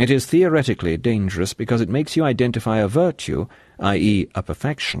 It is theoretically dangerous because it makes you identify a virtue, i.e. a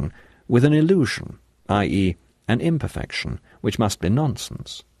perfection, with an illusion, i.e. an imperfection, which must be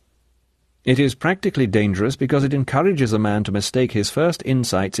nonsense. It is practically dangerous because it encourages a man to mistake his first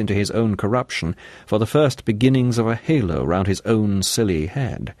insights into his own corruption for the first beginnings of a halo round his own silly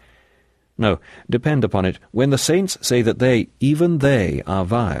head. No, depend upon it, when the saints say that they, even they, are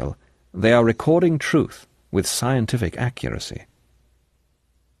vile, they are recording truth with scientific accuracy.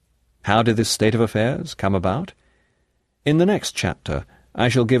 How did this state of affairs come about? In the next chapter, I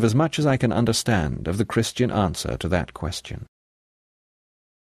shall give as much as I can understand of the Christian answer to that question.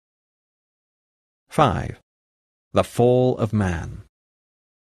 5. The Fall of Man.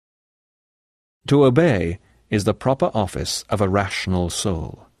 To obey is the proper office of a rational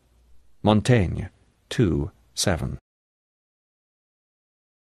soul. Montaigne, 2:7.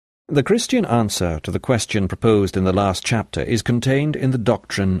 The Christian answer to the question proposed in the last chapter is contained in the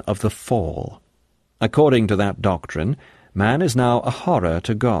doctrine of the fall. According to that doctrine, man is now a horror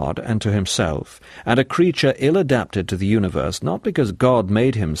to God and to himself, and a creature ill-adapted to the universe, not because God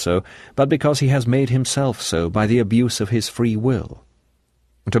made him so, but because he has made himself so by the abuse of his free will.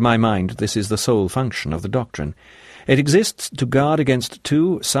 To my mind, this is the sole function of the doctrine. It exists to guard against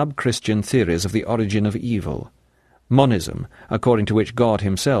two sub-Christian theories of the origin of evil. Monism, according to which God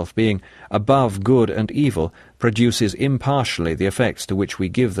himself, being above good and evil, produces impartially the effects to which we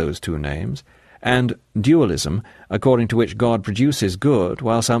give those two names, and dualism, according to which God produces good,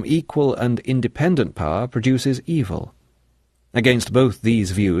 while some equal and independent power produces evil. Against both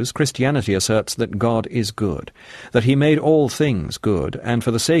these views, Christianity asserts that God is good, that he made all things good, and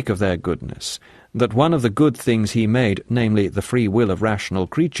for the sake of their goodness, that one of the good things he made, namely the free will of rational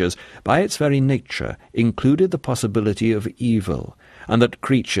creatures, by its very nature included the possibility of evil, and that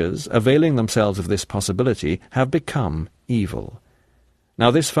creatures, availing themselves of this possibility, have become evil. Now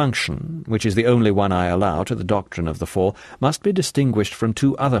this function, which is the only one I allow to the doctrine of the fall, must be distinguished from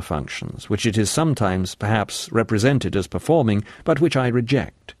two other functions, which it is sometimes, perhaps, represented as performing, but which I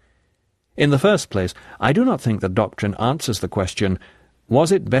reject. In the first place, I do not think the doctrine answers the question,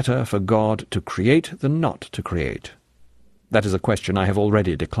 was it better for God to create than not to create? That is a question I have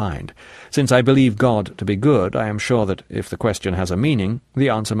already declined. Since I believe God to be good, I am sure that, if the question has a meaning, the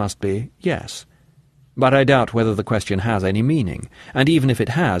answer must be yes. But I doubt whether the question has any meaning, and even if it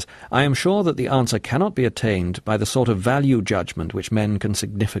has, I am sure that the answer cannot be attained by the sort of value judgment which men can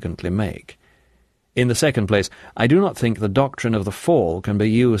significantly make. In the second place, I do not think the doctrine of the fall can be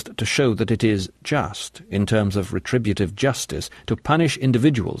used to show that it is just, in terms of retributive justice, to punish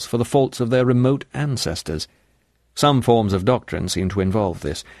individuals for the faults of their remote ancestors. Some forms of doctrine seem to involve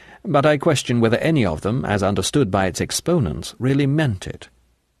this, but I question whether any of them, as understood by its exponents, really meant it.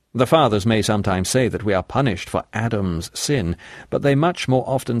 The fathers may sometimes say that we are punished for Adam's sin, but they much more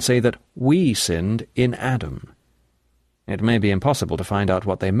often say that we sinned in Adam. It may be impossible to find out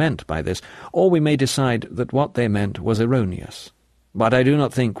what they meant by this, or we may decide that what they meant was erroneous. But I do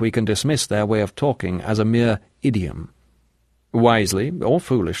not think we can dismiss their way of talking as a mere idiom. Wisely, or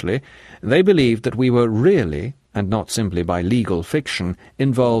foolishly, they believed that we were really, and not simply by legal fiction,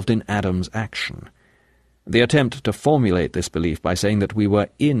 involved in Adam's action. The attempt to formulate this belief by saying that we were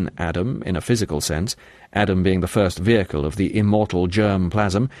in Adam in a physical sense, Adam being the first vehicle of the immortal germ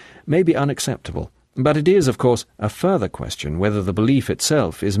plasm, may be unacceptable, but it is, of course, a further question whether the belief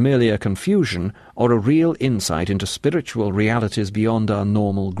itself is merely a confusion or a real insight into spiritual realities beyond our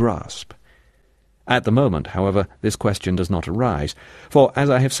normal grasp. At the moment, however, this question does not arise, for, as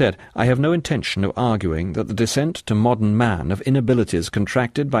I have said, I have no intention of arguing that the descent to modern man of inabilities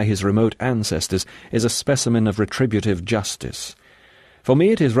contracted by his remote ancestors is a specimen of retributive justice. For me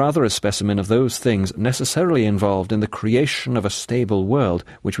it is rather a specimen of those things necessarily involved in the creation of a stable world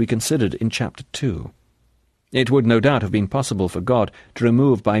which we considered in Chapter 2. It would no doubt have been possible for God to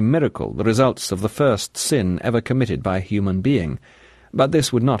remove by miracle the results of the first sin ever committed by a human being, but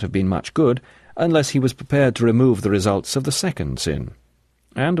this would not have been much good, unless he was prepared to remove the results of the second sin,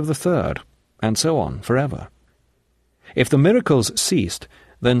 and of the third, and so on forever. If the miracles ceased,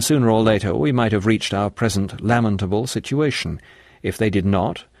 then sooner or later we might have reached our present lamentable situation. If they did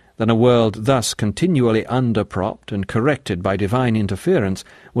not, then a world thus continually underpropped and corrected by divine interference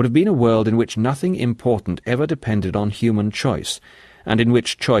would have been a world in which nothing important ever depended on human choice, and in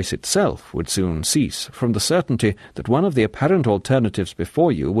which choice itself would soon cease from the certainty that one of the apparent alternatives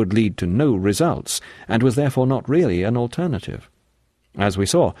before you would lead to no results, and was therefore not really an alternative. As we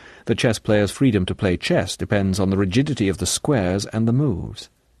saw, the chess player's freedom to play chess depends on the rigidity of the squares and the moves.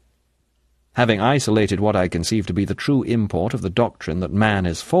 Having isolated what I conceive to be the true import of the doctrine that man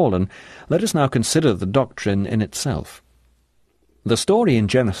is fallen, let us now consider the doctrine in itself. The story in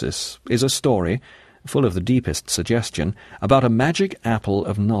Genesis is a story, full of the deepest suggestion, about a magic apple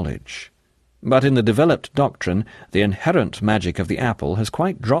of knowledge. But in the developed doctrine, the inherent magic of the apple has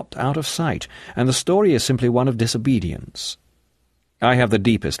quite dropped out of sight, and the story is simply one of disobedience. I have the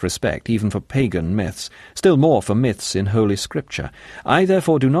deepest respect even for pagan myths, still more for myths in Holy Scripture. I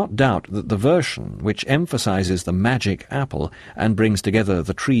therefore do not doubt that the version which emphasizes the magic apple and brings together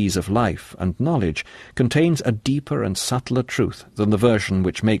the trees of life and knowledge contains a deeper and subtler truth than the version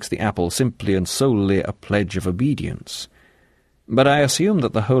which makes the apple simply and solely a pledge of obedience. But I assume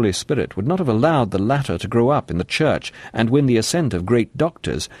that the Holy Spirit would not have allowed the latter to grow up in the Church and win the assent of great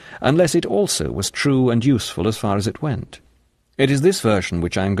doctors, unless it also was true and useful as far as it went. It is this version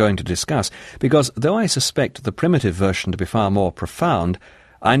which I am going to discuss, because though I suspect the primitive version to be far more profound,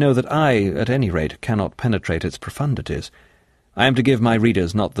 I know that I, at any rate, cannot penetrate its profundities. I am to give my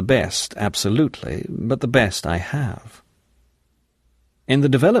readers not the best, absolutely, but the best I have. In the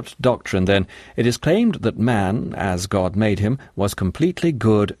developed doctrine, then, it is claimed that man, as God made him, was completely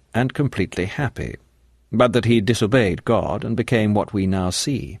good and completely happy, but that he disobeyed God and became what we now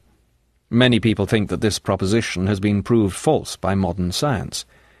see. Many people think that this proposition has been proved false by modern science.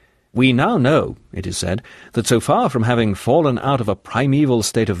 We now know, it is said, that so far from having fallen out of a primeval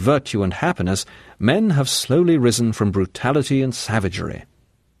state of virtue and happiness, men have slowly risen from brutality and savagery.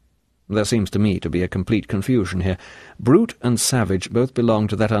 There seems to me to be a complete confusion here. Brute and savage both belong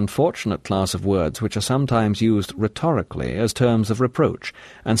to that unfortunate class of words which are sometimes used rhetorically as terms of reproach,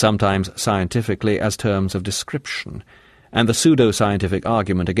 and sometimes scientifically as terms of description, and the pseudo-scientific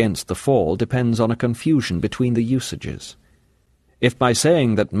argument against the fall depends on a confusion between the usages. If by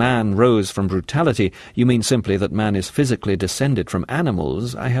saying that man rose from brutality you mean simply that man is physically descended from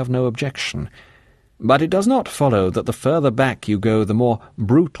animals, I have no objection. But it does not follow that the further back you go, the more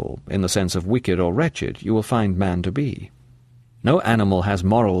brutal, in the sense of wicked or wretched, you will find man to be. No animal has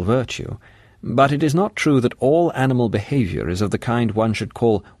moral virtue, but it is not true that all animal behavior is of the kind one should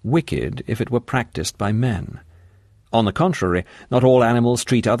call wicked if it were practiced by men. On the contrary, not all animals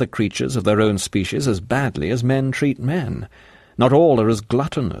treat other creatures of their own species as badly as men treat men. Not all are as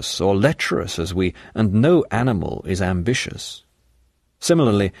gluttonous or lecherous as we, and no animal is ambitious.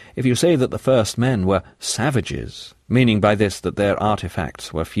 Similarly, if you say that the first men were savages, meaning by this that their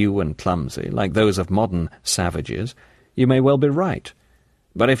artifacts were few and clumsy, like those of modern savages, you may well be right.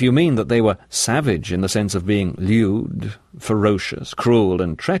 But if you mean that they were savage in the sense of being lewd, ferocious, cruel,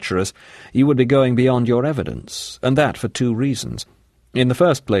 and treacherous, you would be going beyond your evidence, and that for two reasons. In the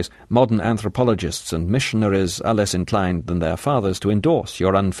first place, modern anthropologists and missionaries are less inclined than their fathers to endorse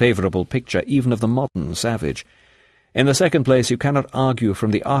your unfavourable picture even of the modern savage. In the second place, you cannot argue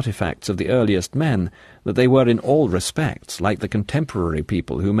from the artifacts of the earliest men that they were in all respects like the contemporary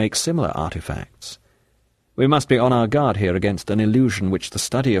people who make similar artifacts. We must be on our guard here against an illusion which the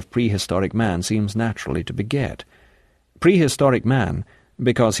study of prehistoric man seems naturally to beget. Prehistoric man,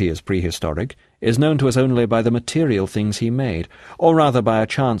 because he is prehistoric, is known to us only by the material things he made, or rather by a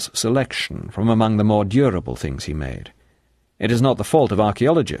chance selection from among the more durable things he made. It is not the fault of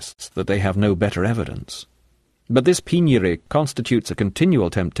archaeologists that they have no better evidence. But this penury constitutes a continual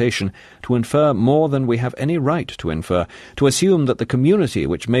temptation to infer more than we have any right to infer, to assume that the community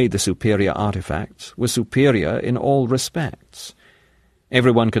which made the superior artifacts was superior in all respects.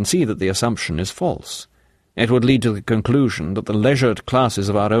 Everyone can see that the assumption is false. It would lead to the conclusion that the leisured classes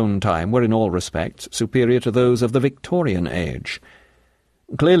of our own time were in all respects superior to those of the Victorian age.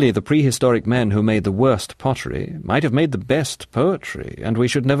 Clearly, the prehistoric men who made the worst pottery might have made the best poetry, and we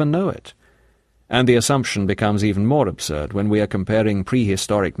should never know it. And the assumption becomes even more absurd when we are comparing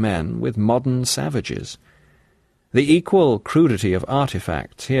prehistoric men with modern savages. The equal crudity of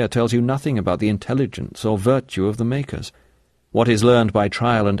artifacts here tells you nothing about the intelligence or virtue of the makers. What is learned by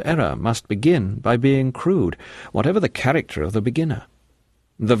trial and error must begin by being crude, whatever the character of the beginner.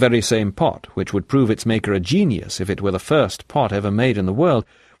 The very same pot, which would prove its maker a genius if it were the first pot ever made in the world,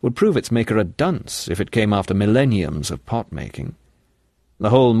 would prove its maker a dunce if it came after millenniums of pot-making. The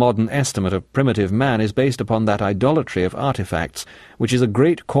whole modern estimate of primitive man is based upon that idolatry of artifacts, which is a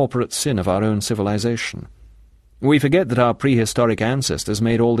great corporate sin of our own civilization. We forget that our prehistoric ancestors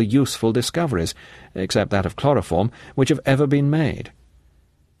made all the useful discoveries, except that of chloroform, which have ever been made.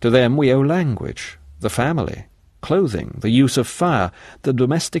 To them we owe language, the family, clothing, the use of fire, the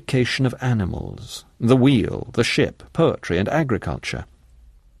domestication of animals, the wheel, the ship, poetry, and agriculture.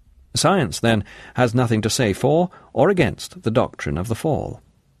 Science, then, has nothing to say for or against the doctrine of the fall.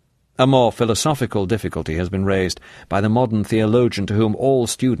 A more philosophical difficulty has been raised by the modern theologian to whom all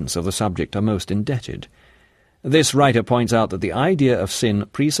students of the subject are most indebted. This writer points out that the idea of sin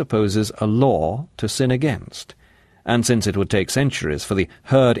presupposes a law to sin against, and since it would take centuries for the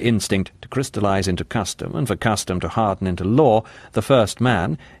herd instinct to crystallize into custom and for custom to harden into law, the first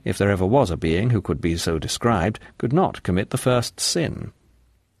man, if there ever was a being who could be so described, could not commit the first sin.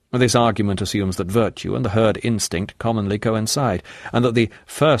 This argument assumes that virtue and the herd instinct commonly coincide, and that the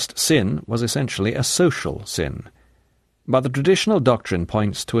first sin was essentially a social sin. But the traditional doctrine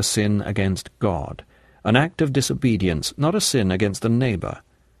points to a sin against God, an act of disobedience, not a sin against a neighbour.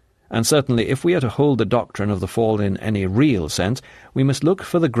 And certainly if we are to hold the doctrine of the fall in any real sense, we must look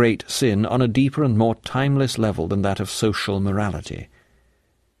for the great sin on a deeper and more timeless level than that of social morality.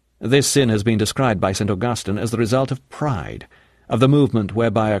 This sin has been described by St. Augustine as the result of pride, of the movement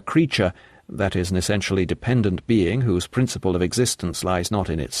whereby a creature, that is, an essentially dependent being whose principle of existence lies not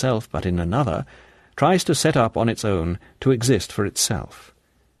in itself but in another, tries to set up on its own to exist for itself.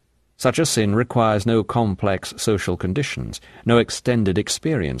 Such a sin requires no complex social conditions, no extended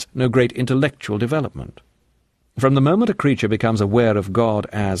experience, no great intellectual development. From the moment a creature becomes aware of God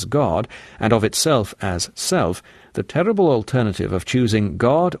as God, and of itself as self, the terrible alternative of choosing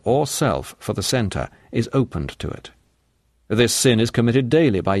God or self for the centre is opened to it. This sin is committed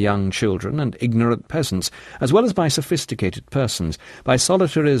daily by young children and ignorant peasants, as well as by sophisticated persons, by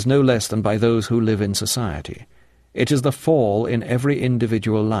solitaries no less than by those who live in society. It is the fall in every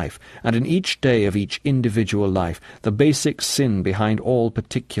individual life, and in each day of each individual life, the basic sin behind all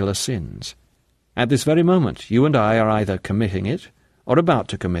particular sins. At this very moment, you and I are either committing it, or about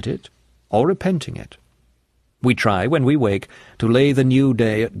to commit it, or repenting it. We try, when we wake, to lay the new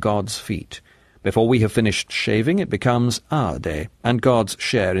day at God's feet. Before we have finished shaving, it becomes our day, and God's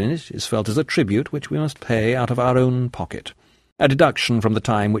share in it is felt as a tribute which we must pay out of our own pocket, a deduction from the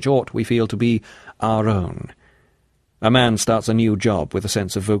time which ought, we feel, to be our own. A man starts a new job with a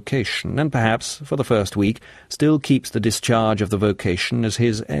sense of vocation, and perhaps, for the first week, still keeps the discharge of the vocation as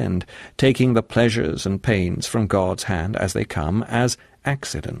his end, taking the pleasures and pains from God's hand as they come, as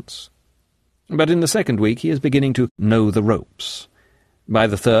accidents. But in the second week he is beginning to know the ropes. By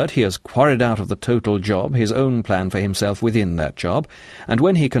the third, he has quarried out of the total job his own plan for himself within that job, and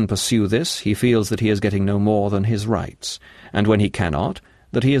when he can pursue this, he feels that he is getting no more than his rights, and when he cannot,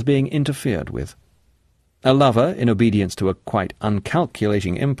 that he is being interfered with. A lover, in obedience to a quite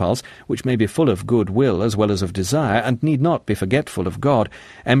uncalculating impulse, which may be full of good will as well as of desire, and need not be forgetful of God,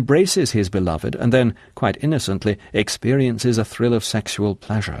 embraces his beloved, and then, quite innocently, experiences a thrill of sexual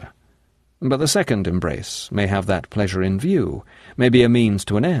pleasure. But the second embrace may have that pleasure in view, may be a means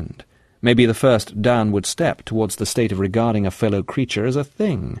to an end, may be the first downward step towards the state of regarding a fellow creature as a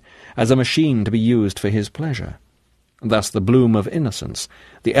thing, as a machine to be used for his pleasure. Thus the bloom of innocence,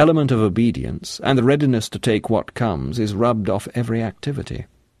 the element of obedience, and the readiness to take what comes is rubbed off every activity.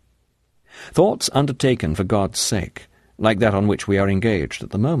 Thoughts undertaken for God's sake, like that on which we are engaged at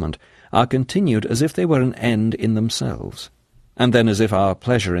the moment, are continued as if they were an end in themselves, and then as if our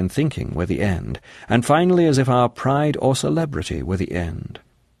pleasure in thinking were the end, and finally as if our pride or celebrity were the end.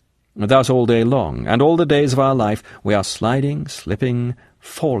 Thus all day long, and all the days of our life, we are sliding, slipping,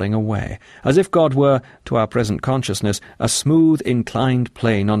 falling away, as if God were, to our present consciousness, a smooth, inclined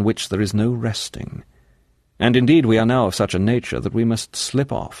plane on which there is no resting. And indeed we are now of such a nature that we must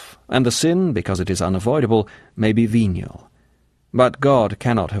slip off, and the sin, because it is unavoidable, may be venial. But God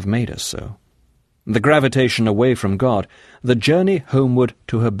cannot have made us so. The gravitation away from God, the journey homeward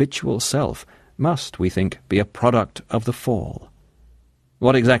to habitual self, must, we think, be a product of the fall.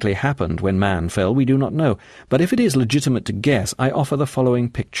 What exactly happened when man fell we do not know, but if it is legitimate to guess, I offer the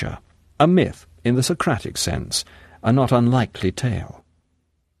following picture, a myth in the Socratic sense, a not unlikely tale.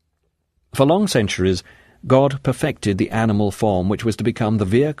 For long centuries, God perfected the animal form which was to become the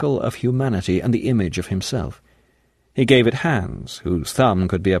vehicle of humanity and the image of himself. He gave it hands, whose thumb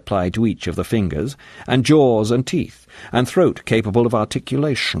could be applied to each of the fingers, and jaws and teeth, and throat capable of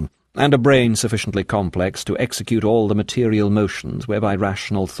articulation, and a brain sufficiently complex to execute all the material motions whereby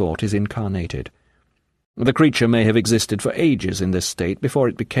rational thought is incarnated. The creature may have existed for ages in this state before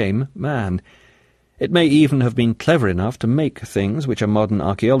it became man. It may even have been clever enough to make things which a modern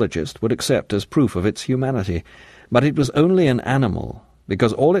archaeologist would accept as proof of its humanity, but it was only an animal,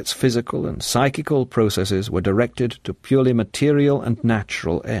 because all its physical and psychical processes were directed to purely material and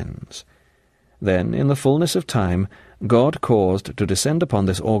natural ends. Then, in the fullness of time, God caused to descend upon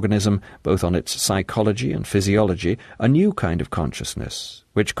this organism, both on its psychology and physiology, a new kind of consciousness,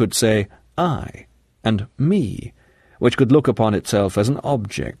 which could say, I, and me, which could look upon itself as an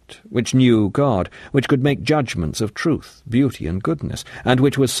object, which knew God, which could make judgments of truth, beauty, and goodness, and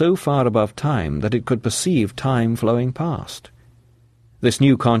which was so far above time that it could perceive time flowing past. This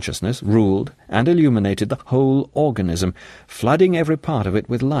new consciousness ruled and illuminated the whole organism, flooding every part of it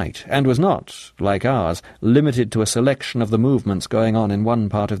with light, and was not, like ours, limited to a selection of the movements going on in one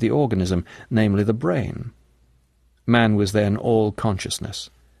part of the organism, namely the brain. Man was then all consciousness.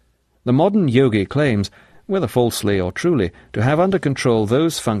 The modern yogi claims, whether falsely or truly, to have under control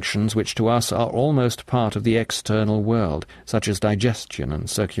those functions which to us are almost part of the external world, such as digestion and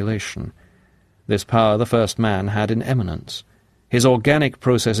circulation. This power the first man had in eminence. His organic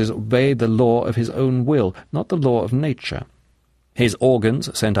processes obeyed the law of his own will, not the law of nature. His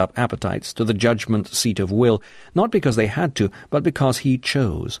organs sent up appetites to the judgment seat of will, not because they had to, but because he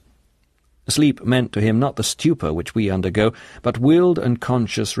chose. Sleep meant to him not the stupor which we undergo, but willed and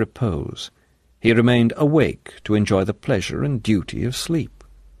conscious repose. He remained awake to enjoy the pleasure and duty of sleep.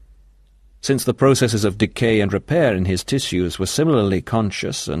 Since the processes of decay and repair in his tissues were similarly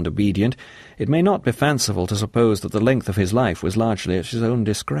conscious and obedient, it may not be fanciful to suppose that the length of his life was largely at his own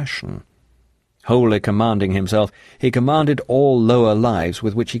discretion. Wholly commanding himself, he commanded all lower lives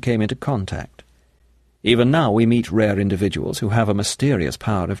with which he came into contact. Even now we meet rare individuals who have a mysterious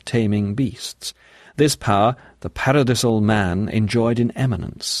power of taming beasts. This power the paradisal man enjoyed in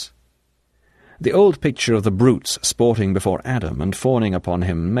eminence. The old picture of the brutes sporting before Adam and fawning upon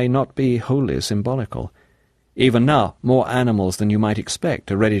him may not be wholly symbolical. Even now, more animals than you might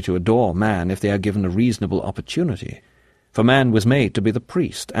expect are ready to adore man if they are given a reasonable opportunity. For man was made to be the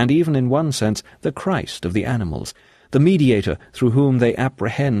priest, and even in one sense the Christ of the animals, the mediator through whom they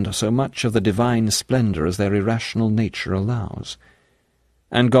apprehend so much of the divine splendor as their irrational nature allows.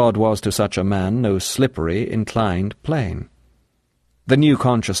 And God was to such a man no slippery, inclined plane. The new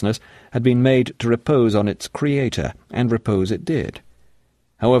consciousness had been made to repose on its Creator, and repose it did.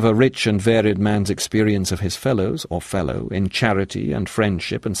 However rich and varied man's experience of his fellows, or fellow, in charity and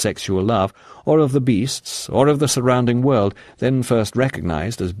friendship and sexual love, or of the beasts, or of the surrounding world, then first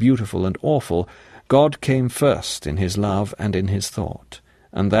recognized as beautiful and awful, God came first in his love and in his thought,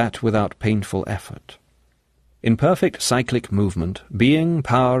 and that without painful effort. In perfect cyclic movement, being,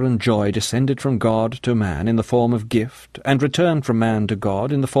 power, and joy descended from God to man in the form of gift, and returned from man to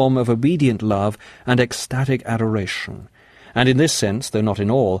God in the form of obedient love and ecstatic adoration. And in this sense, though not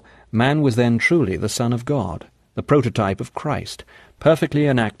in all, man was then truly the Son of God, the prototype of Christ, perfectly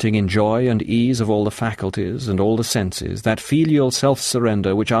enacting in joy and ease of all the faculties and all the senses that filial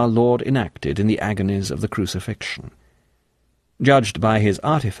self-surrender which our Lord enacted in the agonies of the crucifixion. Judged by his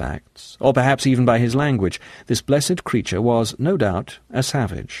artifacts, or perhaps even by his language, this blessed creature was, no doubt, a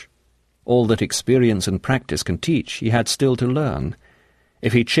savage. All that experience and practice can teach he had still to learn.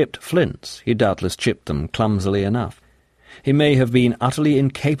 If he chipped flints, he doubtless chipped them clumsily enough. He may have been utterly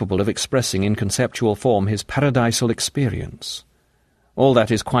incapable of expressing in conceptual form his paradisal experience. All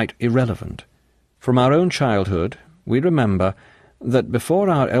that is quite irrelevant. From our own childhood, we remember that before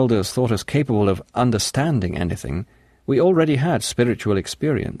our elders thought us capable of understanding anything, we already had spiritual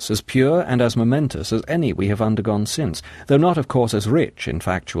experience, as pure and as momentous as any we have undergone since, though not, of course, as rich in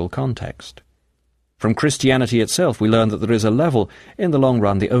factual context. From Christianity itself we learn that there is a level, in the long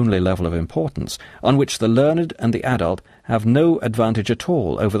run the only level of importance, on which the learned and the adult have no advantage at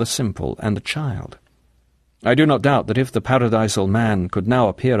all over the simple and the child. I do not doubt that if the paradisal man could now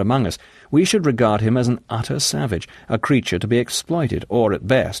appear among us, we should regard him as an utter savage, a creature to be exploited, or at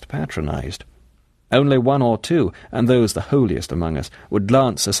best patronized. Only one or two, and those the holiest among us, would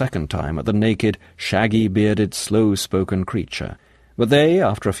glance a second time at the naked, shaggy-bearded, slow-spoken creature, but they,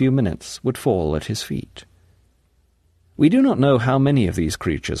 after a few minutes, would fall at his feet. We do not know how many of these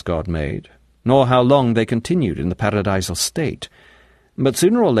creatures God made, nor how long they continued in the paradisal state, but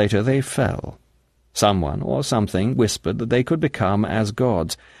sooner or later they fell. Someone or something whispered that they could become as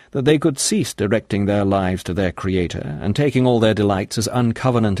gods, that they could cease directing their lives to their Creator, and taking all their delights as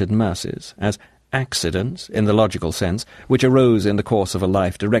uncovenanted mercies, as accidents, in the logical sense, which arose in the course of a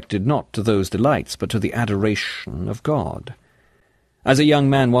life directed not to those delights, but to the adoration of God. As a young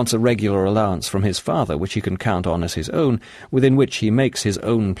man wants a regular allowance from his father, which he can count on as his own, within which he makes his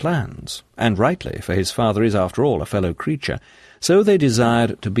own plans, and rightly, for his father is, after all, a fellow creature, so they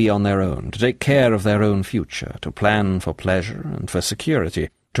desired to be on their own, to take care of their own future, to plan for pleasure and for security,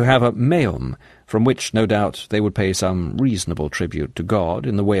 to have a meum, from which, no doubt, they would pay some reasonable tribute to God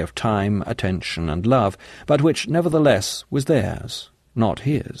in the way of time, attention, and love, but which, nevertheless, was theirs, not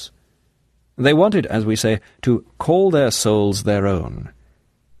his. They wanted, as we say, to call their souls their own.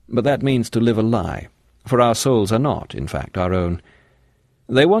 But that means to live a lie, for our souls are not, in fact, our own.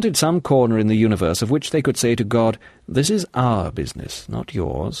 They wanted some corner in the universe of which they could say to God, "This is our business, not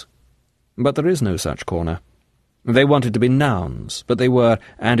yours." But there is no such corner. They wanted to be nouns, but they were,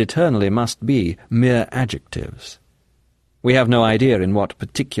 and eternally must be, mere adjectives. We have no idea in what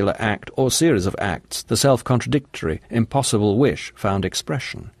particular act or series of acts the self-contradictory, impossible wish found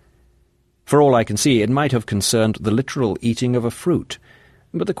expression. For all I can see, it might have concerned the literal eating of a fruit,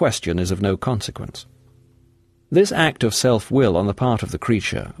 but the question is of no consequence. This act of self-will on the part of the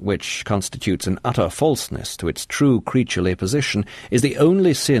creature, which constitutes an utter falseness to its true creaturely position, is the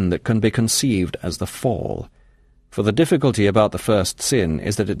only sin that can be conceived as the fall. For the difficulty about the first sin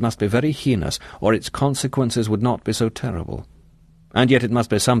is that it must be very heinous, or its consequences would not be so terrible. And yet it must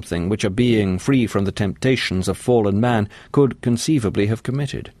be something which a being free from the temptations of fallen man could conceivably have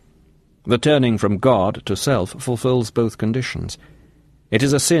committed. The turning from God to self fulfills both conditions. It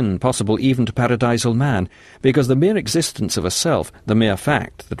is a sin possible even to paradisal man, because the mere existence of a self, the mere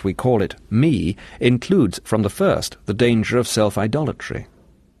fact that we call it me, includes from the first the danger of self-idolatry.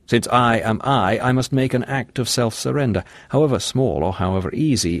 Since I am I must make an act of self-surrender, however small or however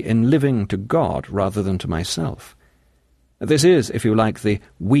easy, in living to God rather than to myself. This is, if you like, the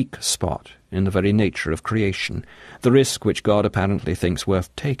weak spot in the very nature of creation, the risk which God apparently thinks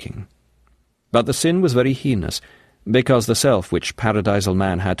worth taking. But the sin was very heinous, because the self which paradisal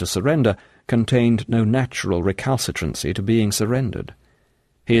man had to surrender contained no natural recalcitrancy to being surrendered.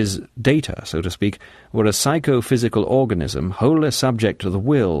 His data, so to speak, were a psychophysical organism wholly subject to the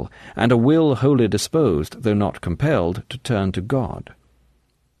will, and a will wholly disposed, though not compelled, to turn to God.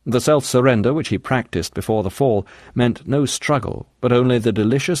 The self-surrender which he practised before the fall meant no struggle, but only the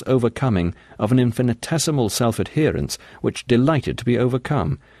delicious overcoming of an infinitesimal self-adherence which delighted to be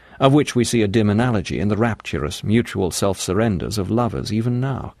overcome, of which we see a dim analogy in the rapturous mutual self-surrenders of lovers even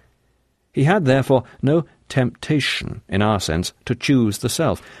now. He had, therefore, no temptation, in our sense, to choose the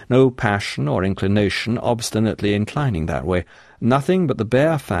self, no passion or inclination obstinately inclining that way, nothing but the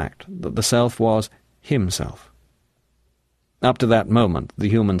bare fact that the self was himself. Up to that moment the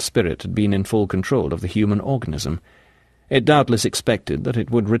human spirit had been in full control of the human organism. It doubtless expected that it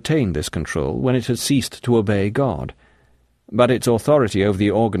would retain this control when it had ceased to obey God. But its authority over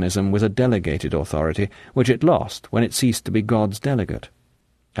the organism was a delegated authority, which it lost when it ceased to be God's delegate.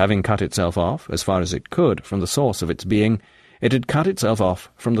 Having cut itself off, as far as it could, from the source of its being, it had cut itself off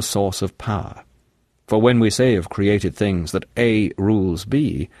from the source of power. For when we say of created things that A rules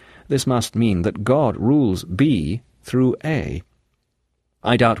B, this must mean that God rules B through A.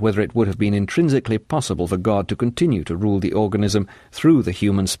 I doubt whether it would have been intrinsically possible for God to continue to rule the organism through the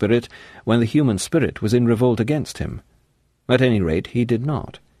human spirit when the human spirit was in revolt against him. At any rate, he did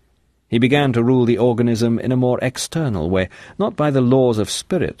not. He began to rule the organism in a more external way, not by the laws of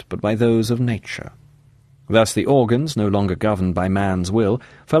spirit, but by those of nature. Thus the organs, no longer governed by man's will,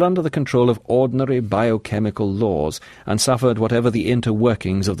 fell under the control of ordinary biochemical laws, and suffered whatever the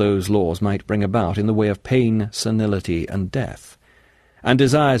interworkings of those laws might bring about in the way of pain, senility, and death. And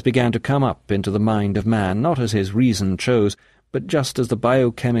desires began to come up into the mind of man, not as his reason chose, but just as the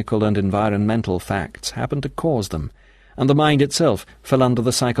biochemical and environmental facts happened to cause them, and the mind itself fell under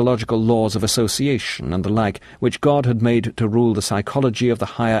the psychological laws of association and the like, which God had made to rule the psychology of the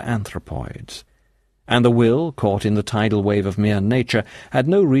higher anthropoids. And the will, caught in the tidal wave of mere nature, had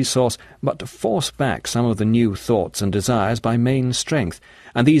no resource but to force back some of the new thoughts and desires by main strength,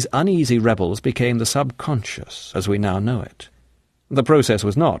 and these uneasy rebels became the subconscious, as we now know it. The process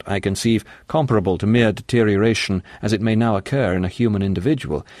was not, I conceive, comparable to mere deterioration as it may now occur in a human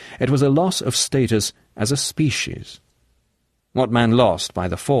individual. It was a loss of status as a species. What man lost by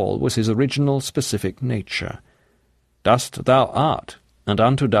the fall was his original specific nature. Dust thou art, and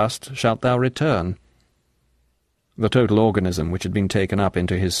unto dust shalt thou return. The total organism which had been taken up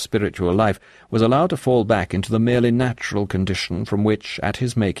into his spiritual life was allowed to fall back into the merely natural condition from which, at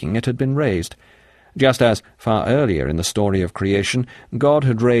his making, it had been raised, just as, far earlier in the story of creation, God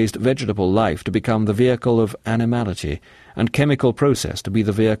had raised vegetable life to become the vehicle of animality, and chemical process to be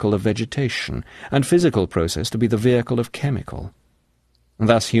the vehicle of vegetation, and physical process to be the vehicle of chemical.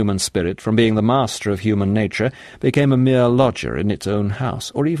 Thus human spirit, from being the master of human nature, became a mere lodger in its own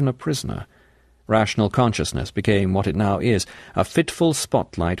house, or even a prisoner. Rational consciousness became what it now is, a fitful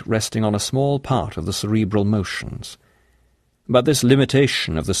spotlight resting on a small part of the cerebral motions. But this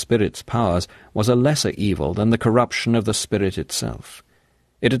limitation of the spirit's powers was a lesser evil than the corruption of the spirit itself.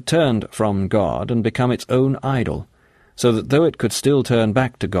 It had turned from God and become its own idol, so that though it could still turn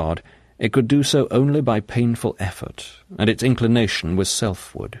back to God, it could do so only by painful effort, and its inclination was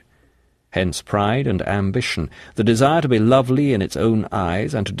selfward. Hence pride and ambition, the desire to be lovely in its own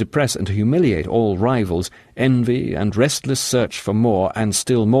eyes, and to depress and to humiliate all rivals, envy and restless search for more and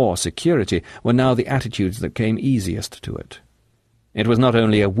still more security were now the attitudes that came easiest to it. It was not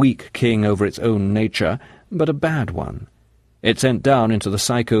only a weak king over its own nature, but a bad one. It sent down into the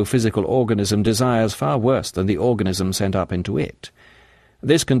psycho-physical organism desires far worse than the organism sent up into it.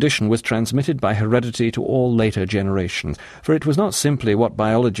 This condition was transmitted by heredity to all later generations, for it was not simply what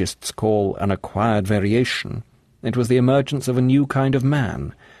biologists call an acquired variation. It was the emergence of a new kind of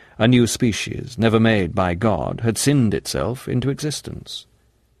man. A new species, never made by God, had sinned itself into existence.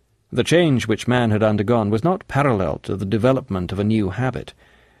 The change which man had undergone was not parallel to the development of a new habit.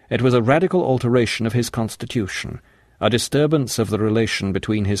 It was a radical alteration of his constitution, a disturbance of the relation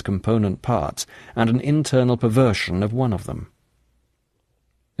between his component parts, and an internal perversion of one of them.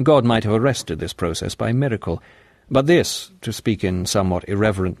 God might have arrested this process by miracle, but this, to speak in somewhat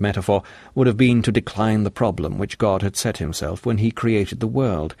irreverent metaphor, would have been to decline the problem which God had set himself when he created the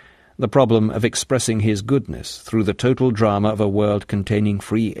world, the problem of expressing his goodness through the total drama of a world containing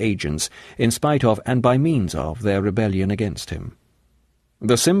free agents, in spite of and by means of their rebellion against him.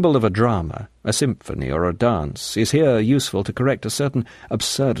 The symbol of a drama, a symphony or a dance, is here useful to correct a certain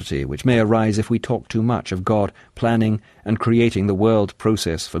absurdity which may arise if we talk too much of God planning and creating the world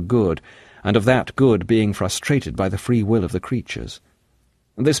process for good, and of that good being frustrated by the free will of the creatures.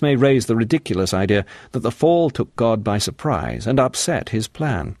 This may raise the ridiculous idea that the fall took God by surprise and upset his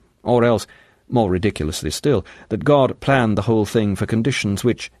plan, or else, more ridiculously still, that God planned the whole thing for conditions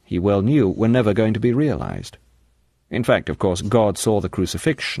which, he well knew, were never going to be realized. In fact, of course, God saw the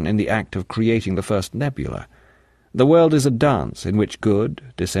crucifixion in the act of creating the first nebula. The world is a dance in which good,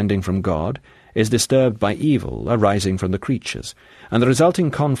 descending from God, is disturbed by evil arising from the creatures, and the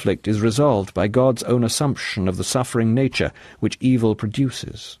resulting conflict is resolved by God's own assumption of the suffering nature which evil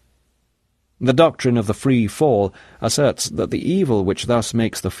produces. The doctrine of the free fall asserts that the evil which thus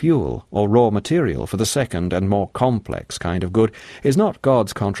makes the fuel or raw material for the second and more complex kind of good is not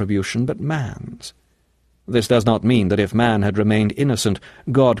God's contribution but man's. This does not mean that if man had remained innocent,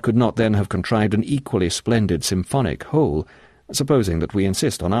 God could not then have contrived an equally splendid symphonic whole, supposing that we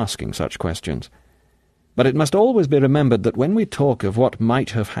insist on asking such questions. But it must always be remembered that when we talk of what might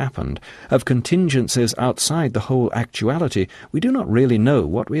have happened, of contingencies outside the whole actuality, we do not really know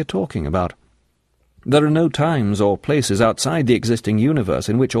what we are talking about. There are no times or places outside the existing universe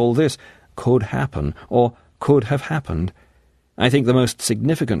in which all this could happen, or could have happened. I think the most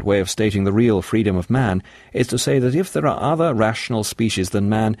significant way of stating the real freedom of man is to say that if there are other rational species than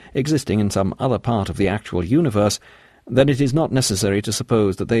man existing in some other part of the actual universe, then it is not necessary to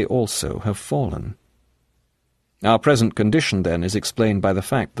suppose that they also have fallen. Our present condition, then, is explained by the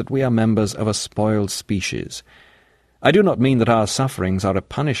fact that we are members of a spoiled species. I do not mean that our sufferings are a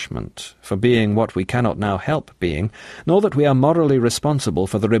punishment for being what we cannot now help being, nor that we are morally responsible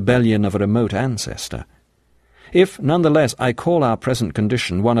for the rebellion of a remote ancestor. If, nonetheless, I call our present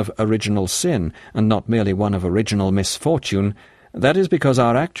condition one of original sin, and not merely one of original misfortune, that is because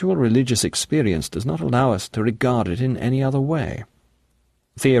our actual religious experience does not allow us to regard it in any other way.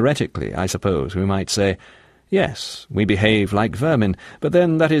 Theoretically, I suppose, we might say, yes, we behave like vermin, but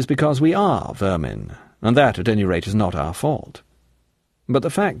then that is because we are vermin, and that, at any rate, is not our fault. But the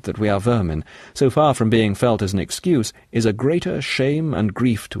fact that we are vermin, so far from being felt as an excuse, is a greater shame and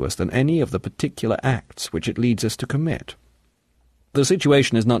grief to us than any of the particular acts which it leads us to commit. The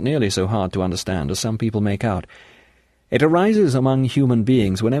situation is not nearly so hard to understand as some people make out. It arises among human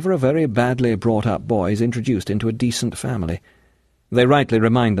beings whenever a very badly brought-up boy is introduced into a decent family. They rightly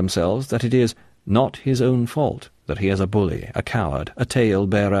remind themselves that it is not his own fault that he is a bully, a coward, a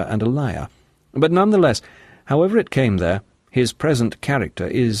tale-bearer, and a liar. But nonetheless, however it came there, his present character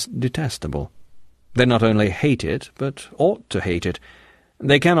is detestable. They not only hate it, but ought to hate it.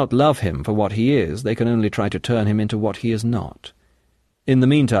 They cannot love him for what he is, they can only try to turn him into what he is not. In the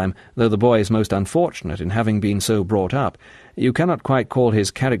meantime, though the boy is most unfortunate in having been so brought up, you cannot quite call his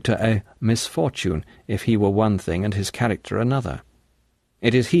character a misfortune if he were one thing and his character another.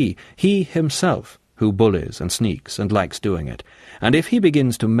 It is he himself, who bullies and sneaks and likes doing it, and if he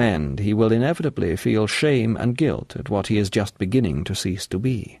begins to mend, he will inevitably feel shame and guilt at what he is just beginning to cease to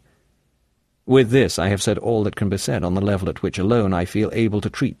be. With this I have said all that can be said on the level at which alone I feel able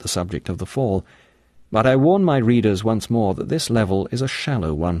to treat the subject of the fall, but I warn my readers once more that this level is a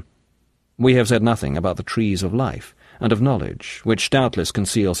shallow one. We have said nothing about the trees of life and of knowledge, which doubtless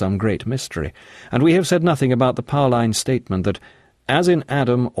conceal some great mystery, and we have said nothing about the Pauline statement that, as in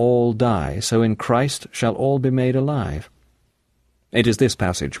Adam all die, so in Christ shall all be made alive. It is this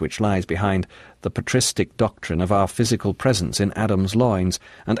passage which lies behind the patristic doctrine of our physical presence in Adam's loins,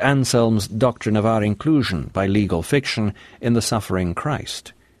 and Anselm's doctrine of our inclusion, by legal fiction, in the suffering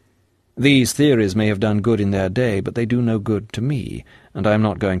Christ. These theories may have done good in their day, but they do no good to me, and I am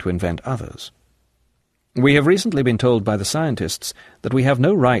not going to invent others. We have recently been told by the scientists that we have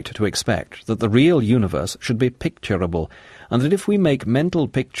no right to expect that the real universe should be picturable, and that if we make mental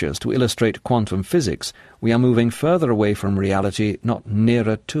pictures to illustrate quantum physics, we are moving further away from reality, not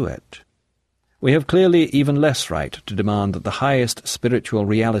nearer to it. We have clearly even less right to demand that the highest spiritual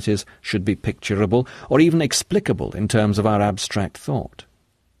realities should be picturable, or even explicable in terms of our abstract thought.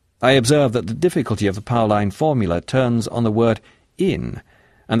 I observe that the difficulty of the Pauline formula turns on the word in,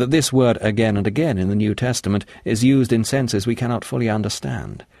 and that this word again and again in the New Testament is used in senses we cannot fully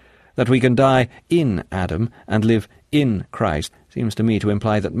understand. That we can die in Adam and live in Christ seems to me to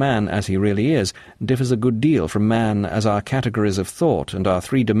imply that man, as he really is, differs a good deal from man as our categories of thought and our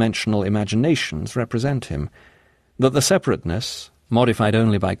three-dimensional imaginations represent him. That the separateness, modified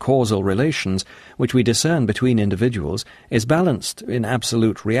only by causal relations, which we discern between individuals, is balanced in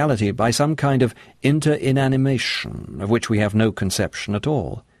absolute reality by some kind of inter-inanimation of which we have no conception at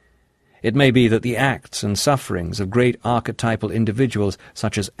all. It may be that the acts and sufferings of great archetypal individuals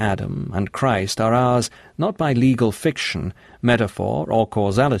such as Adam and Christ are ours not by legal fiction, metaphor, or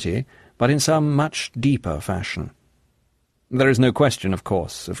causality, but in some much deeper fashion. There is no question, of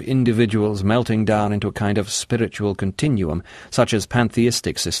course, of individuals melting down into a kind of spiritual continuum, such as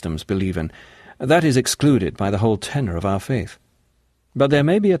pantheistic systems believe in. That is excluded by the whole tenor of our faith. But there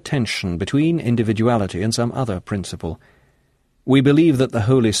may be a tension between individuality and some other principle. We believe that the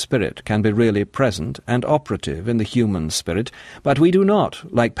Holy Spirit can be really present and operative in the human spirit, but we do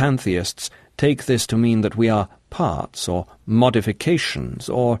not, like pantheists, take this to mean that we are parts or modifications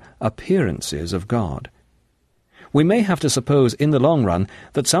or appearances of God. We may have to suppose in the long run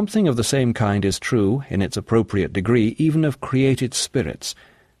that something of the same kind is true, in its appropriate degree, even of created spirits,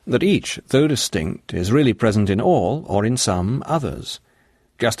 that each, though distinct, is really present in all, or in some others,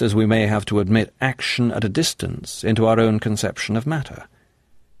 just as we may have to admit action at a distance into our own conception of matter.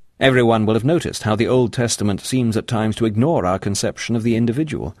 Everyone will have noticed how the Old Testament seems at times to ignore our conception of the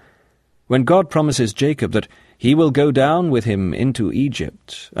individual. When God promises Jacob that he will go down with him into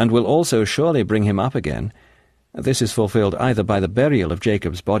Egypt, and will also surely bring him up again, this is fulfilled either by the burial of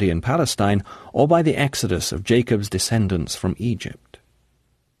Jacob's body in Palestine or by the exodus of Jacob's descendants from Egypt.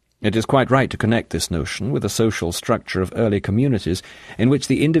 It is quite right to connect this notion with the social structure of early communities in which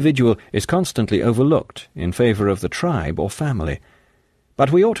the individual is constantly overlooked in favor of the tribe or family.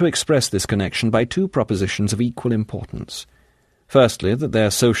 But we ought to express this connection by two propositions of equal importance. Firstly, that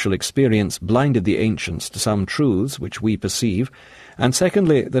their social experience blinded the ancients to some truths which we perceive, and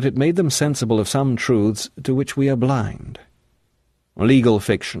secondly, that it made them sensible of some truths to which we are blind. Legal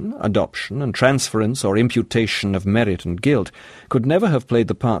fiction, adoption, and transference or imputation of merit and guilt could never have played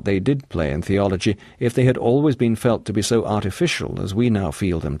the part they did play in theology if they had always been felt to be so artificial as we now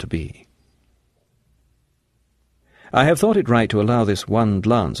feel them to be. I have thought it right to allow this one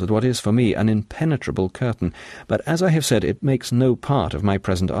glance at what is for me an impenetrable curtain, but as I have said, it makes no part of my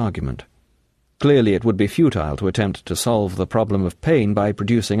present argument. Clearly it would be futile to attempt to solve the problem of pain by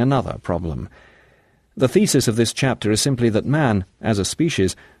producing another problem. The thesis of this chapter is simply that man, as a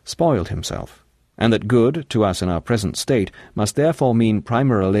species, spoiled himself, and that good, to us in our present state, must therefore mean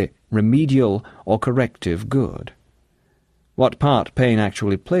primarily remedial or corrective good. What part pain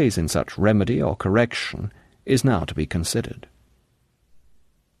actually plays in such remedy or correction is now to be considered.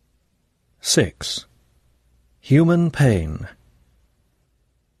 6. Human pain.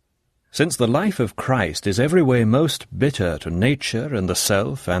 Since the life of Christ is every way most bitter to nature and the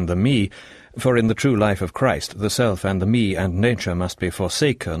self and the me, for in the true life of Christ the self and the me and nature must be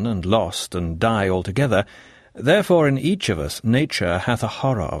forsaken and lost and die altogether, therefore in each of us nature hath a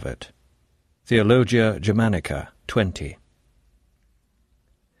horror of it. Theologia Germanica 20.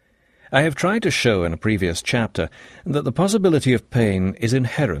 I have tried to show in a previous chapter that the possibility of pain is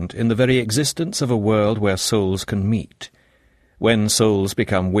inherent in the very existence of a world where souls can meet. When souls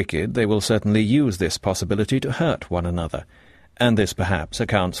become wicked, they will certainly use this possibility to hurt one another, and this perhaps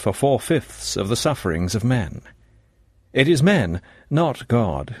accounts for 4/5 of the sufferings of men. It is men, not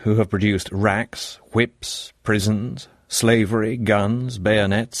God, who have produced racks, whips, prisons, slavery, guns,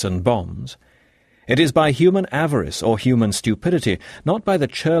 bayonets, and bombs. It is by human avarice or human stupidity, not by the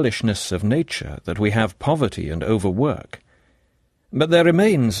churlishness of nature, that we have poverty and overwork. But there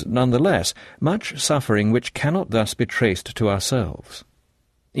remains, nonetheless, much suffering which cannot thus be traced to ourselves.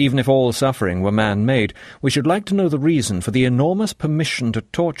 Even if all suffering were man-made, we should like to know the reason for the enormous permission to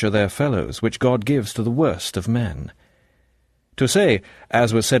torture their fellows which God gives to the worst of men. To say,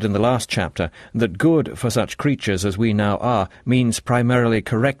 as was said in the last chapter, that good for such creatures as we now are means primarily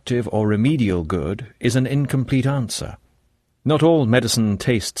corrective or remedial good is an incomplete answer. Not all medicine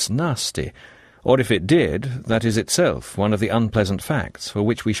tastes nasty, or if it did, that is itself one of the unpleasant facts for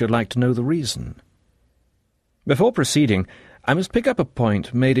which we should like to know the reason. Before proceeding, I must pick up a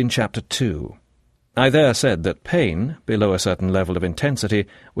point made in Chapter 2. I there said that pain, below a certain level of intensity,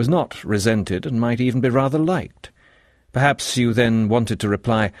 was not resented and might even be rather liked. Perhaps you then wanted to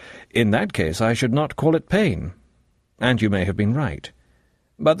reply, "In that case I should not call it pain." And you may have been right.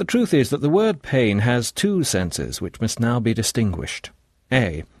 But the truth is that the word pain has two senses which must now be distinguished.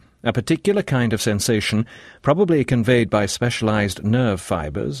 A particular kind of sensation, probably conveyed by specialized nerve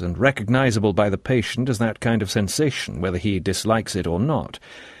fibers, and recognizable by the patient as that kind of sensation, whether he dislikes it or not.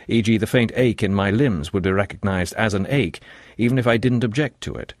 E.g., the faint ache in my limbs would be recognized as an ache, even if I didn't object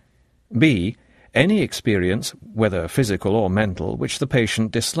to it. B, any experience, whether physical or mental, which the patient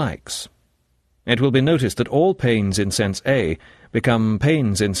dislikes. It will be noticed that all pains in sense A become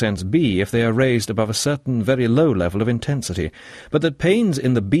pains in sense B if they are raised above a certain very low level of intensity, but that pains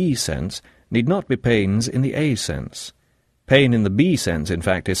in the B sense need not be pains in the A sense. Pain in the B sense, in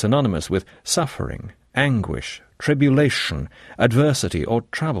fact, is synonymous with suffering, anguish, tribulation, adversity, or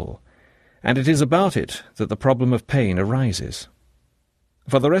trouble, and it is about it that the problem of pain arises.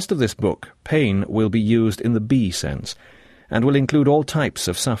 For the rest of this book, pain will be used in the B sense, and will include all types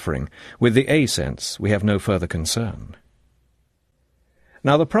of suffering. With the A sense, we have no further concern.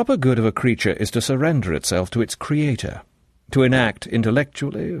 Now, the proper good of a creature is to surrender itself to its Creator, to enact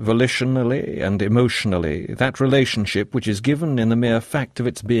intellectually, volitionally, and emotionally that relationship which is given in the mere fact of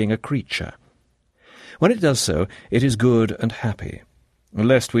its being a creature. When it does so, it is good and happy.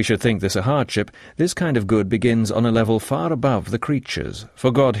 Lest we should think this a hardship, this kind of good begins on a level far above the creatures,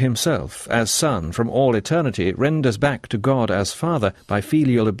 for God himself, as Son, from all eternity, renders back to God as Father by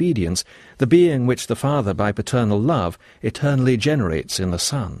filial obedience the being which the Father by paternal love eternally generates in the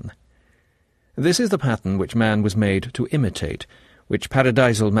Son. This is the pattern which man was made to imitate, which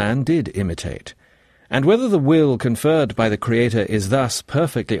paradisal man did imitate. And whether the will conferred by the Creator is thus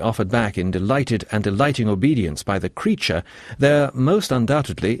perfectly offered back in delighted and delighting obedience by the creature, there most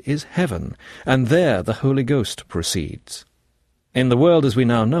undoubtedly is heaven, and there the Holy Ghost proceeds. In the world as we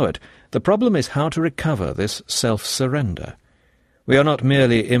now know it, the problem is how to recover this self-surrender. We are not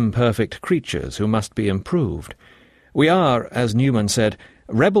merely imperfect creatures who must be improved. We are, as Newman said,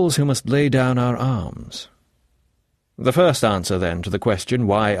 rebels who must lay down our arms. The first answer, then, to the question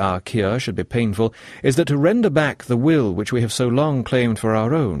why our cure should be painful is that to render back the will which we have so long claimed for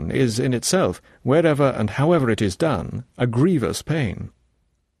our own is in itself, wherever and however it is done, a grievous pain.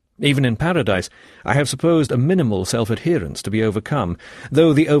 Even in paradise, I have supposed a minimal self-adherence to be overcome,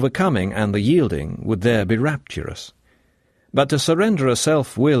 though the overcoming and the yielding would there be rapturous. But to surrender a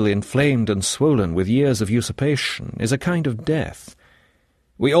self-will inflamed and swollen with years of usurpation is a kind of death.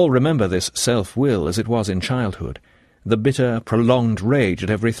 We all remember this self-will as it was in childhood. the bitter, prolonged rage at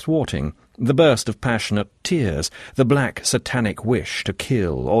every thwarting, the burst of passionate tears, the black, satanic wish to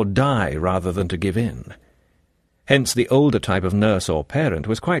kill or die rather than to give in. Hence the older type of nurse or parent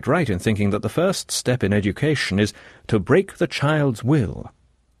was quite right in thinking that the first step in education is to break the child's will.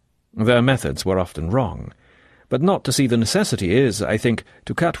 Their methods were often wrong, but not to see the necessity is, I think,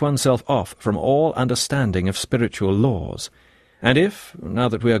 to cut oneself off from all understanding of spiritual laws. And if, now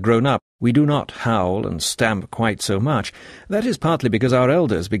that we are grown up, we do not howl and stamp quite so much, that is partly because our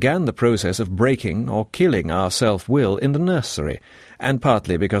elders began the process of breaking or killing our self-will in the nursery, and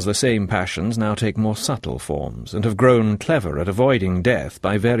partly because the same passions now take more subtle forms, and have grown clever at avoiding death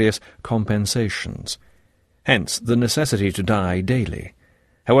by various compensations. Hence the necessity to die daily.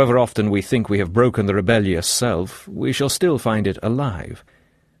 However often we think we have broken the rebellious self, we shall still find it alive.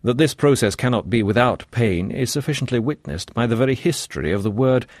 That this process cannot be without pain is sufficiently witnessed by the very history of the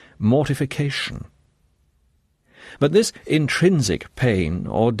word mortification. But this intrinsic pain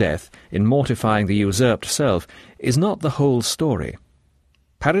or death in mortifying the usurped self is not the whole story.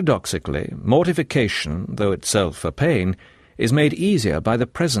 Paradoxically, mortification, though itself a pain, is made easier by the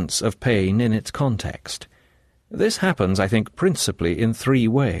presence of pain in its context. This happens, I think, principally in three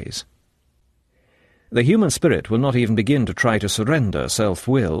ways. The human spirit will not even begin to try to surrender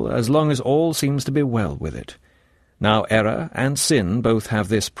self-will as long as all seems to be well with it. Now error and sin both have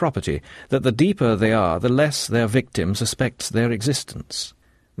this property, that the deeper they are, the less their victim suspects their existence.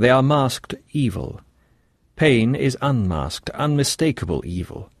 They are masked evil. Pain is unmasked, unmistakable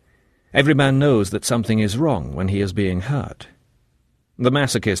evil. Every man knows that something is wrong when he is being hurt. The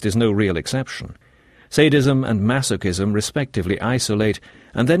masochist is no real exception. Sadism and masochism respectively isolate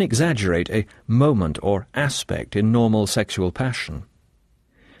and then exaggerate a moment or aspect in normal sexual passion.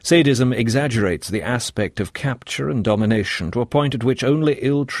 Sadism exaggerates the aspect of capture and domination to a point at which only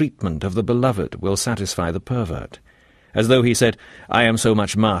ill treatment of the beloved will satisfy the pervert, as though he said, "I am so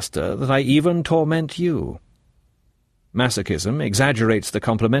much master that I even torment you." Masochism exaggerates the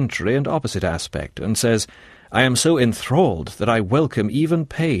complementary and opposite aspect and says, "I am so enthralled that I welcome even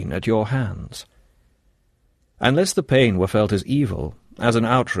pain at your hands." Unless the pain were felt as evil, as an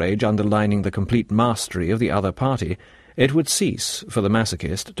outrage underlining the complete mastery of the other party, it would cease, for the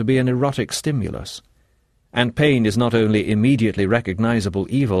masochist, to be an erotic stimulus. And pain is not only immediately recognizable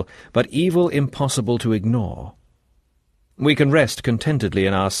evil, but evil impossible to ignore. We can rest contentedly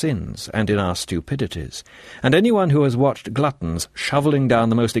in our sins and in our stupidities, and anyone who has watched gluttons shovelling down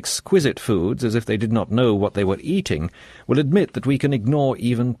the most exquisite foods as if they did not know what they were eating will admit that we can ignore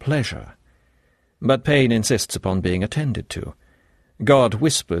even pleasure. But pain insists upon being attended to. God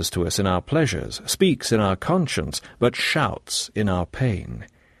whispers to us in our pleasures, speaks in our conscience, but shouts in our pain.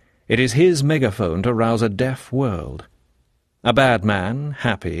 It is his megaphone to rouse a deaf world. A bad man,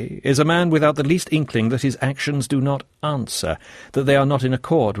 happy, is a man without the least inkling that his actions do not answer, that they are not in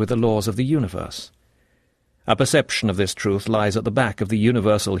accord with the laws of the universe. A perception of this truth lies at the back of the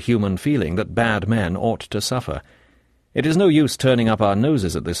universal human feeling that bad men ought to suffer. It is no use turning up our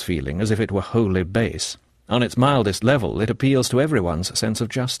noses at this feeling as if it were wholly base. On its mildest level, it appeals to everyone's sense of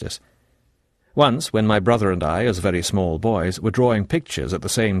justice. Once, when my brother and I, as very small boys, were drawing pictures at the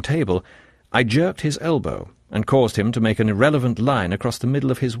same table, I jerked his elbow and caused him to make an irrelevant line across the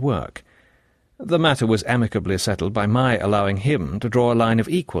middle of his work. The matter was amicably settled by my allowing him to draw a line of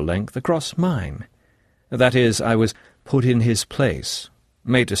equal length across mine. That is, I was put in his place,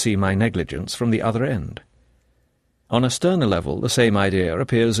 made to see my negligence from the other end. On a sterner level, the same idea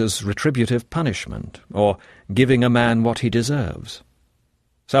appears as retributive punishment, or giving a man what he deserves.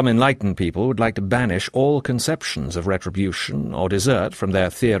 Some enlightened people would like to banish all conceptions of retribution or desert from their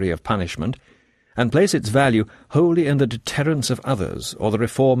theory of punishment, and place its value wholly in the deterrence of others or the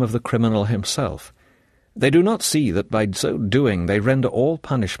reform of the criminal himself. They do not see that by so doing they render all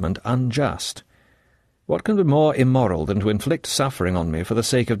punishment unjust. What can be more immoral than to inflict suffering on me for the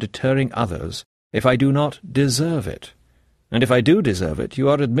sake of deterring others, if I do not deserve it? And if I do deserve it, you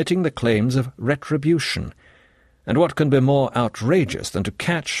are admitting the claims of retribution. And what can be more outrageous than to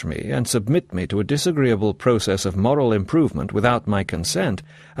catch me and submit me to a disagreeable process of moral improvement without my consent,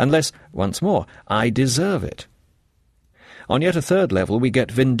 unless, once more, I deserve it? On yet a third level we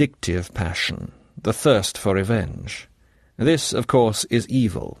get vindictive passion, the thirst for revenge. This, of course, is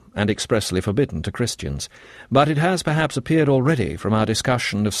evil, and expressly forbidden to Christians, but it has perhaps appeared already from our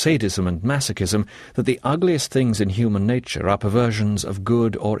discussion of sadism and masochism that the ugliest things in human nature are perversions of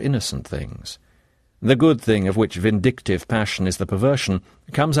good or innocent things. The good thing of which vindictive passion is the perversion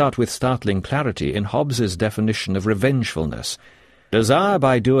comes out with startling clarity in Hobbes's definition of revengefulness: desire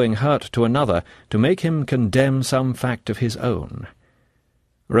by doing hurt to another to make him condemn some fact of his own.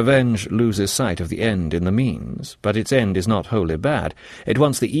 Revenge loses sight of the end in the means, but its end is not wholly bad. It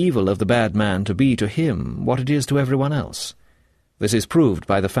wants the evil of the bad man to be to him what it is to everyone else. This is proved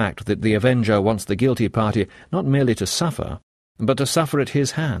by the fact that the avenger wants the guilty party not merely to suffer, but to suffer at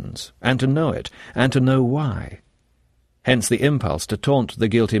his hands, and to know it, and to know why. Hence the impulse to taunt the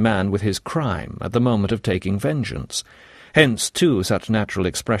guilty man with his crime at the moment of taking vengeance. Hence, too, such natural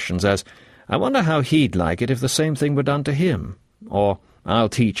expressions as, "I wonder how he'd like it if the same thing were done to him," or "I'll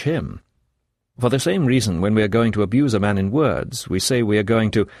teach him." For the same reason, when we are going to abuse a man in words, we say we are going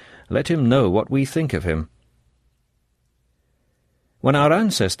to let him know what we think of him. When our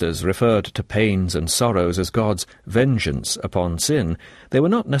ancestors referred to pains and sorrows as God's vengeance upon sin, they were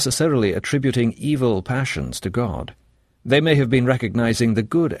not necessarily attributing evil passions to God. They may have been recognizing the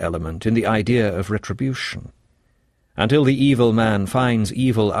good element in the idea of retribution. Until the evil man finds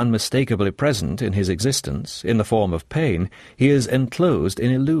evil unmistakably present in his existence, in the form of pain, he is enclosed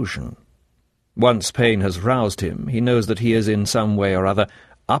in illusion. Once pain has roused him, he knows that he is in some way or other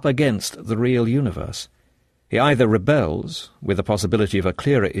up against the real universe. He either rebels, with the possibility of a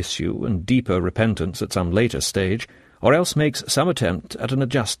clearer issue and deeper repentance at some later stage, or else makes some attempt at an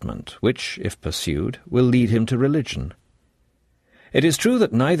adjustment, which, if pursued, will lead him to religion. It is true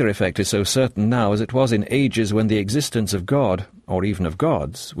that neither effect is so certain now as it was in ages when the existence of God, or even of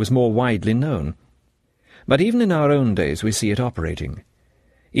gods, was more widely known. But even in our own days we see it operating.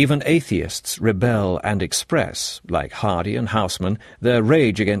 Even atheists rebel and express, like Hardy and Houseman, their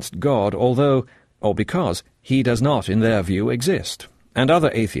rage against God, although, or because, he does not, in their view, exist. And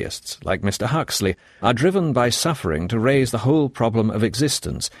other atheists, like Mr. Huxley, are driven by suffering to raise the whole problem of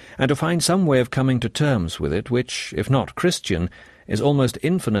existence, and to find some way of coming to terms with it which, if not Christian, is almost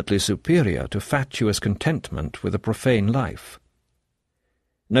infinitely superior to fatuous contentment with a profane life.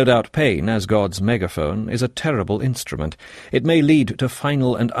 No doubt pain, as God's megaphone, is a terrible instrument. It may lead to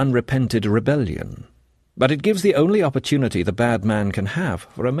final and unrepented rebellion. But it gives the only opportunity the bad man can have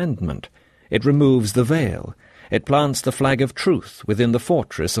for amendment. It removes the veil. It plants the flag of truth within the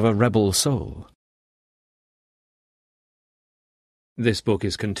fortress of a rebel soul. This book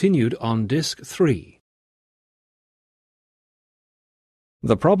is continued on Disc 3.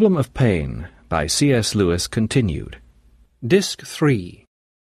 The Problem of Pain, by C.S. Lewis, continued. Disc 3.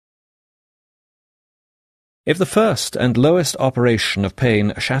 If the first and lowest operation of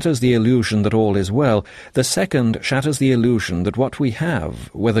pain shatters the illusion that all is well, the second shatters the illusion that what we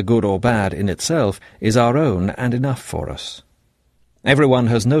have, whether good or bad in itself, is our own and enough for us. Everyone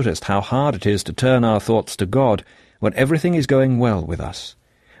has noticed how hard it is to turn our thoughts to God when everything is going well with us.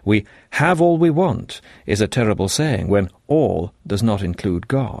 We have all we want is a terrible saying when all does not include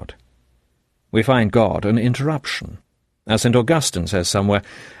God. We find God an interruption. As St. Augustine says somewhere,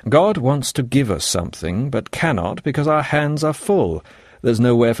 God wants to give us something, but cannot because our hands are full. There's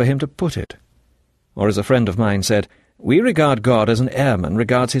nowhere for him to put it. Or as a friend of mine said, we regard God as an airman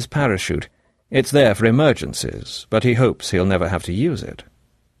regards his parachute. It's there for emergencies, but he hopes he'll never have to use it.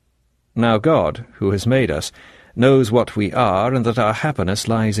 Now God, who has made us, knows what we are and that our happiness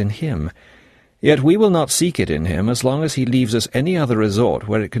lies in him. Yet we will not seek it in him as long as he leaves us any other resort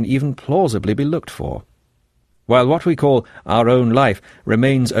where it can even plausibly be looked for. While what we call our own life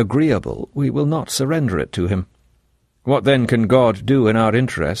remains agreeable, we will not surrender it to him. What then can God do in our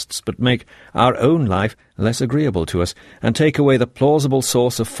interests but make our own life less agreeable to us, and take away the plausible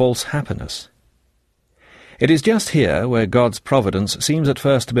source of false happiness? It is just here, where God's providence seems at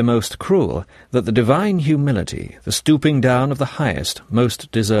first to be most cruel, that the divine humility, the stooping down of the highest,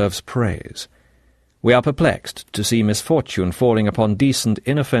 most deserves praise. We are perplexed to see misfortune falling upon decent,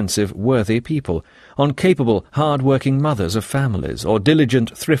 inoffensive, worthy people, on capable, hard-working mothers of families, or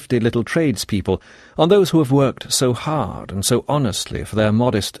diligent, thrifty little tradespeople, on those who have worked so hard and so honestly for their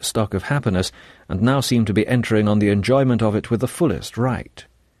modest stock of happiness, and now seem to be entering on the enjoyment of it with the fullest right.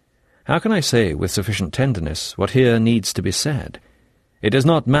 How can I say with sufficient tenderness what here needs to be said? It does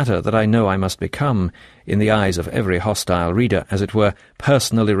not matter that I know I must become, in the eyes of every hostile reader, as it were,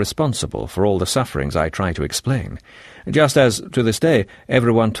 personally responsible for all the sufferings I try to explain, just as, to this day,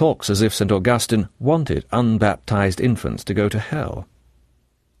 everyone talks as if St. Augustine wanted unbaptized infants to go to hell.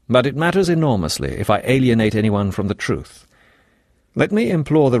 But it matters enormously if I alienate anyone from the truth. Let me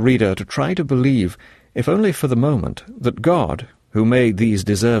implore the reader to try to believe, if only for the moment, that God, who made these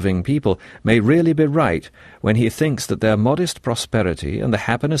deserving people, may really be right when he thinks that their modest prosperity and the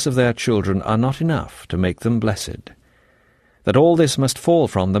happiness of their children are not enough to make them blessed. That all this must fall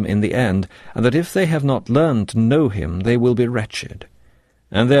from them in the end, and that if they have not learned to know him they will be wretched.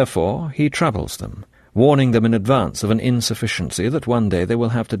 And therefore he troubles them, warning them in advance of an insufficiency that one day they will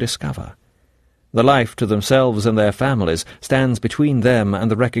have to discover. The life to themselves and their families stands between them and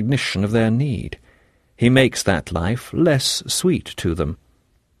the recognition of their need. He makes that life less sweet to them.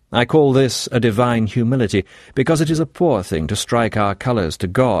 I call this a divine humility, because it is a poor thing to strike our colours to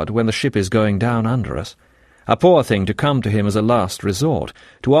God when the ship is going down under us, a poor thing to come to him as a last resort,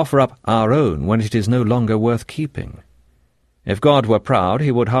 to offer up our own when it is no longer worth keeping. If God were proud,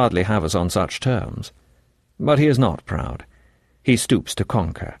 he would hardly have us on such terms. But he is not proud. He stoops to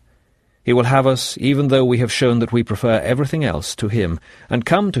conquer. He will have us even though we have shown that we prefer everything else to him, and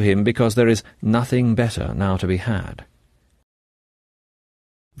come to him because there is nothing better now to be had.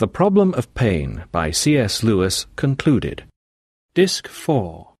 The Problem of Pain by C.S. Lewis, concluded. Disc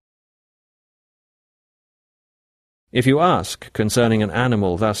 4. If you ask concerning an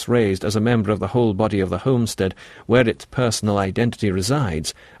animal thus raised as a member of the whole body of the homestead where its personal identity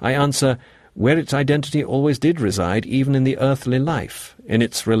resides, I answer, where its identity always did reside even in the earthly life, in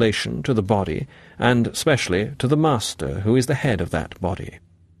its relation to the body, and specially to the master who is the head of that body.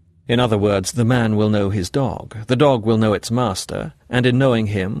 In other words, the man will know his dog, the dog will know its master, and in knowing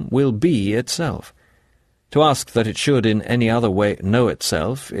him will be itself. To ask that it should in any other way know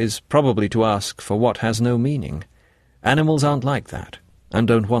itself is probably to ask for what has no meaning. Animals aren't like that, and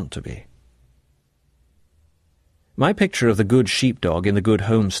don't want to be. My picture of the good sheepdog in the good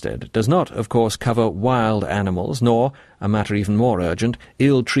homestead does not, of course, cover wild animals, nor, a matter even more urgent,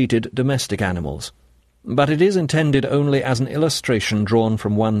 ill-treated domestic animals. But it is intended only as an illustration drawn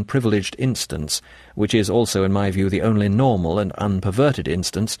from one privileged instance, which is also, in my view, the only normal and unperverted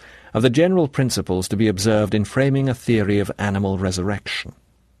instance, of the general principles to be observed in framing a theory of animal resurrection.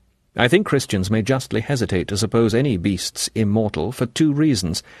 I think Christians may justly hesitate to suppose any beasts immortal for two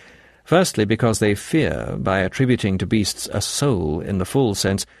reasons. Firstly, because they fear, by attributing to beasts a soul in the full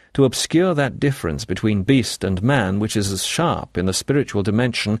sense, to obscure that difference between beast and man which is as sharp in the spiritual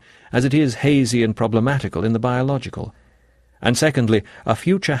dimension as it is hazy and problematical in the biological. And secondly, a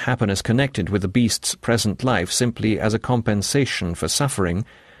future happiness connected with the beast's present life simply as a compensation for suffering,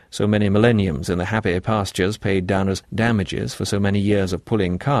 so many millenniums in the happy pastures paid down as damages for so many years of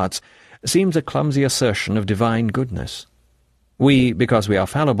pulling carts, seems a clumsy assertion of divine goodness. We, because we are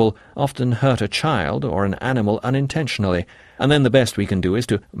fallible, often hurt a child or an animal unintentionally, and then the best we can do is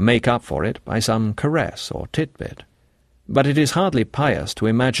to make up for it by some caress or titbit. But it is hardly pious to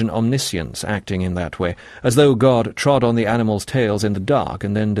imagine omniscience acting in that way, as though God trod on the animals' tails in the dark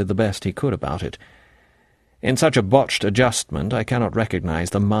and then did the best he could about it. In such a botched adjustment I cannot recognize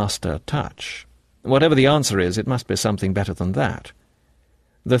the master touch. Whatever the answer is, it must be something better than that.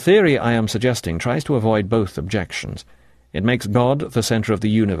 The theory I am suggesting tries to avoid both objections. It makes God the centre of the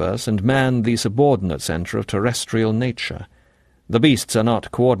universe and man the subordinate centre of terrestrial nature. The beasts are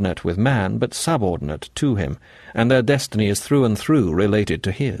not coordinate with man, but subordinate to him, and their destiny is through and through related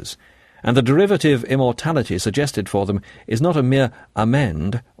to his. And the derivative immortality suggested for them is not a mere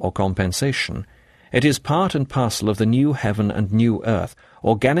amend or compensation. It is part and parcel of the new heaven and new earth,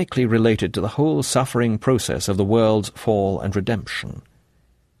 organically related to the whole suffering process of the world's fall and redemption.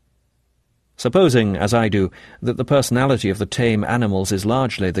 Supposing, as I do, that the personality of the tame animals is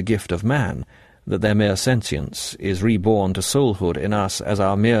largely the gift of man, that their mere sentience is reborn to soulhood in us as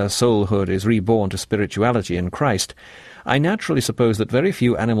our mere soulhood is reborn to spirituality in Christ, I naturally suppose that very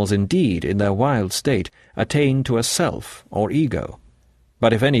few animals indeed, in their wild state, attain to a self or ego.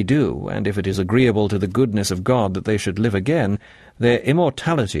 But if any do, and if it is agreeable to the goodness of God that they should live again, their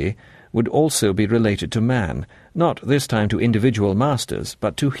immortality would also be related to man, not this time to individual masters,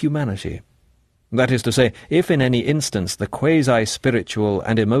 but to humanity. That is to say, if in any instance the quasi-spiritual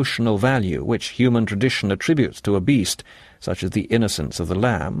and emotional value which human tradition attributes to a beast, such as the innocence of the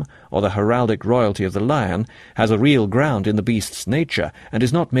lamb, or the heraldic royalty of the lion, has a real ground in the beast's nature, and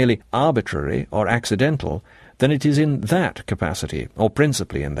is not merely arbitrary or accidental, then it is in that capacity, or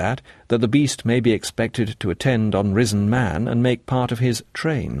principally in that the beast may be expected to attend on risen man and make part of his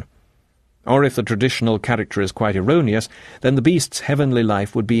train. Or if the traditional character is quite erroneous, then the beast's heavenly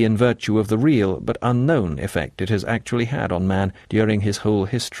life would be in virtue of the real but unknown effect it has actually had on man during his whole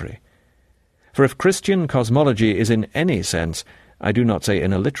history. For if Christian cosmology is in any sense, I do not say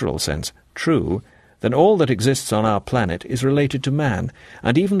in a literal sense, true, then all that exists on our planet is related to man,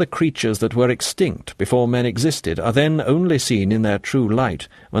 and even the creatures that were extinct before men existed are then only seen in their true light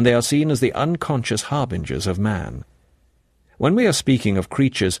when they are seen as the unconscious harbingers of man. When we are speaking of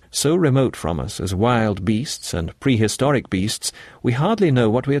creatures so remote from us as wild beasts and prehistoric beasts, we hardly know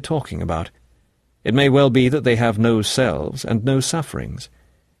what we are talking about. It may well be that they have no selves and no sufferings.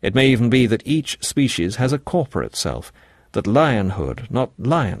 It may even be that each species has a corporate self, that lionhood, not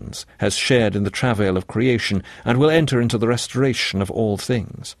lions, has shared in the travail of creation and will enter into the restoration of all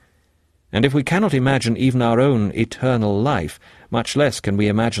things. And if we cannot imagine even our own eternal life, much less can we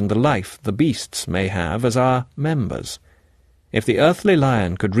imagine the life the beasts may have as our members. If the earthly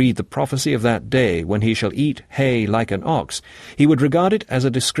lion could read the prophecy of that day when he shall eat hay like an ox, he would regard it as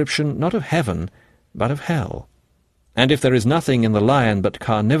a description not of heaven, but of hell. And if there is nothing in the lion but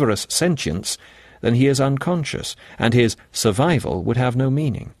carnivorous sentience, then he is unconscious, and his survival would have no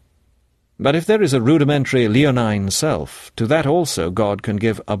meaning. But if there is a rudimentary leonine self, to that also God can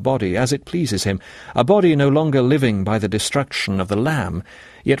give a body as it pleases him, a body no longer living by the destruction of the lamb,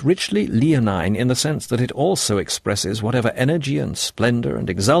 yet richly leonine in the sense that it also expresses whatever energy and splendour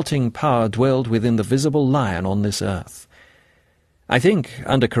and exulting power dwelled within the visible lion on this earth. I think,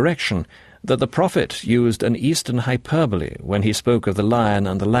 under correction, that the prophet used an Eastern hyperbole when he spoke of the lion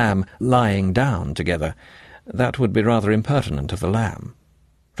and the lamb lying down together. That would be rather impertinent of the lamb.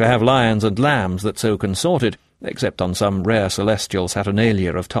 To have lions and lambs that so consorted, except on some rare celestial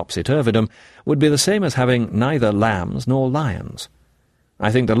saturnalia of topsy-turvydom, would be the same as having neither lambs nor lions.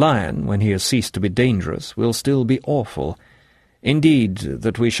 I think the lion, when he has ceased to be dangerous, will still be awful. Indeed,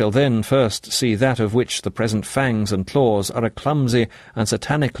 that we shall then first see that of which the present fangs and claws are a clumsy and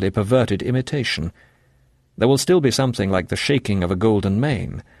satanically perverted imitation. There will still be something like the shaking of a golden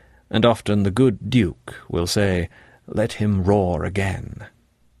mane, and often the good Duke will say, "Let him roar again."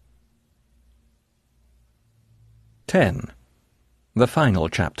 10. The final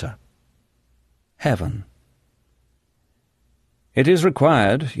chapter. Heaven. It is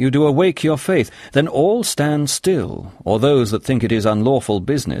required you do awake your faith, then all stand still, or those that think it is unlawful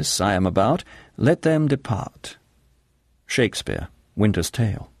business I am about, let them depart. Shakespeare, Winter's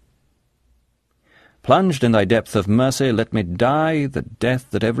Tale. Plunged in thy depth of mercy, let me die the death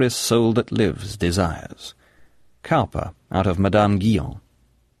that every soul that lives desires. Cowper, out of Madame Guyon.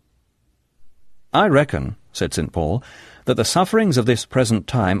 I reckon, said St. Paul, that the sufferings of this present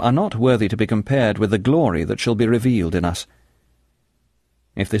time are not worthy to be compared with the glory that shall be revealed in us.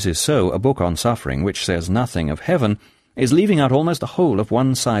 If this is so, a book on suffering, which says nothing of heaven, is leaving out almost the whole of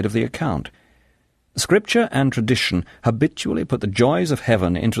one side of the account. Scripture and tradition habitually put the joys of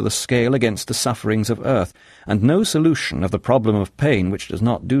heaven into the scale against the sufferings of earth, and no solution of the problem of pain which does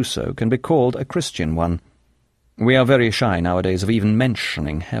not do so can be called a Christian one. We are very shy nowadays of even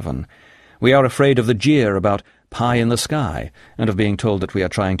mentioning heaven. We are afraid of the jeer about pie in the sky, and of being told that we are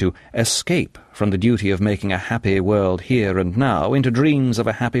trying to escape from the duty of making a happy world here and now into dreams of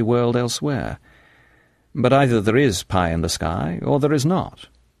a happy world elsewhere. But either there is pie in the sky, or there is not.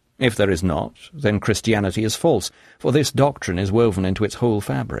 If there is not, then Christianity is false, for this doctrine is woven into its whole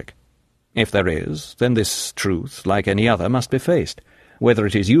fabric. If there is, then this truth, like any other, must be faced, whether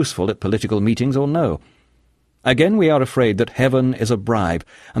it is useful at political meetings or no. Again we are afraid that heaven is a bribe,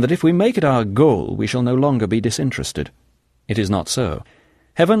 and that if we make it our goal we shall no longer be disinterested. It is not so.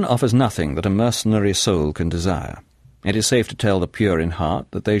 Heaven offers nothing that a mercenary soul can desire. It is safe to tell the pure in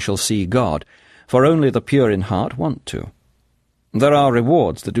heart that they shall see God, for only the pure in heart want to. There are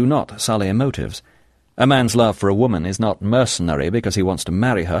rewards that do not sully motives. A man's love for a woman is not mercenary because he wants to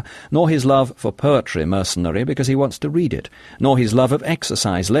marry her, nor his love for poetry mercenary because he wants to read it, nor his love of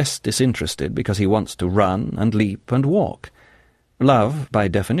exercise less disinterested because he wants to run and leap and walk. Love, by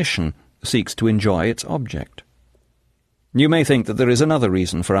definition, seeks to enjoy its object. You may think that there is another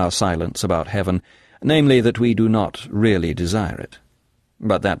reason for our silence about heaven, namely that we do not really desire it.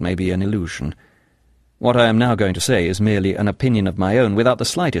 But that may be an illusion. What I am now going to say is merely an opinion of my own, without the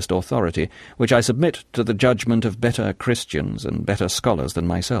slightest authority, which I submit to the judgment of better Christians and better scholars than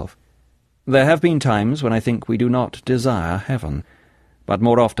myself. There have been times when I think we do not desire heaven, but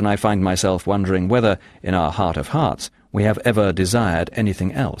more often I find myself wondering whether, in our heart of hearts, we have ever desired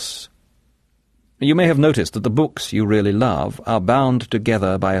anything else. You may have noticed that the books you really love are bound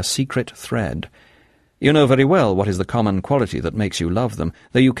together by a secret thread. You know very well what is the common quality that makes you love them,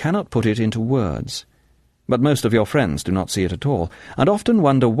 though you cannot put it into words. But most of your friends do not see it at all, and often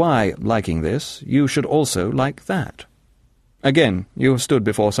wonder why, liking this, you should also like that. Again, you have stood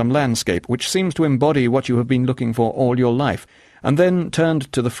before some landscape which seems to embody what you have been looking for all your life, and then turned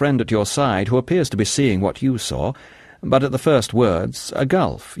to the friend at your side who appears to be seeing what you saw, but at the first words a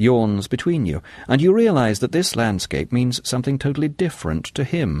gulf yawns between you, and you realize that this landscape means something totally different to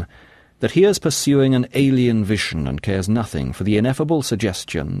him, that he is pursuing an alien vision and cares nothing for the ineffable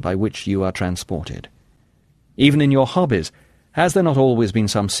suggestion by which you are transported. Even in your hobbies, has there not always been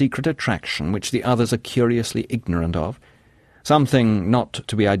some secret attraction which the others are curiously ignorant of? Something not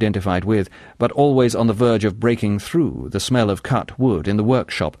to be identified with, but always on the verge of breaking through the smell of cut wood in the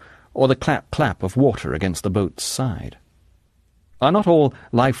workshop, or the clap-clap of water against the boat's side. Are not all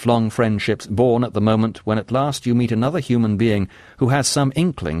lifelong friendships born at the moment when at last you meet another human being who has some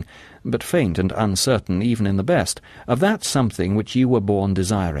inkling, but faint and uncertain even in the best, of that something which you were born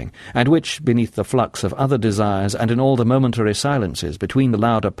desiring, and which, beneath the flux of other desires and in all the momentary silences between the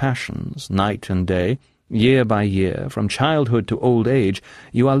louder passions, night and day, year by year, from childhood to old age,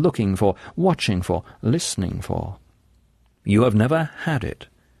 you are looking for, watching for, listening for? You have never had it.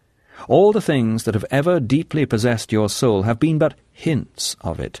 All the things that have ever deeply possessed your soul have been but hints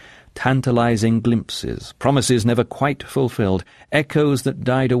of it, tantalizing glimpses, promises never quite fulfilled, echoes that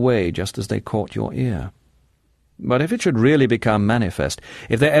died away just as they caught your ear. But if it should really become manifest,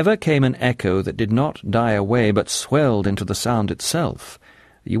 if there ever came an echo that did not die away but swelled into the sound itself,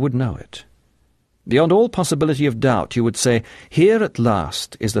 you would know it. Beyond all possibility of doubt, you would say, "Here at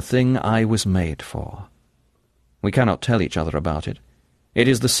last is the thing I was made for." We cannot tell each other about it. It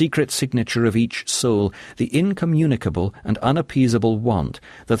is the secret signature of each soul, the incommunicable and unappeasable want,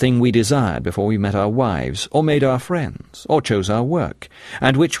 the thing we desired before we met our wives, or made our friends, or chose our work,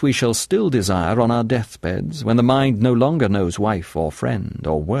 and which we shall still desire on our deathbeds, when the mind no longer knows wife or friend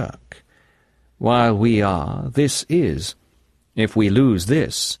or work. While we are, this is. If we lose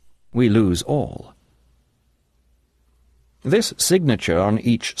this, we lose all. This signature on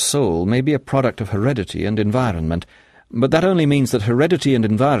each soul may be a product of heredity and environment, but that only means that heredity and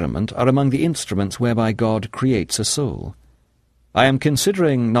environment are among the instruments whereby God creates a soul. I am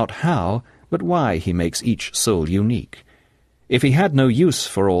considering not how, but why he makes each soul unique. If he had no use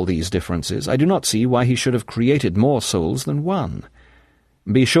for all these differences, I do not see why he should have created more souls than one.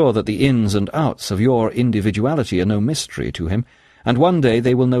 Be sure that the ins and outs of your individuality are no mystery to him, and one day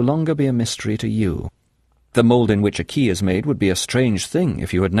they will no longer be a mystery to you. The mould in which a key is made would be a strange thing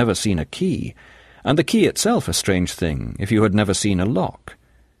if you had never seen a key, and the key itself a strange thing if you had never seen a lock.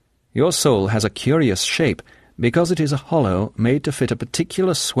 Your soul has a curious shape because it is a hollow made to fit a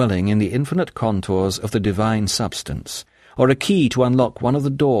particular swelling in the infinite contours of the divine substance, or a key to unlock one of the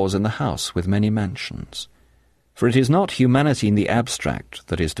doors in the house with many mansions. For it is not humanity in the abstract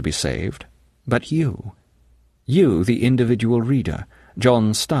that is to be saved, but you. You, the individual reader,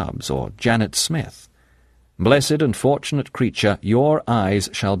 John Stubbs or Janet Smith. Blessed and fortunate creature, your eyes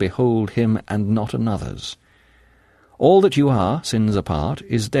shall behold him and not another's. All that you are, sins apart,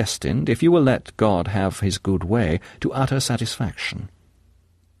 is destined, if you will let God have his good way, to utter satisfaction.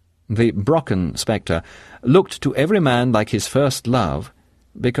 The Brocken spectre looked to every man like his first love,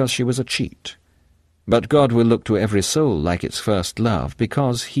 because she was a cheat. But God will look to every soul like its first love,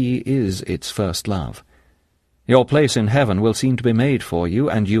 because he is its first love. Your place in heaven will seem to be made for you,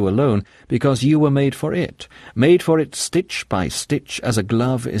 and you alone, because you were made for it stitch by stitch as a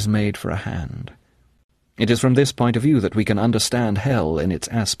glove is made for a hand. It is from this point of view that we can understand hell in its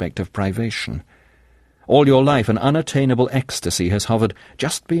aspect of privation. All your life an unattainable ecstasy has hovered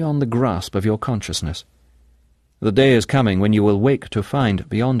just beyond the grasp of your consciousness. The day is coming when you will wake to find,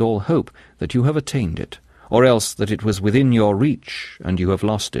 beyond all hope, that you have attained it, or else that it was within your reach, and you have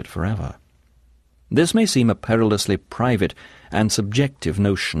lost it forever. This may seem a perilously private and subjective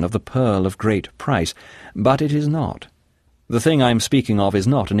notion of the pearl of great price, but it is not. The thing I am speaking of is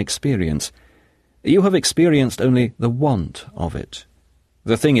not an experience. You have experienced only the want of it.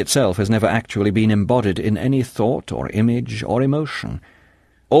 The thing itself has never actually been embodied in any thought or image or emotion.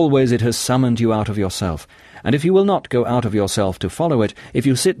 Always it has summoned you out of yourself, and if you will not go out of yourself to follow it, if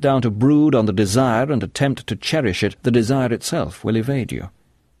you sit down to brood on the desire and attempt to cherish it, the desire itself will evade you.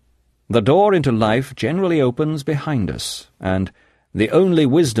 The door into life generally opens behind us, and the only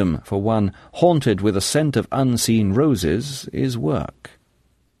wisdom for one haunted with a scent of unseen roses is work.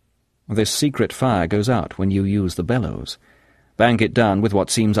 This secret fire goes out when you use the bellows. Bank it down with what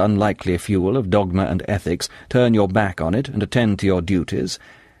seems unlikely fuel of dogma and ethics, turn your back on it and attend to your duties,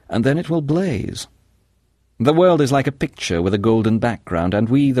 and then it will blaze. The world is like a picture with a golden background, and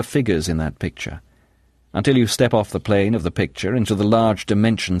we the figures in that picture. Until you step off the plane of the picture into the large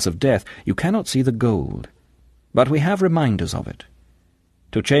dimensions of death, you cannot see the gold. But we have reminders of it.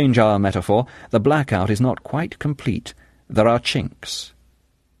 To change our metaphor, the blackout is not quite complete. There are chinks.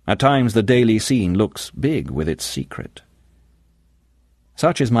 At times the daily scene looks big with its secret.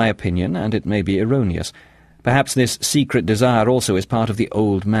 Such is my opinion, and it may be erroneous. Perhaps this secret desire also is part of the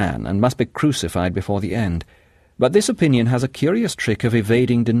old man, and must be crucified before the end. But this opinion has a curious trick of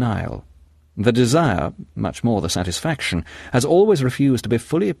evading denial. The desire, much more the satisfaction, has always refused to be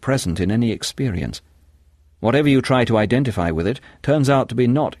fully present in any experience. Whatever you try to identify with it turns out to be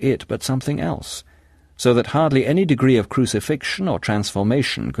not it but something else, so that hardly any degree of crucifixion or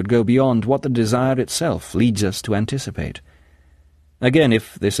transformation could go beyond what the desire itself leads us to anticipate. Again,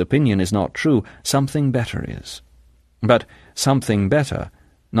 if this opinion is not true, something better is. But something better,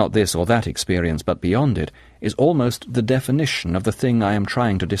 not this or that experience but beyond it, is almost the definition of the thing I am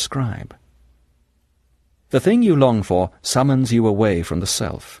trying to describe. The thing you long for summons you away from the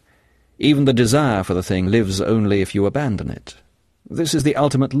self. Even the desire for the thing lives only if you abandon it. This is the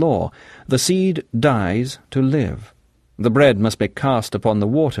ultimate law. The seed dies to live. The bread must be cast upon the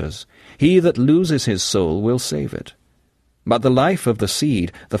waters. He that loses his soul will save it. But the life of the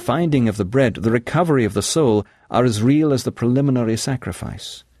seed, the finding of the bread, the recovery of the soul, are as real as the preliminary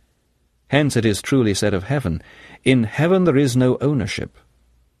sacrifice. Hence it is truly said of heaven, "In heaven there is no ownership."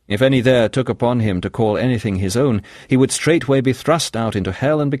 If any there took upon him to call anything his own, he would straightway be thrust out into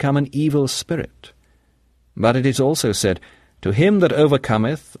hell and become an evil spirit. But it is also said, "To him that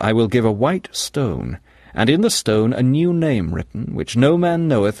overcometh I will give a white stone, and in the stone a new name written, which no man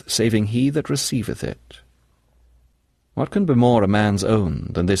knoweth, saving he that receiveth it." What can be more a man's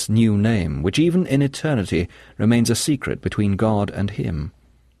own than this new name, which even in eternity remains a secret between God and him?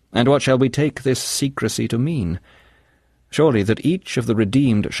 And what shall we take this secrecy to mean? Surely that each of the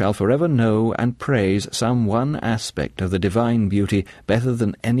redeemed shall forever know and praise some one aspect of the divine beauty better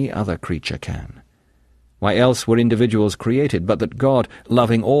than any other creature can. Why else were individuals created, but that God,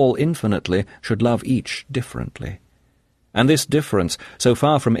 loving all infinitely, should love each differently? And this difference, so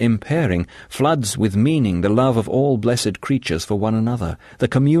far from impairing, floods with meaning the love of all blessed creatures for one another, the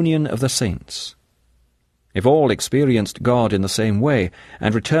communion of the saints. If all experienced God in the same way,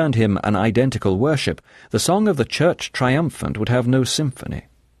 and returned him an identical worship, the song of the Church triumphant would have no symphony.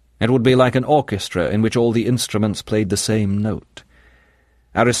 It would be like an orchestra in which all the instruments played the same note.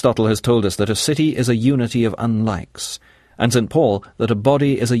 Aristotle has told us that a city is a unity of unlikes, and St. Paul that a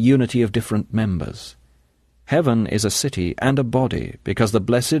body is a unity of different members. Heaven is a city and a body because the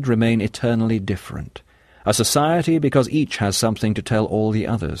blessed remain eternally different, a society because each has something to tell all the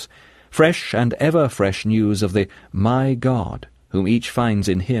others, fresh and ever fresh news of the "my God," whom each finds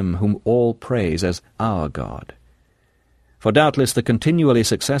in him whom all praise as our God. For doubtless the continually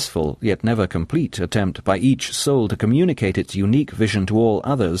successful, yet never complete, attempt by each soul to communicate its unique vision to all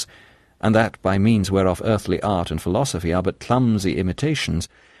others, and that by means whereof earthly art and philosophy are but clumsy imitations,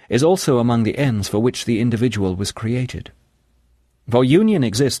 is also among the ends for which the individual was created. For union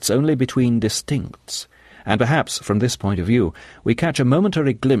exists only between distincts, and perhaps, from this point of view, we catch a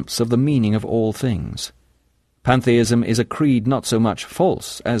momentary glimpse of the meaning of all things. Pantheism is a creed not so much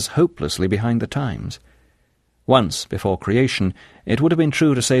false as hopelessly behind the times. Once, before creation, it would have been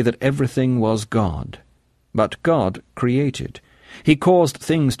true to say that everything was God. But God created. He caused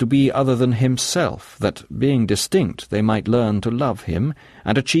things to be other than himself, that, being distinct, they might learn to love him,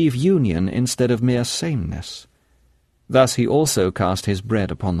 and achieve union instead of mere sameness. Thus he also cast his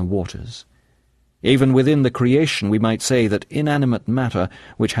bread upon the waters. Even within the creation we might say that inanimate matter,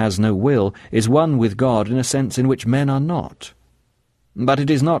 which has no will, is one with God in a sense in which men are not. But it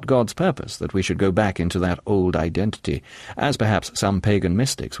is not God's purpose that we should go back into that old identity, as perhaps some pagan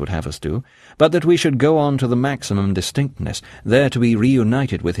mystics would have us do, but that we should go on to the maximum distinctness, there to be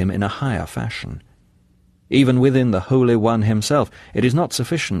reunited with him in a higher fashion. Even within the Holy One himself, it is not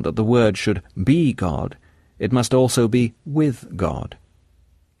sufficient that the Word should be God, it must also be with God.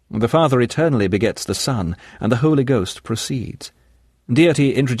 The Father eternally begets the Son, and the Holy Ghost proceeds.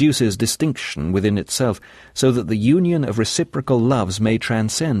 Deity introduces distinction within itself, so that the union of reciprocal loves may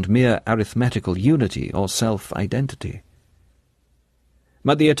transcend mere arithmetical unity or self-identity.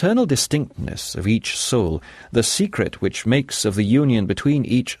 But the eternal distinctness of each soul, the secret which makes of the union between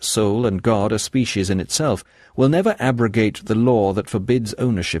each soul and God a species in itself, will never abrogate the law that forbids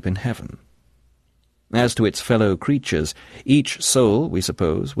ownership in heaven. As to its fellow creatures, each soul, we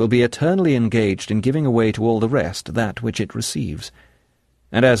suppose, will be eternally engaged in giving away to all the rest that which it receives.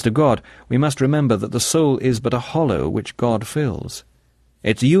 And as to God, we must remember that the soul is but a hollow which God fills.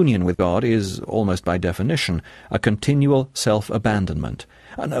 Its union with God is, almost by definition, a continual self-abandonment,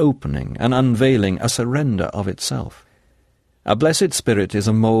 an opening, an unveiling, a surrender of itself. A blessed spirit is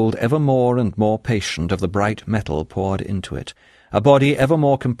a mould ever more and more patient of the bright metal poured into it, a body ever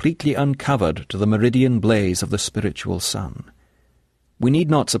more completely uncovered to the meridian blaze of the spiritual sun. We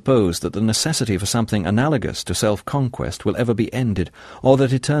need not suppose that the necessity for something analogous to self-conquest will ever be ended, or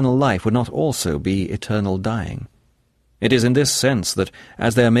that eternal life would not also be eternal dying. It is in this sense that,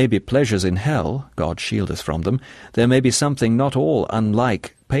 as there may be pleasures in hell, God shield us from them, there may be something not all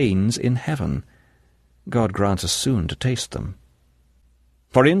unlike pains in heaven. God grant us soon to taste them.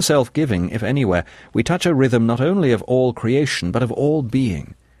 For in self-giving, if anywhere, we touch a rhythm not only of all creation, but of all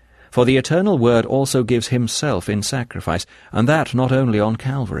being. For the eternal Word also gives himself in sacrifice, and that not only on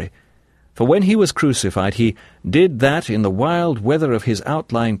Calvary. For when he was crucified, he did that in the wild weather of his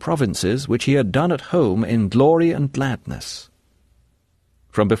outlying provinces which he had done at home in glory and gladness.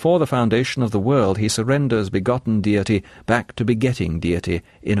 From before the foundation of the world he surrenders begotten deity back to begetting deity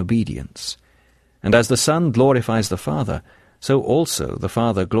in obedience. And as the Son glorifies the Father, so also the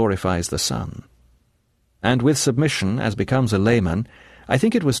Father glorifies the Son. And with submission, as becomes a layman, I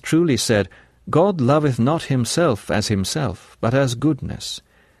think it was truly said, God loveth not himself as himself, but as goodness.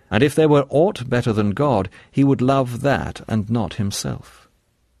 And if there were aught better than God, he would love that, and not himself.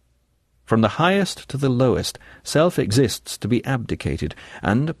 From the highest to the lowest, self exists to be abdicated,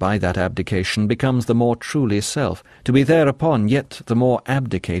 and by that abdication becomes the more truly self, to be thereupon yet the more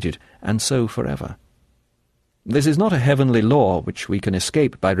abdicated, and so forever. This is not a heavenly law which we can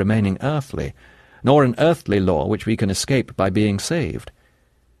escape by remaining earthly, nor an earthly law which we can escape by being saved.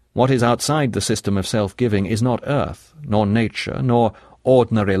 What is outside the system of self-giving is not earth, nor nature, nor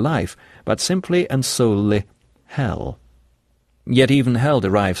ordinary life, but simply and solely hell. Yet even hell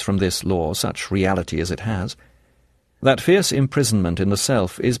derives from this law such reality as it has. That fierce imprisonment in the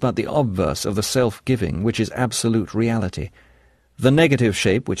self is but the obverse of the self-giving which is absolute reality, the negative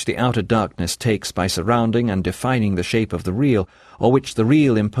shape which the outer darkness takes by surrounding and defining the shape of the real, or which the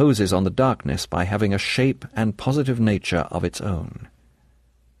real imposes on the darkness by having a shape and positive nature of its own.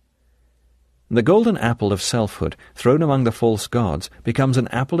 The golden apple of selfhood, thrown among the false gods, becomes an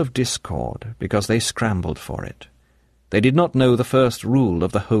apple of discord, because they scrambled for it. They did not know the first rule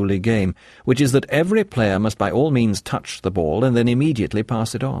of the holy game, which is that every player must by all means touch the ball and then immediately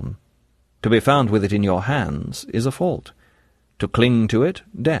pass it on. To be found with it in your hands is a fault. To cling to it,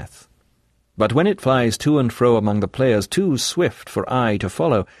 death. But when it flies to and fro among the players too swift for eye to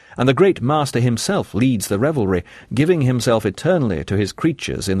follow, and the great master himself leads the revelry, giving himself eternally to his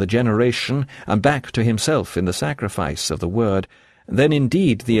creatures in the generation, and back to himself in the sacrifice of the word, then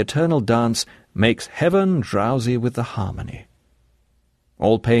indeed the eternal dance makes heaven drowsy with the harmony.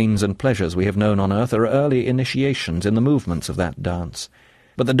 All pains and pleasures we have known on earth are early initiations in the movements of that dance,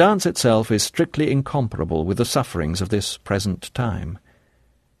 but the dance itself is strictly incomparable with the sufferings of this present time.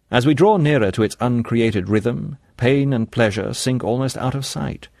 As we draw nearer to its uncreated rhythm, pain and pleasure sink almost out of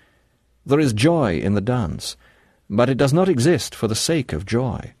sight. There is joy in the dance, but it does not exist for the sake of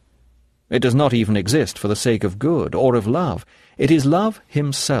joy. It does not even exist for the sake of good or of love. It is love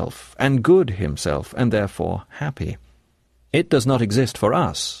himself, and good himself, and therefore happy. It does not exist for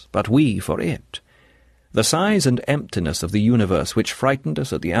us, but we for it. The size and emptiness of the universe which frightened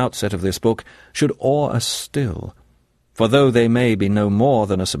us at the outset of this book should awe us still, for though they may be no more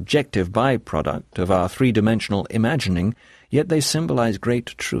than a subjective by-product of our three-dimensional imagining, yet they symbolize great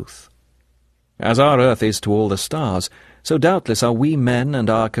truth. As our earth is to all the stars, so doubtless are we men and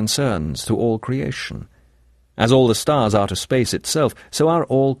our concerns to all creation. As all the stars are to space itself, so are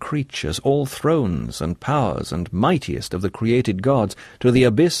all creatures, all thrones and powers and mightiest of the created gods to the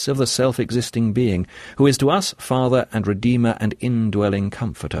abyss of the self-existing being, who is to us Father and Redeemer and indwelling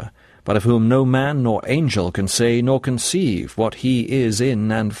Comforter, but of whom no man nor angel can say nor conceive what he is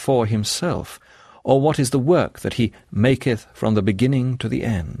in and for himself, or what is the work that he maketh from the beginning to the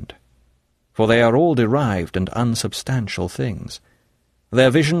end. For they are all derived and unsubstantial things. Their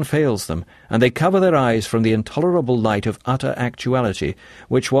vision fails them, and they cover their eyes from the intolerable light of utter actuality,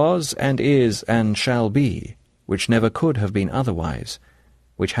 which was and is and shall be, which never could have been otherwise,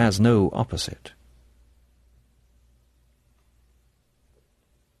 which has no opposite.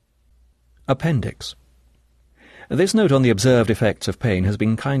 Appendix. This note on the observed effects of pain has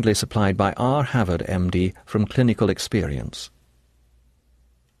been kindly supplied by R. Havard, M.D., from clinical experience.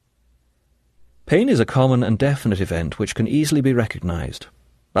 Pain is a common and definite event which can easily be recognized,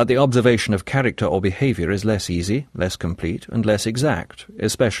 but the observation of character or behavior is less easy, less complete, and less exact,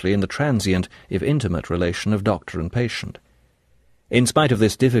 especially in the transient, if intimate, relation of doctor and patient. In spite of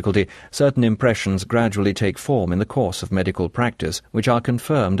this difficulty, certain impressions gradually take form in the course of medical practice, which are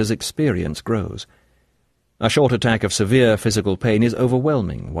confirmed as experience grows. A short attack of severe physical pain is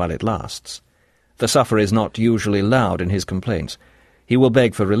overwhelming while it lasts. The sufferer is not usually loud in his complaints. He will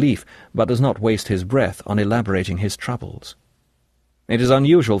beg for relief, but does not waste his breath on elaborating his troubles. It is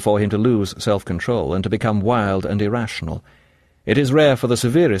unusual for him to lose self-control and to become wild and irrational. It is rare for the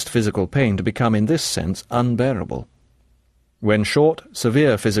severest physical pain to become in this sense unbearable. When short,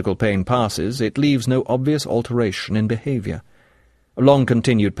 severe physical pain passes, it leaves no obvious alteration in behavior.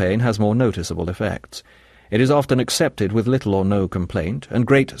 Long-continued pain has more noticeable effects. It is often accepted with little or no complaint, and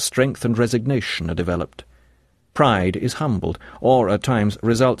great strength and resignation are developed. Pride is humbled, or at times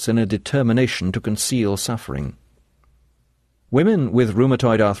results in a determination to conceal suffering. Women with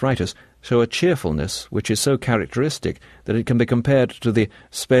rheumatoid arthritis show a cheerfulness which is so characteristic that it can be compared to the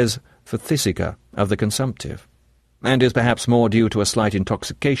spes phthisica of the consumptive, and is perhaps more due to a slight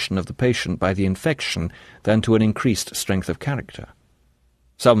intoxication of the patient by the infection than to an increased strength of character.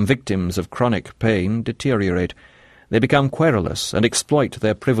 Some victims of chronic pain deteriorate. They become querulous and exploit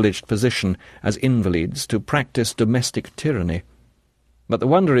their privileged position as invalids to practice domestic tyranny. But the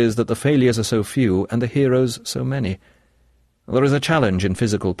wonder is that the failures are so few and the heroes so many. There is a challenge in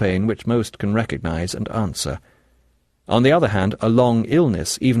physical pain which most can recognize and answer. On the other hand, a long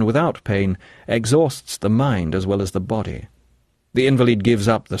illness, even without pain, exhausts the mind as well as the body. The invalid gives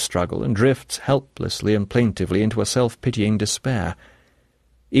up the struggle and drifts helplessly and plaintively into a self-pitying despair.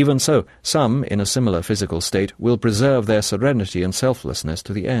 Even so, some, in a similar physical state, will preserve their serenity and selflessness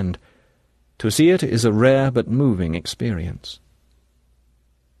to the end. To see it is a rare but moving experience.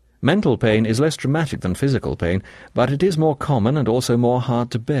 Mental pain is less dramatic than physical pain, but it is more common and also more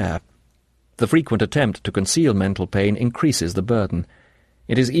hard to bear. The frequent attempt to conceal mental pain increases the burden.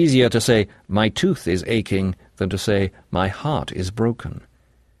 It is easier to say, "My tooth is aching," than to say, "My heart is broken."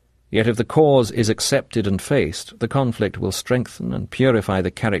 Yet if the cause is accepted and faced, the conflict will strengthen and purify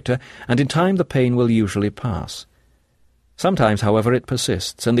the character, and in time the pain will usually pass. Sometimes, however, it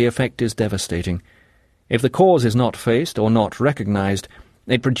persists, and the effect is devastating. If the cause is not faced or not recognized,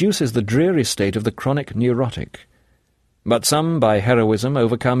 it produces the dreary state of the chronic neurotic. But some, by heroism,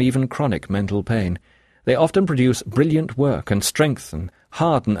 overcome even chronic mental pain. They often produce brilliant work and strengthen,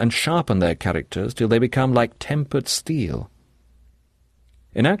 harden and sharpen their characters till they become like tempered steel.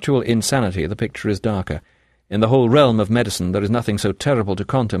 In actual insanity the picture is darker. In the whole realm of medicine there is nothing so terrible to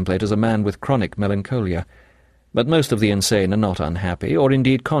contemplate as a man with chronic melancholia. But most of the insane are not unhappy, or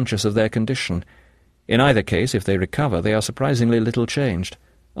indeed conscious of their condition. In either case, if they recover, they are surprisingly little changed.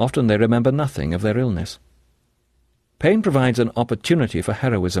 Often they remember nothing of their illness. Pain provides an opportunity for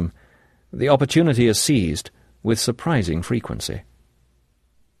heroism. The opportunity is seized with surprising frequency.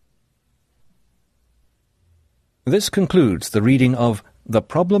 This concludes the reading of The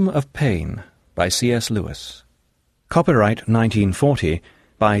Problem of Pain by C.S. Lewis. Copyright 1940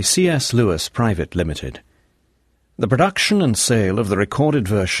 by C.S. Lewis Private Limited. The production and sale of the recorded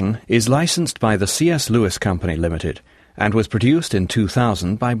version is licensed by the C.S. Lewis Company Limited and was produced in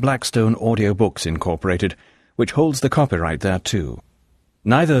 2000 by Blackstone Audio Books Incorporated, which holds the copyright thereto.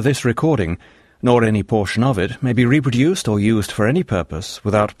 Neither this recording nor any portion of it may be reproduced or used for any purpose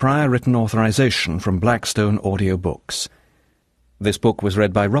without prior written authorization from Blackstone Audio Books. This book was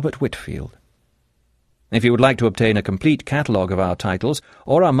read by Robert Whitfield. If you would like to obtain a complete catalogue of our titles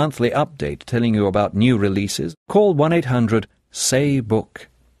or our monthly update telling you about new releases, call 1-800-SAY-BOOK.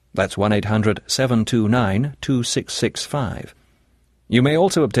 That's 1-800-729-2665. You may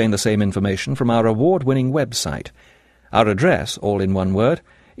also obtain the same information from our award-winning website. Our address, all in one word,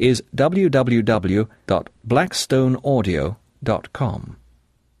 is www.blackstoneaudio.com.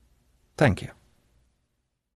 Thank you.